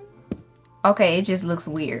can. Okay, it just looks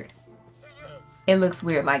weird. It looks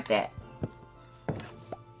weird like that.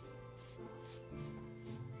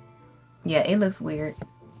 Yeah, it looks weird.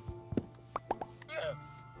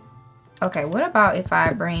 Okay, what about if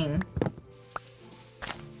I bring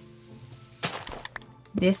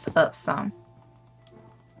this up some?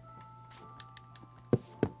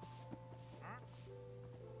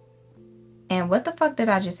 And what the fuck did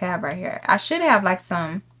I just have right here? I should have like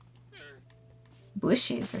some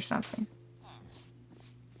bushes or something.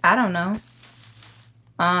 I don't know.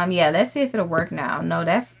 Yeah, let's see if it'll work now. No,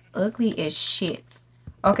 that's ugly as shit.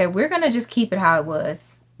 Okay, we're gonna just keep it how it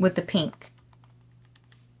was with the pink.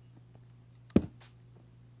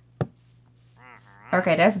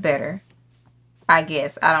 Okay, that's better. I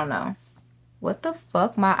guess. I don't know. What the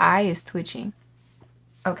fuck? My eye is twitching.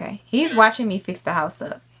 Okay, he's watching me fix the house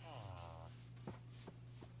up.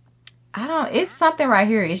 It's something right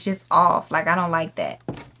here. It's just off. Like, I don't like that.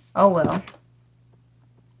 Oh, well.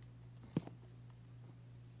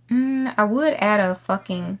 I would add a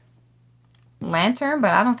fucking lantern,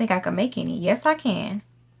 but I don't think I can make any. Yes, I can.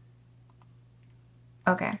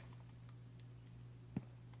 Okay.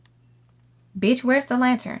 Bitch, where's the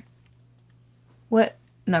lantern? What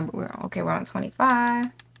number we're on? Okay, we're on 25.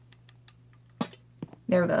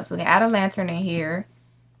 There we go. So we can add a lantern in here.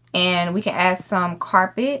 And we can add some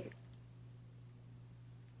carpet.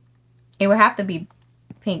 It would have to be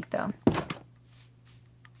pink, though.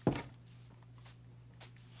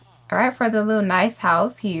 All right, for the little nice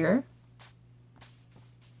house here.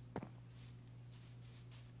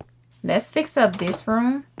 Let's fix up this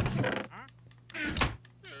room.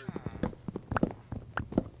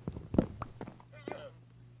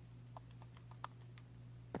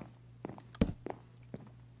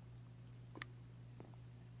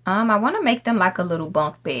 I want to make them like a little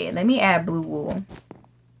bunk bed. Let me add blue wool.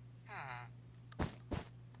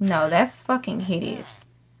 No, that's fucking hideous.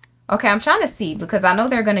 Okay, I'm trying to see because I know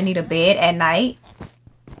they're going to need a bed at night.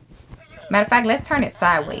 Matter of fact, let's turn it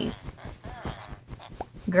sideways.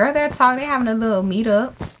 Girl, they're talking. They're having a little meet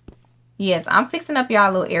up. Yes, I'm fixing up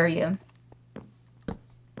y'all little area.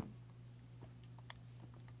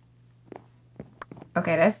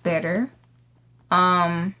 Okay, that's better.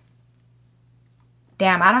 Damn,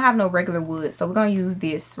 I don't have no regular wood, so we're going to use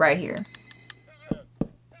this right here.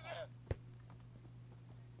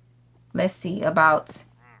 Let's see, about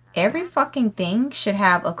every fucking thing should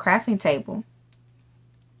have a crafting table.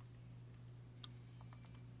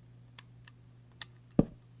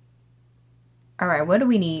 All right, what do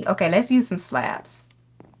we need? Okay, let's use some slabs.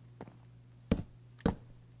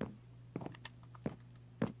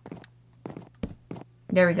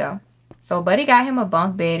 There we go. So Buddy got him a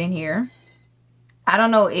bunk bed in here. I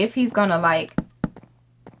don't know if he's gonna like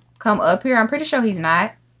come up here. I'm pretty sure he's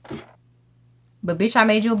not. But bitch, I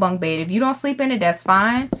made you a bunk bed. If you don't sleep in it, that's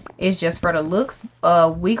fine. It's just for the looks.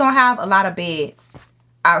 We gonna have a lot of beds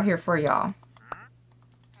out here for y'all.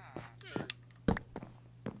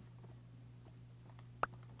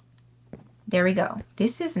 There we go.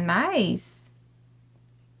 This is nice.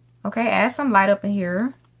 Okay, add some light up in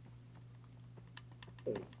here.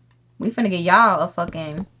 We finna get y'all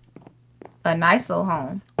a nice little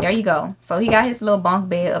home. There you go. So he got his little bunk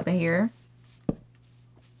bed up in here.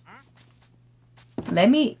 Let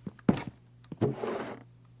me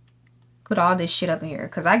put all this shit up in here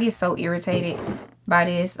because I get so irritated by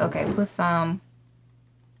this. Okay, put some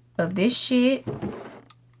of this shit.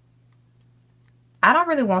 I don't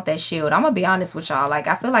really want that shield. I'm gonna be honest with y'all. Like,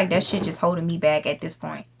 I feel like that shit just holding me back at this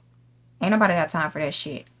point. Ain't nobody got time for that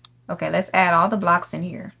shit. Okay, let's add all the blocks in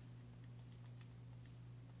here.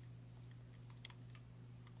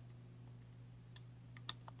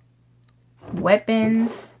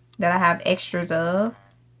 Weapons that I have extras of.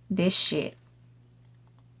 This shit.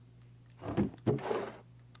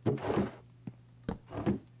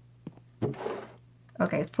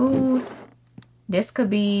 Okay, food. This could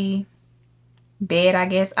be bed, I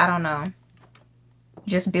guess. I don't know.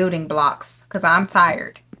 just building blocks because I'm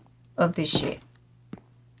tired of this shit.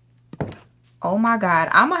 Oh my God.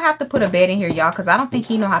 I'm gonna have to put a bed in here, y'all, because I don't think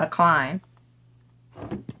he know how to climb.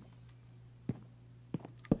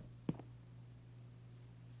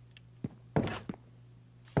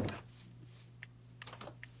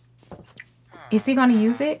 Is he gonna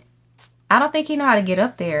use it? I don't think he know how to get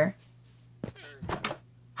up there.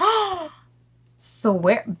 So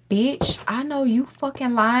where, bitch? I know you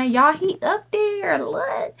fucking lying, y'all. He up there.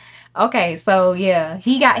 What? Okay, so yeah,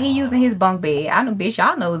 he using his bunk bed. I know, bitch.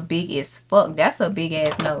 Y'all know it's big as fuck. That's a big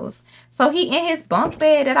ass nose. So he in his bunk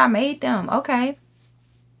bed that I made them. Okay.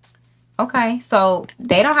 Okay, so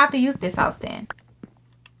they don't have to use this house then.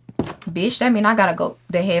 Bitch, that mean I gotta go.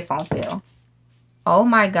 The headphone fell. Oh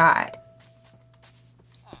my God.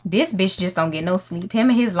 This bitch just don't get no sleep. Him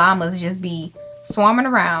and his llamas just be swarming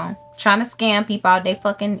around, trying to scam people out they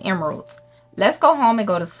fucking emeralds. Let's go home and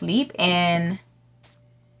go to sleep, and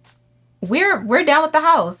we're done with the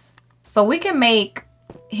house. So we can make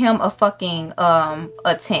him a fucking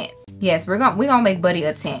a tent. Yes, we're gonna make Buddy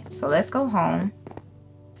a tent. So let's go home.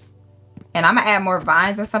 And I'm gonna add more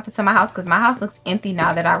vines or something to my house because my house looks empty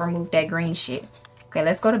now that I removed that green shit. Okay,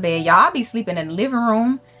 let's go to bed. Y'all, I'll be sleeping in the living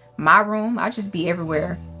room, my room. I'll just be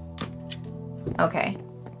everywhere. Okay.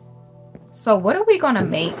 So what are we gonna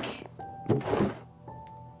make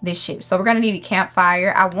this shit? So we're gonna need a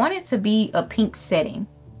campfire. I want it to be a pink setting,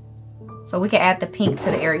 so we can add the pink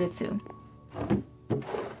to the area too.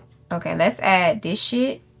 Okay, let's add this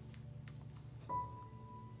shit.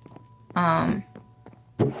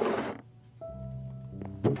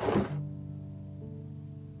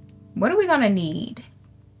 What are we gonna need?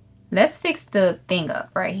 Let's fix the thing up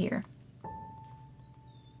right here.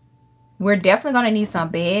 We're definitely gonna need some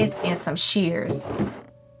beds and some shears.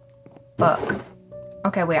 Fuck.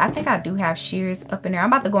 Okay, wait, I think I do have shears up in there.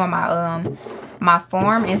 I'm about to go on my my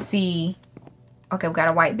farm and see. Okay, we got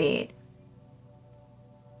a white bed.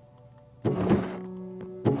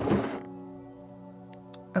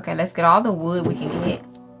 Okay, let's get all the wood we can get.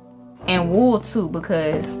 And wool too,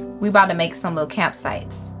 because we about to make some little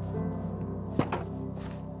campsites.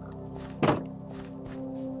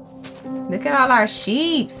 Look at all our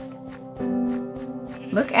sheeps.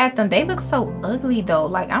 Look at them. They look so ugly though.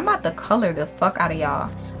 Like, I'm about to color the fuck out of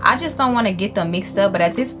y'all. I just don't want to get them mixed up. But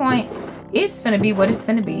at this point, it's finna be what it's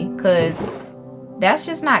finna be. Because that's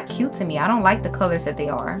just not cute to me. I don't like the colors that they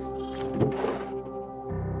are.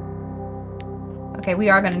 Okay, we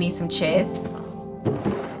are gonna need some chests.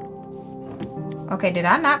 Okay, did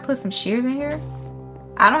I not put some shears in here?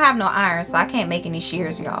 I don't have no iron, so I can't make any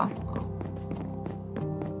shears, y'all.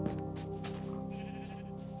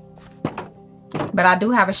 But I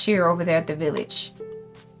do have a shear over there at the village.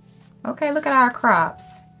 Okay, look at our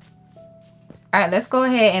crops. Alright, let's go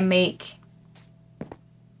ahead and make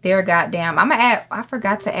their goddamn. I'm gonna add, I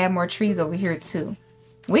forgot to add more trees over here too.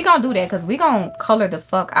 We gonna do that because we gonna color the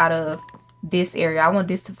fuck out of this area. I want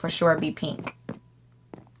this to for sure be pink.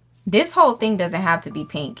 This whole thing doesn't have to be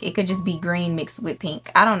pink. It could just be green mixed with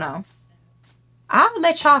pink. I don't know. I'll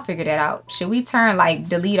let y'all figure that out. Should we turn, like,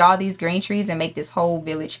 delete all these green trees and make this whole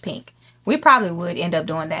village pink? We probably would end up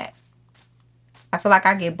doing that. I feel like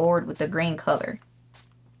I get bored with the green color.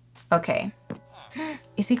 Okay.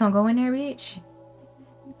 Is he gonna go in there, bitch?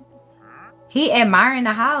 He admiring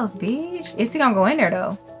the house, bitch. Is he gonna go in there,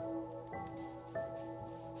 though?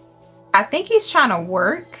 I think he's trying to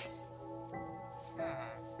work.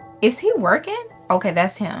 Is he working? Okay,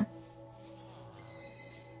 that's him.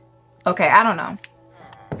 Okay, I don't know.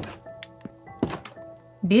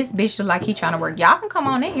 This bitch look like he trying to work. Y'all can come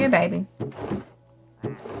on in here, baby.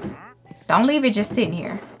 Don't leave it just sitting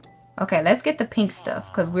here. Okay, let's get the pink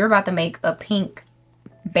stuff because we're about to make a pink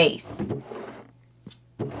base.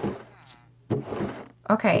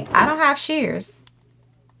 Okay, I don't have shears.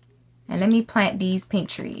 And let me plant these pink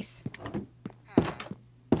trees.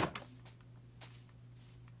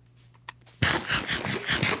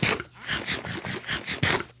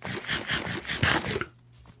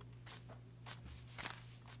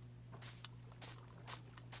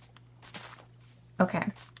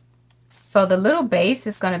 Okay, so the little base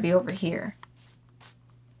is going to be over here.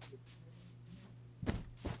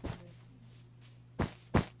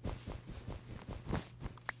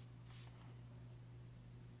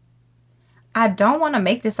 I don't want to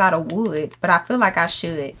make this out of wood, but I feel like I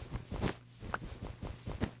should.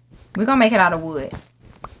 We're going to make it out of wood.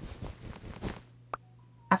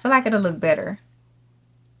 I feel like it'll look better.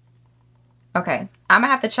 Okay, I'm going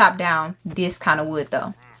to have to chop down this kind of wood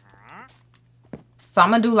though. So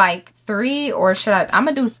I'm gonna do like 3, or should I'm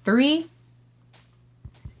gonna do 3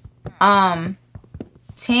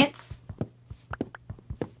 tents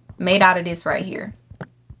made out of this right here.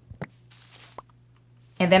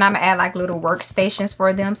 And then I'm gonna add like little workstations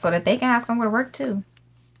for them so that they can have somewhere to work too.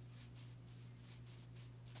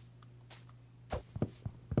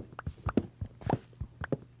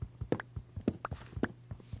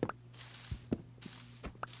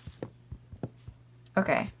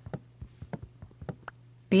 Okay.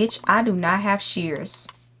 Bitch, I do not have shears.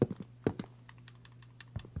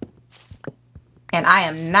 And I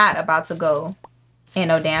am not about to go in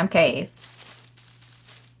no damn cave.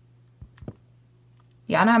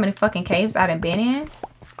 Y'all know how many fucking caves I done been in?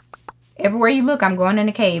 Everywhere you look, I'm going in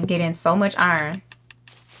the cave getting so much iron.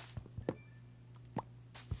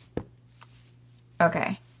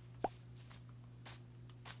 Okay.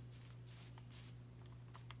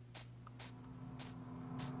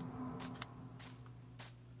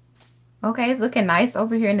 Okay, it's looking nice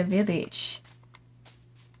over here in the village.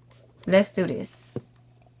 Let's do this.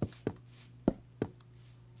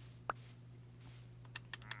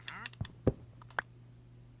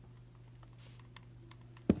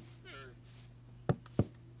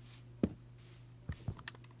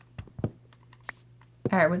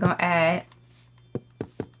 All right, we're gonna add.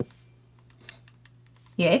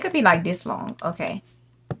 Yeah, it could be like this long. Okay.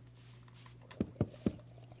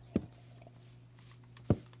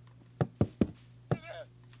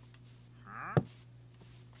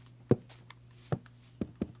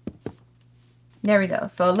 There we go.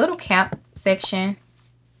 So a little camp section.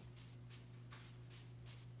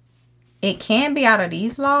 It can be out of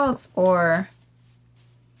these logs or...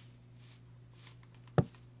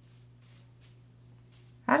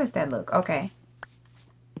 How does that look? Okay.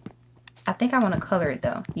 I think I want to color it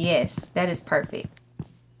though. Yes, that is perfect.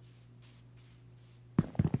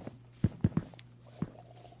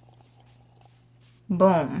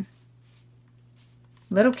 Boom.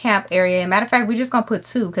 Little camp area. Matter of fact, we're just going to put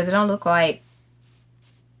 2 because it don't look like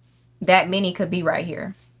that many could be right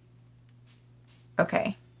here.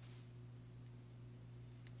 Okay.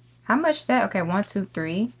 How much that? Okay, 1, 2,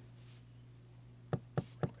 3.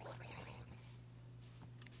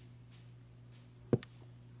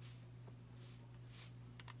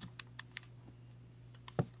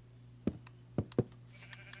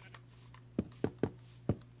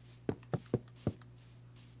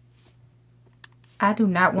 I do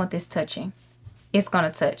not want this touching. It's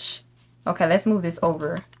gonna touch. Okay, let's move this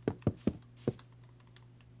over.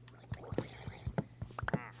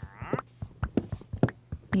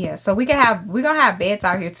 Yeah, so we're gonna have beds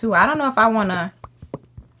out here too. I don't know if I wanna,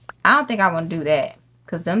 I don't think I wanna do that.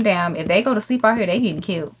 Cause them damn, if they go to sleep out here, they getting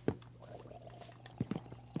killed.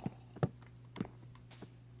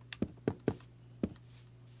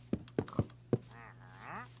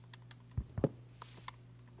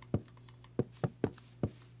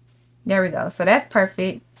 There we go. So that's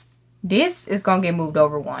perfect. This is gonna get moved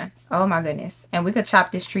over 1. Oh my goodness. And we could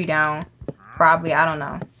chop this tree down. Probably, I don't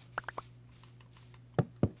know.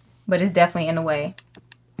 But it's definitely in the way.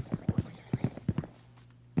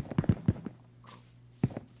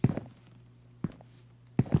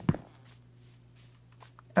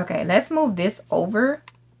 Okay, let's move this over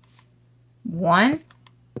 1.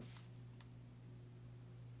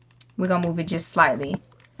 We're gonna move it just slightly.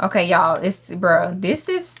 Okay, y'all, it's, bro, this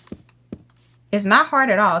is, it's not hard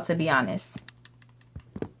at all, to be honest.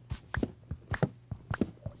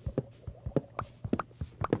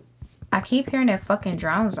 I keep hearing that fucking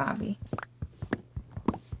drown zombie.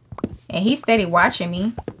 And he's steady watching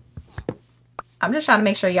me. I'm just trying to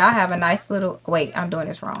make sure y'all have a nice little... Wait, I'm doing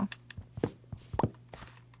this wrong.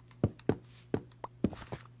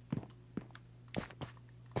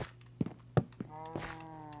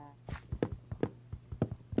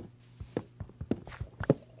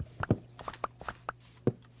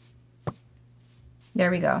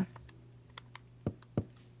 There we go.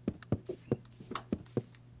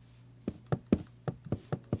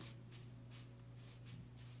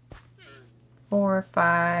 Four,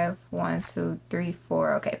 5, 1, 2, 3,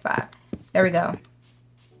 4. Okay, 5. There we go.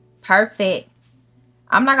 Perfect.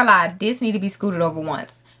 I'm not gonna lie, this need to be scooted over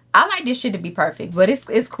once. I like this shit to be perfect, but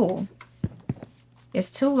it's cool. It's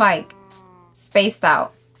too like spaced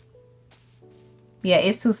out. Yeah,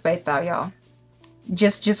 it's too spaced out, y'all.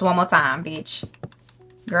 Just one more time, bitch.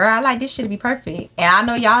 Girl, I like this shit to be perfect. And I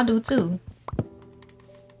know y'all do too.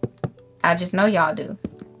 I just know y'all do.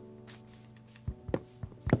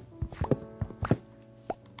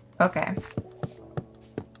 Okay.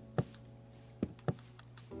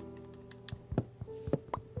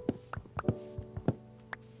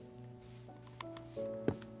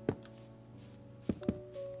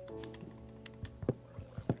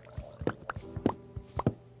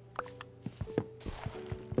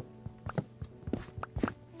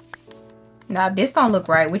 Now, if this don't look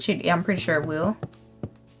right, which I'm pretty sure it will.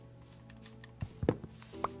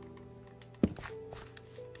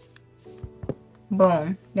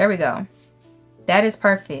 Boom. There we go. That is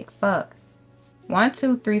perfect. Fuck. 1,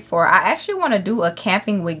 2, 3, 4. I actually want to do a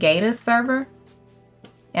camping with Gators server.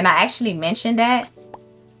 And I actually mentioned that.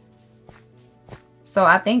 So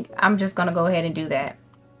I think I'm just going to go ahead and do that.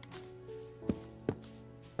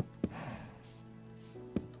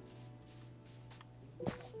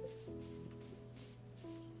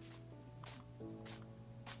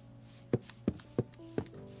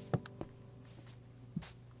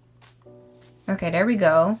 Okay, there we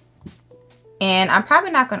go. And I'm probably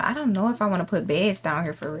not gonna, I don't know if I want to put beds down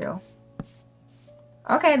here for real.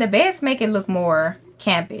 Okay, the beds make it look more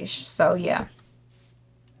campish. So yeah.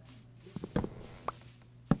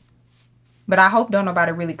 But I hope don't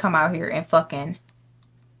nobody really come out here and fucking,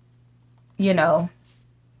 you know,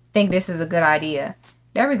 think this is a good idea.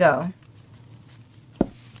 There we go.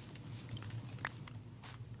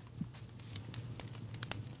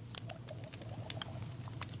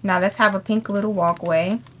 Now let's have a pink little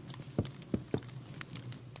walkway.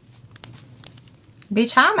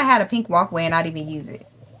 Bitch, how am I had a pink walkway and not even use it?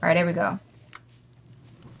 Alright, there we go.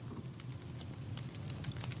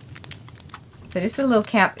 So this is a little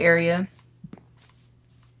camp area.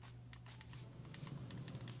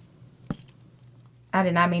 I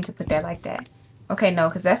did not mean to put that like that. Okay, no,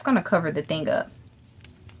 because that's going to cover the thing up.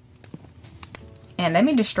 And let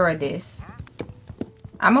me destroy this.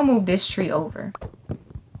 I'm going to move this tree over.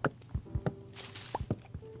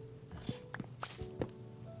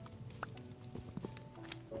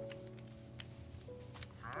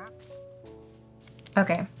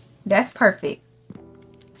 Okay, that's perfect.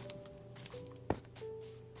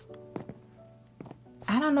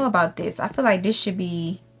 I don't know about this. I feel like this should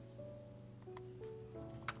be...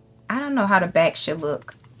 I don't know how the back should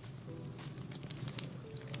look.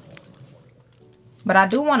 But I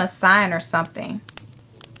do want a sign or something.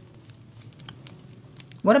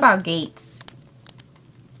 What about gates?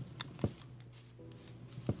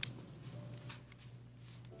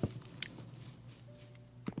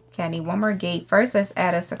 Okay, I need one more gate. First, let's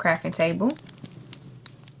add us a crafting table.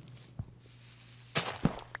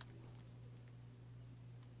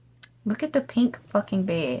 Look at the pink fucking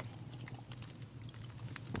bed.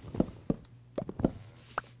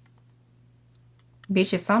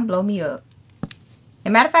 Bitch, if some blow me up. As a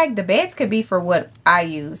matter of fact, the beds could be for what I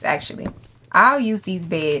use, actually. I'll use these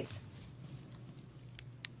beds.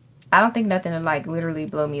 I don't think nothing will, like, literally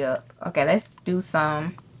blow me up. Okay, let's do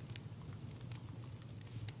some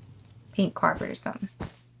pink carpet or something.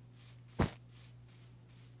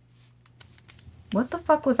 What the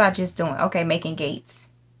fuck was I just doing? Okay, making gates.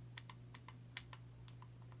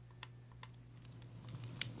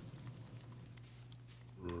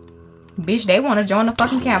 Bitch, they want to join the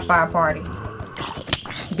fucking campfire party.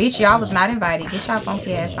 Bitch, y'all was not invited. Get y'all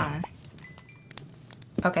funky ass on.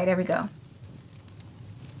 Okay, there we go.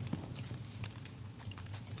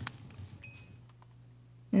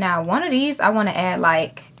 Now, one of these, I want to add,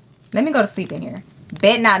 like... Let me go to sleep in here.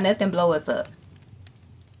 Bet not nothing blow us up.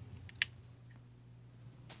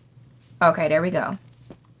 Okay, there we go.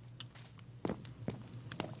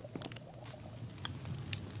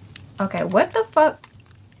 Okay, what the fuck?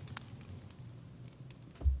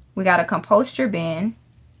 We got a composter bin.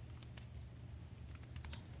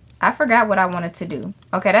 I forgot what I wanted to do.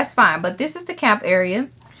 Okay, that's fine. But this is the camp area.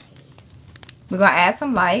 We're going to add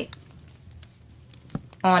some light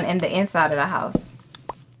on in the inside of the house.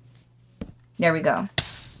 There we go.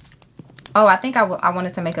 Oh, I think I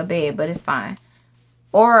wanted to make a bed, but it's fine.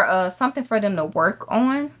 Or something for them to work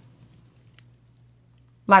on.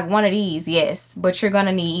 Like one of these, yes. But you're going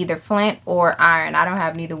to need either flint or iron. I don't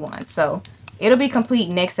have neither one. So it'll be complete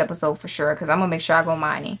next episode for sure. Because I'm going to make sure I go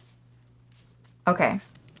mining. Okay.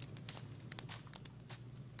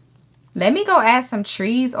 Let me go add some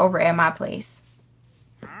trees over at my place.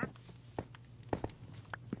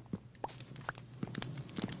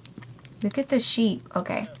 Look at the sheep.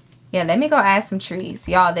 Okay. Yeah, let me go add some trees.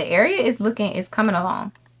 Y'all, the area is coming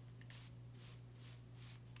along.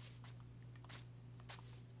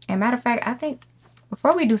 And matter of fact, I think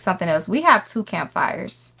before we do something else, we have 2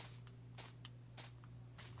 campfires.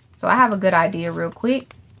 So I have a good idea real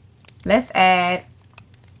quick. Let's add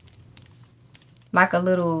like a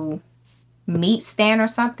little meat stand or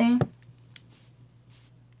something.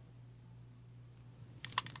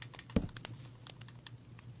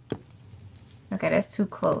 Okay, that's too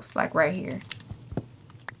close, like right here.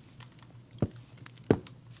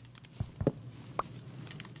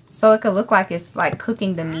 So it could look like it's like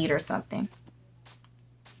cooking the meat or something.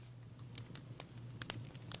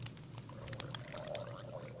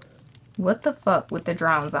 What the fuck with the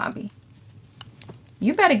drown zombie?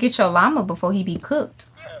 You better get your llama before he be cooked.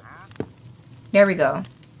 There we go.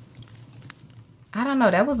 I don't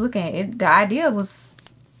know. That was looking... the idea was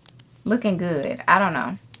looking good. I don't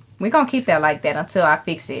know. We're going to keep that like that until I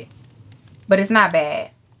fix it. But it's not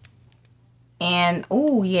bad. And,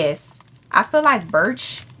 oh yes. I feel like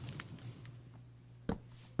birch...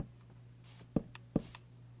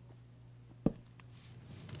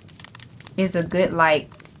 is a good, like,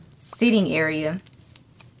 sitting area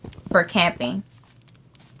for camping.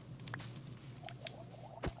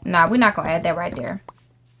 Nah, we're not going to add that right there.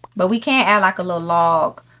 But we can add, like, a little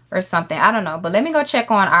log or something. I don't know. But let me go check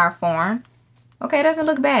on our farm. Okay, it doesn't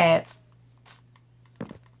look bad.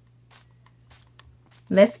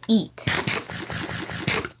 Let's eat.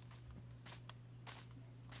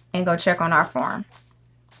 And go check on our farm.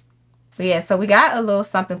 But yeah, so we got a little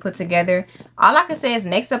something put together. All I can say is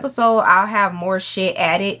next episode, I'll have more shit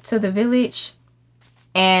added to the village.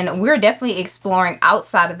 And we're definitely exploring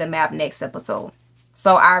outside of the map next episode.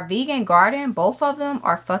 So our vegan garden, both of them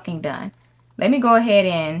are fucking done. Let me go ahead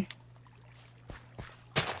and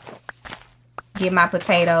get my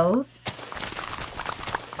potatoes.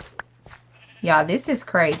 Y'all, this is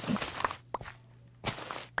crazy.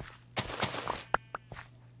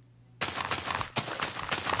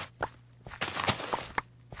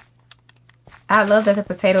 I love that the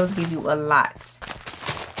potatoes give you a lot.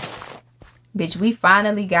 Bitch, we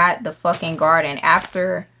finally got the fucking garden.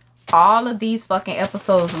 After all of these fucking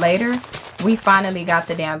episodes later, we finally got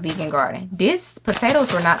the damn vegan garden. These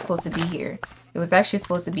potatoes were not supposed to be here. It was actually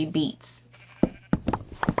supposed to be beets.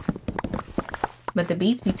 But the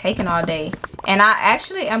beets be taking all day. And I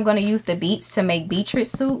actually am going to use the beets to make beetroot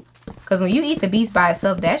soup. Because when you eat the beets by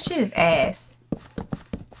itself, that shit is ass.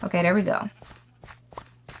 Okay, there we go.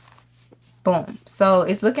 Boom. So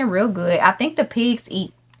it's looking real good. I think the pigs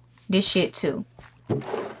eat this shit too.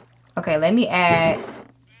 Okay, let me add.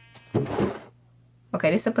 Okay,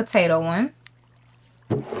 this is a potato one.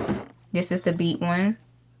 This is the beet one.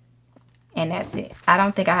 And that's it. I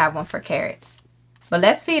don't think I have one for carrots. But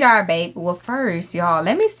let's feed our babe. Well, first, y'all,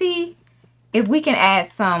 let me see if we can add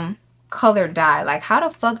some color dye. Like, how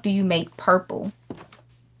the fuck do you make purple?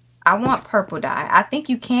 I want purple dye. I think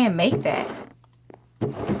you can make that.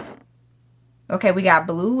 Okay, we got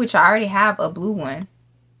blue, which I already have a blue one.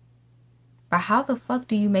 But how the fuck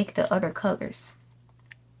do you make the other colors?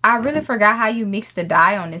 I really forgot how you mix the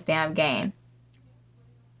dye on this damn game.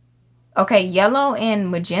 Okay, yellow and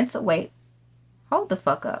magenta. Wait. Hold the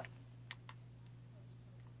fuck up.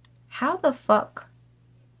 How the fuck?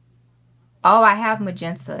 Oh, I have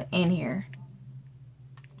magenta in here.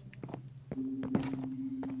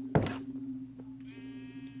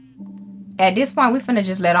 At this point, we're finna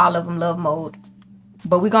just let all of them love mode.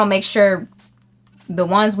 But we're gonna make sure the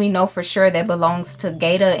ones we know for sure that belongs to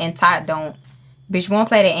Gator and Tot don't. Bitch, we won't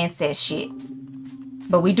play the incest shit.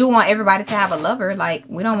 But we do want everybody to have a lover. Like,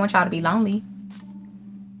 we don't want y'all to be lonely.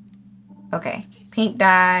 Okay. Pink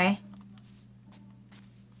dye.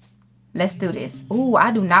 Let's do this. Ooh,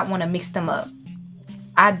 I do not want to mix them up.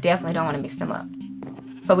 I definitely don't want to mix them up.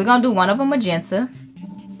 So we're gonna do one of them magenta.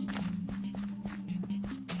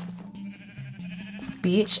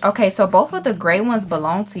 Bitch. Okay, so both of the gray ones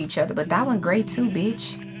belong to each other, but that one gray too,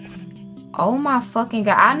 bitch. Oh my fucking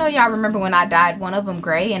god. I know y'all remember when I dyed one of them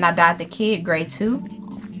gray and I dyed the kid gray too.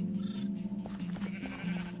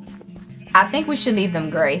 I think we should leave them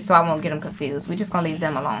gray so I won't get them confused. We're just gonna leave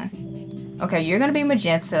them alone. Okay, you're gonna be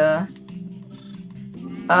magenta.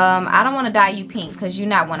 I don't want to dye you pink because you're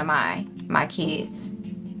not one of my kids.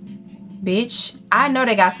 Bitch, I know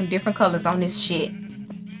they got some different colors on this shit.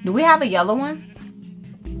 Do we have a yellow one?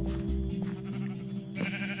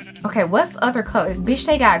 Okay, what's other colors? Bitch,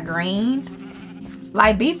 they got green.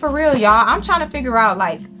 Like, be for real, y'all. I'm trying to figure out,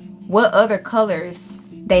 like, what other colors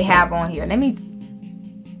they have on here. Let me...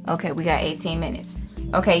 Okay, we got 18 minutes.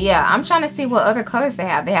 Okay, yeah, I'm trying to see what other colors they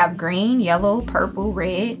have. They have green, yellow, purple,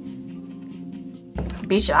 red.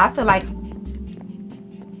 Bitch, I feel like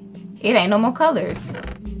it ain't no more colors.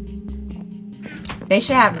 They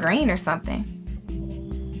should have green or something.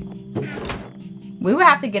 We would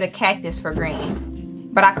have to get a cactus for green.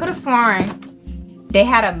 But I could have sworn they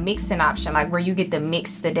had a mixing option, like where you get to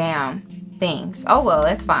mix the damn things. Oh well,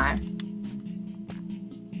 that's fine.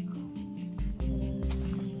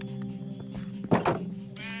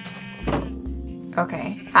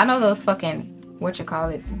 Okay, I know those fucking,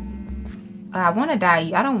 whatchamacallits. I want to dye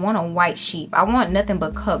you. I don't want a white sheep. I want nothing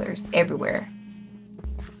but colors everywhere.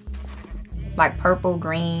 Like purple,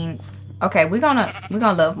 green. Okay, we're gonna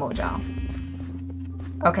love mode, y'all.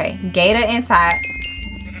 Okay, Gator and Tot.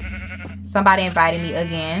 Somebody invited me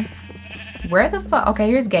again. Where the fuck? Okay,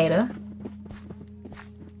 here's Gator.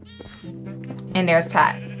 And there's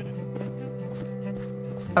Tot.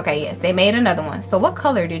 Okay, yes, they made another one. So what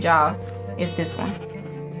color did y'all? Is this one?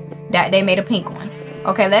 That they made a pink one.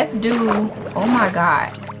 Okay, let's do, oh my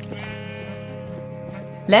god.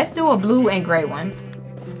 Let's do a blue and gray one.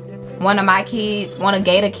 One of my kids, one of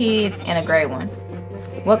Gator kids, and a gray one.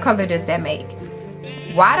 What color does that make?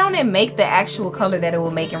 Why don't it make the actual color that it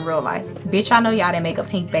will make in real life? Bitch, I know y'all didn't make a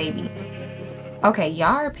pink baby. Okay,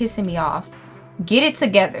 y'all are pissing me off. Get it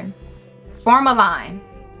together. Form a line.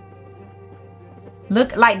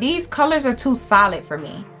 Look, like these colors are too solid for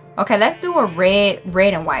me. Okay, let's do a red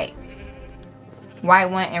and white. White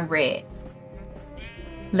one and red.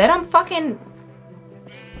 Let them fucking...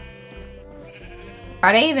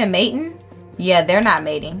 Are they even mating? Yeah, they're not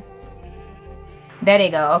mating. There they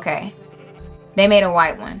go, okay. They made a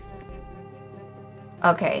white one.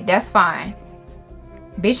 Okay, that's fine.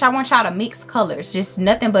 Bitch, I want y'all to mix colors. Just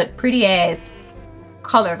nothing but pretty ass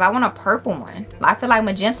colors. I want a purple one. I feel like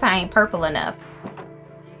magenta ain't purple enough.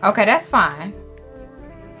 Okay, that's fine.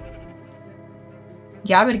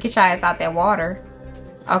 Y'all better get your ass out that water.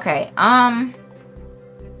 Okay,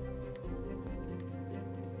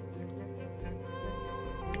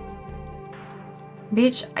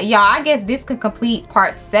 bitch, y'all, I guess this could complete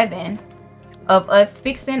part 7 of us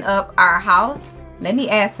fixing up our house. Let me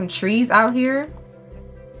add some trees out here.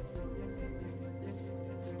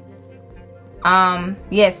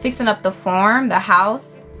 Yes, fixing up the farm, the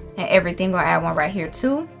house, and everything. Gonna add one right here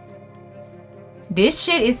too. This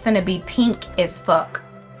shit is finna be pink as fuck.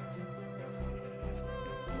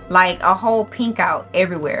 Like a whole pink out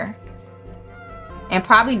everywhere. And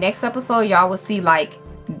probably next episode y'all will see like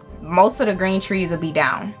most of the green trees will be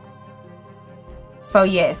down. So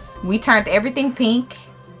yes, we turned everything pink.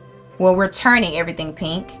 Well, we're turning everything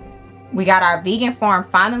pink. We got our vegan farm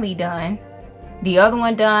finally done. The other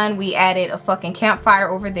one done. We added a fucking campfire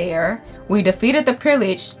over there. We defeated the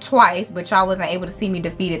pillage twice, but y'all wasn't able to see me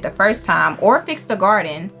defeat it the first time. Or fix the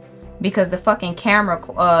garden because the fucking camera,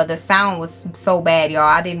 the sound was so bad, y'all.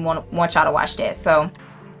 I didn't want y'all to watch that. So,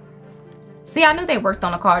 see, I knew they worked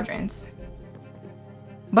on the cauldrons.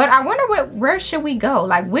 But I wonder where should we go?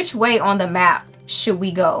 Like, which way on the map should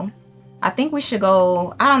we go? I think we should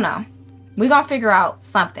go, I don't know. We're gonna figure out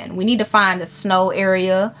something. We need to find the snow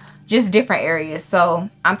area. Just different areas. So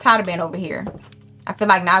I'm tired of being over here. I feel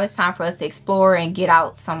like now it's time for us to explore and get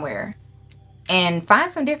out somewhere and find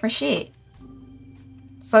some different shit.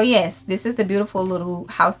 So yes, this is the beautiful little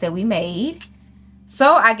house that we made.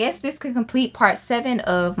 So I guess this could complete part 7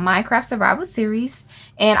 of Minecraft Survival Series,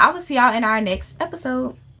 and I will see y'all in our next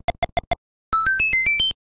episode.